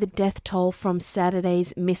 where the death toll from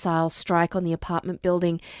Saturday's missile strike on the apartment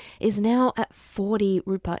building is now at 40,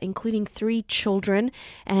 Rupa, including 3 children.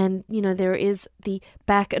 And, there is the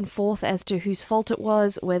back and forth as to whose fault it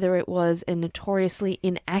was, whether it was a notoriously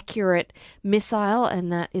inaccurate missile,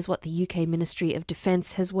 and that is what the UK Ministry of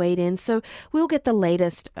Defence has weighed in. So we'll get the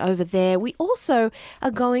latest over there. We also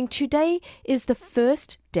are going today is the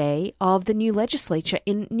first day of the new legislature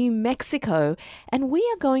in New Mexico, and we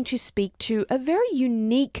are going to speak to a very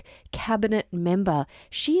unique cabinet member.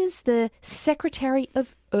 She is the Secretary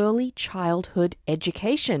of Early Childhood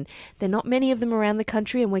Education. There are not many of them around the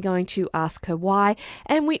country, and we're going to ask her why.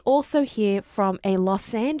 And we also hear from a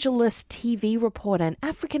Los Angeles TV reporter, an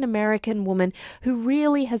African-American woman who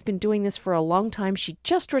really has been doing this for a long time. She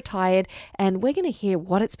just retired, and we're going to hear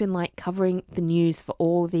what it's been like covering the news for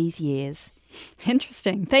all these years.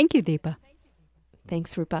 Interesting. Thank you, Deepa.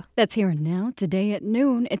 Thanks, Rupa. That's Here and Now. Today at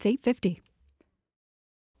noon, it's 8:50.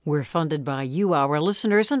 We're funded by you, our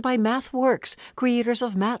listeners, and by MathWorks, creators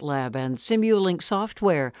of MATLAB and Simulink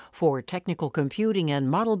software for technical computing and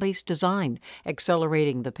model-based design,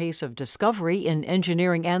 accelerating the pace of discovery in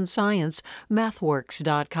engineering and science.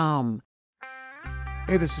 MathWorks.com.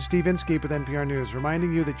 Hey, this is Steve Inskeep with NPR News,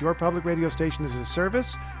 reminding you that your public radio station is a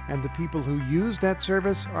service, and the people who use that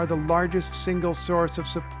service are the largest single source of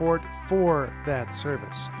support for that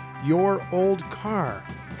service. Your old car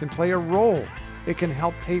can play a role. It can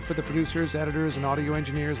help pay for the producers, editors, and audio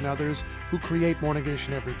engineers and others who create Morning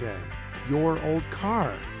Edition every day. Your old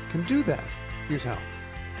car can do that. Here's how.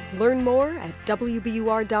 Learn more at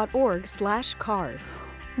wbur.org/cars.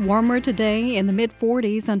 Warmer today in the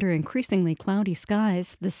mid-40s under increasingly cloudy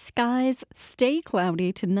skies. The skies stay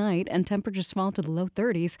cloudy tonight and temperatures fall to the low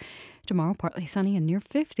 30s. Tomorrow, partly sunny and near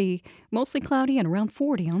 50. Mostly cloudy and around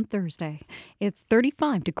 40 on Thursday. It's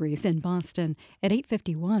 35 degrees in Boston at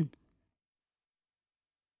 8:51.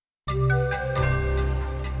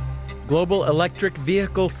 Global electric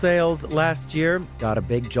vehicle sales last year got a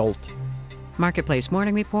big jolt. Marketplace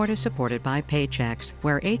Morning Report is supported by Paychex,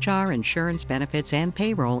 where HR, insurance, benefits, and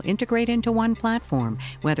payroll integrate into one platform.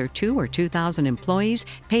 Whether 2 or 2,000 employees,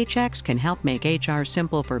 Paychex can help make HR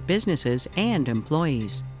simple for businesses and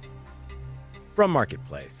employees. From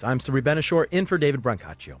Marketplace, I'm Sari Benashore in for David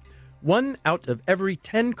Brancaccio. 1 out of every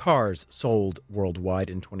 10 cars sold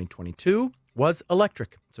worldwide in 2022 was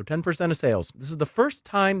electric, so 10% of sales. This is the first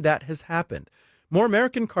time that has happened. More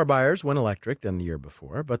American car buyers went electric than the year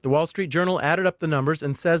before, but the Wall Street Journal added up the numbers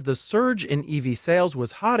and says the surge in EV sales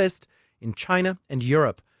was hottest in China and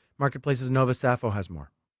Europe. Marketplace's Nova Safo has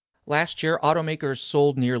more. Last year, automakers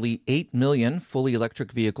sold nearly 8 million fully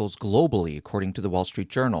electric vehicles globally, according to the Wall Street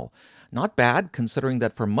Journal. Not bad, considering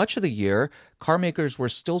that for much of the year, car makers were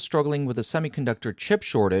still struggling with a semiconductor chip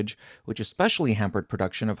shortage, which especially hampered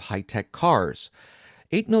production of high-tech cars.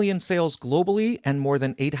 8 million sales globally and more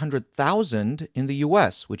than 800,000 in the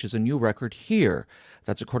U.S., which is a new record here.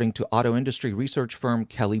 That's according to auto industry research firm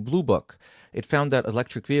Kelley Blue Book. It found that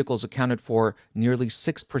electric vehicles accounted for nearly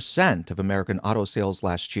 6% of American auto sales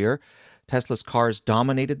last year. Tesla's cars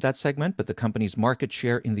dominated that segment, but the company's market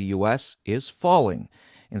share in the U.S. is falling.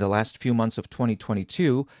 In the last few months of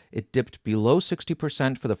 2022, it dipped below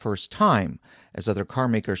 60% for the first time as other car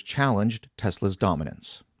makers challenged Tesla's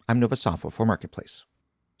dominance. I'm Nova Safo for Marketplace.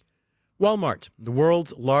 Walmart, the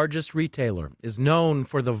world's largest retailer, is known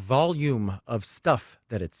for the volume of stuff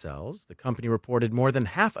that it sells. The company reported more than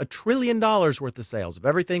 $500 billion worth of sales of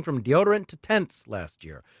everything from deodorant to tents last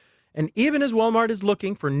year. And even as Walmart is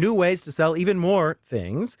looking for new ways to sell even more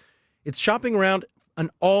things, it's shopping around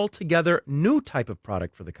an altogether new type of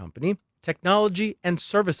product for the company, technology and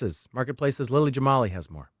services. Marketplace's Lily Jamali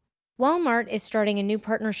has more. Walmart is starting a new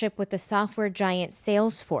partnership with the software giant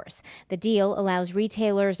Salesforce. The deal allows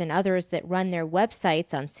retailers and others that run their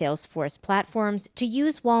websites on Salesforce platforms to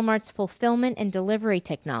use Walmart's fulfillment and delivery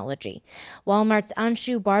technology. Walmart's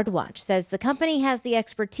Anshu Bardwaj says the company has the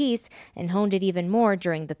expertise and honed it even more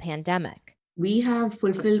during the pandemic. We have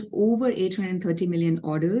fulfilled over 830 million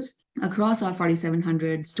orders across our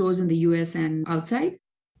 4,700 stores in the U.S. and outside.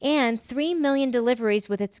 And 3 million deliveries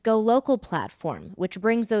with its Go Local platform, which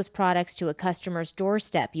brings those products to a customer's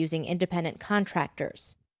doorstep using independent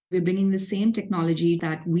contractors. We're bringing the same technology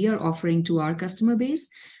that we are offering to our customer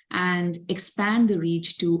base and expand the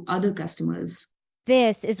reach to other customers.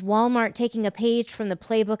 This is Walmart taking a page from the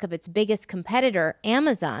playbook of its biggest competitor,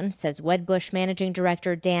 Amazon, says Wedbush Managing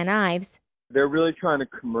Director Dan Ives. They're really trying to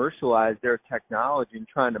commercialize their technology and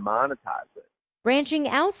trying to monetize it. Branching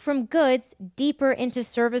out from goods deeper into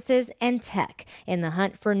services and tech in the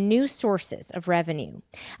hunt for new sources of revenue.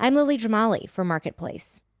 I'm Lily Jamali for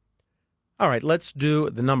Marketplace. All right, let's do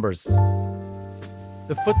the numbers.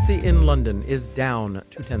 The FTSE in London is down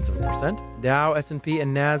 0.2%. Dow, S&P,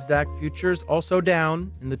 and NASDAQ futures also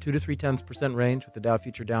down in the 2 to 0.3% range, with the Dow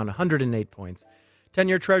future down 108 points.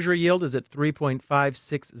 10-year Treasury yield is at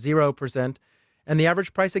 3.560%. And the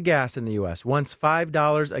average price of gas in the U.S., once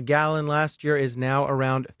 $5 a gallon last year, is now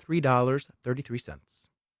around $3.33.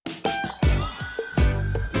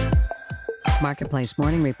 Marketplace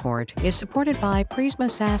Morning Report is supported by Prisma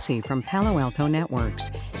SASE from Palo Alto Networks.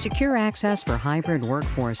 Secure access for hybrid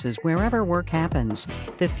workforces wherever work happens.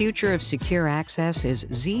 The future of secure access is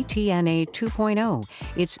ZTNA 2.0.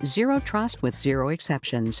 It's zero trust with zero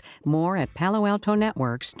exceptions. More at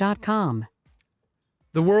paloaltonetworks.com.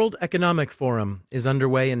 The World Economic Forum is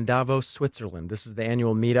underway in Davos, Switzerland. This is the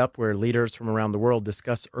annual meetup where leaders from around the world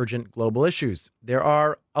discuss urgent global issues. There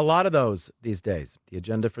are a lot of those these days. The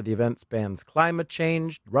agenda for the event spans climate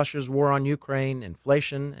change, Russia's war on Ukraine,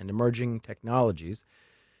 inflation, and emerging technologies.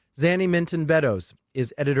 Zanny Minton-Beddoes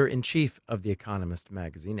is editor-in-chief of The Economist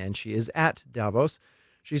magazine, and she is at Davos.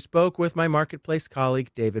 She spoke with my Marketplace colleague,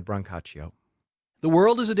 David Brancaccio. The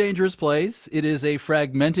world is a dangerous place. It is a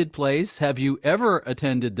fragmented place. Have you ever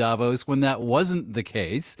attended Davos when that wasn't the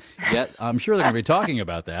case? Yet I'm sure they're going to be talking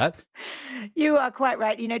about that. You are quite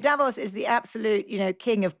right. Davos is the absolute,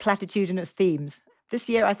 king of platitudinous themes. This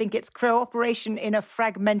year, I think it's cooperation in a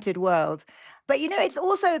fragmented world. But, it's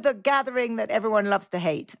also the gathering that everyone loves to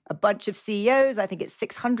hate. A bunch of CEOs, I think it's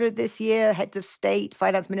 600 this year, heads of state,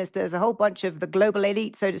 finance ministers, a whole bunch of the global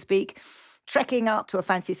elite, so to speak, trekking up to a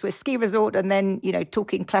fancy Swiss ski resort and then,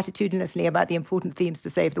 talking platitudinously about the important themes to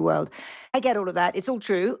save the world. I get all of that. It's all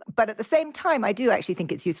true. But at the same time, I do actually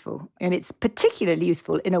think it's useful. And it's particularly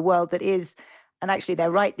useful in a world that is, and actually they're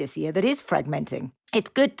right this year, that is fragmenting. It's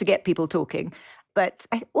good to get people talking. But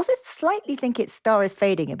I also slightly think its star is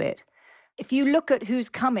fading a bit. If you look at who's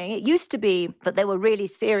coming, it used to be that there were really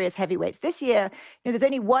serious heavyweights. This year, there's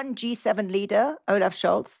only one G7 leader, Olaf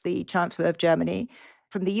Scholz, the Chancellor of Germany.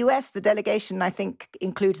 From the US, the delegation, I think,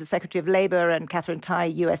 includes the Secretary of Labor and Catherine Tai,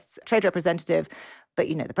 US Trade Representative. But,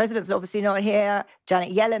 the president's obviously not here.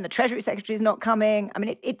 Janet Yellen, the Treasury Secretary, is not coming. I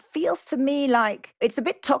mean, it feels to me like it's a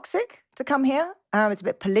bit toxic to come here. It's a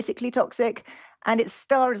bit politically toxic. And its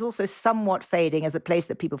star is also somewhat fading as a place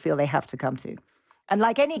that people feel they have to come to. And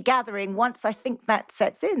like any gathering, once I think that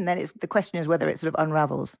sets in, then the question is whether it sort of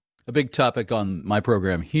unravels. A big topic on my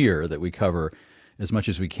program here that we cover as much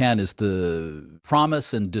as we can is the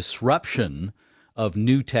promise and disruption of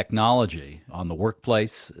new technology on the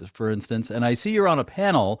workplace, for instance. And I see you're on a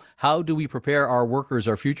panel. How do we prepare our workers,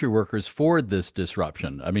 our future workers, for this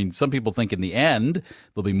disruption? I mean, some people think in the end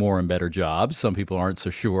there'll be more and better jobs. Some people aren't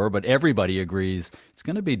so sure, but everybody agrees it's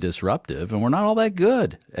going to be disruptive, and we're not all that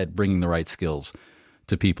good at bringing the right skills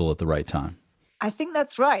to people at the right time. I think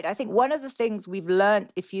that's right. I think one of the things we've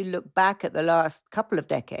learned, if you look back at the last couple of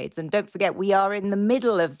decades, and don't forget, we are in the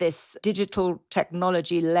middle of this digital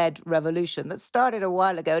technology-led revolution that started a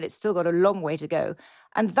while ago, and it's still got a long way to go.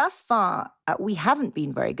 And thus far, we haven't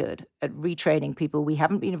been very good at retraining people. We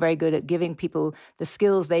haven't been very good at giving people the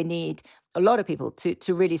skills they need, a lot of people,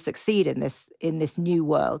 to really succeed in this new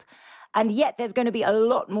world. And yet there's going to be a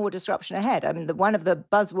lot more disruption ahead. I mean, one of the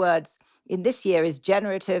buzzwords in this year is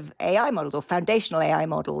generative AI models or foundational AI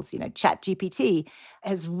models. ChatGPT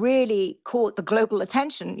has really caught the global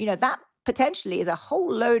attention. That potentially is a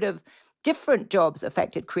whole load of different jobs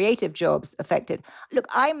affected, creative jobs affected. Look,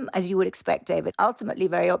 I'm, as you would expect, David, ultimately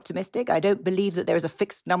very optimistic. I don't believe that there is a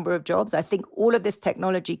fixed number of jobs. I think all of this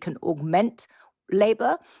technology can augment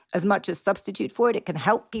labor as much as substitute for it. It can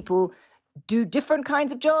help people do different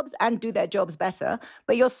kinds of jobs and do their jobs better.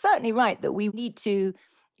 But you're certainly right that we need to,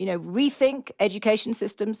 rethink education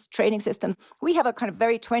systems, training systems. We have a kind of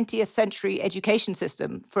very 20th century education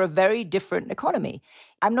system for a very different economy.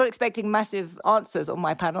 I'm not expecting massive answers on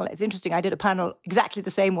my panel. It's interesting. I did a panel, exactly the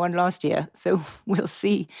same one last year. So we'll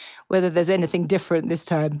see whether there's anything different this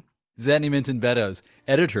time. Zanny Minton-Beddoes,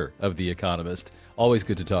 editor of The Economist. Always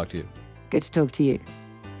good to talk to you. Good to talk to you.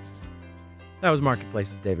 That was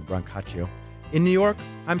Marketplace's David Brancaccio. In New York,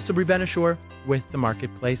 I'm Sabri Ben-Achour with the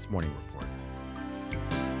Marketplace Morning Report.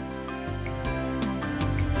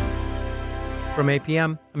 From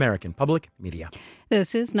APM, American Public Media.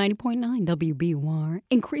 This is 90.9 WBUR.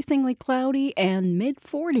 Increasingly cloudy and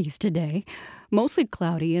mid-40s today. Mostly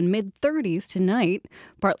cloudy and mid-30s tonight.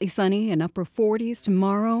 Partly sunny and upper 40s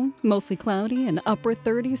tomorrow. Mostly cloudy and upper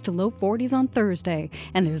 30s to low 40s on Thursday.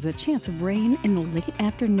 And there's a chance of rain in the late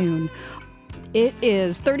afternoon. It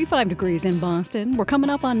is 35 degrees in Boston. We're coming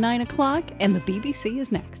up on 9 o'clock, and the BBC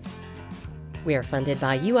is next. We are funded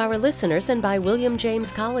by you, our listeners, and by William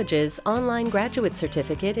James College's online graduate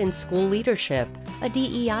certificate in school leadership, a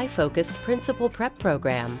DEI-focused principal prep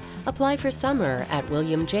program. Apply for summer at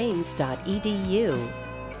williamjames.edu.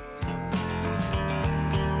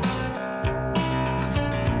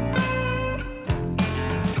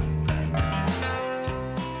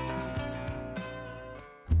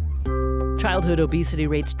 Childhood obesity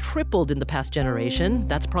rates tripled in the past generation.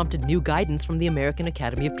 That's prompted new guidance from the American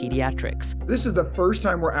Academy of Pediatrics. This is the first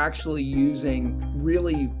time we're actually using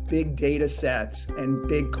really big data sets and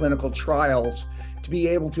big clinical trials to be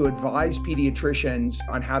able to advise pediatricians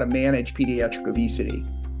on how to manage pediatric obesity.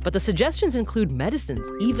 But the suggestions include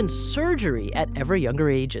medicines, even surgery at ever younger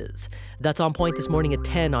ages. That's On Point this morning at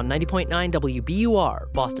 10 on 90.9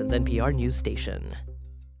 WBUR, Boston's NPR news station.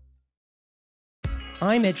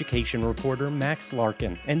 I'm education reporter Max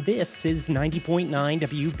Larkin, and this is 90.9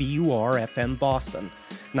 WBUR FM Boston,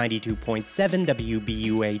 92.7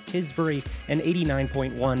 WBUA Tisbury, and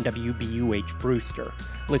 89.1 WBUH Brewster.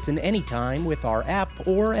 Listen anytime with our app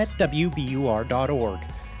or at WBUR.org.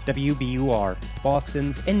 WBUR,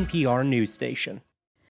 Boston's NPR news station.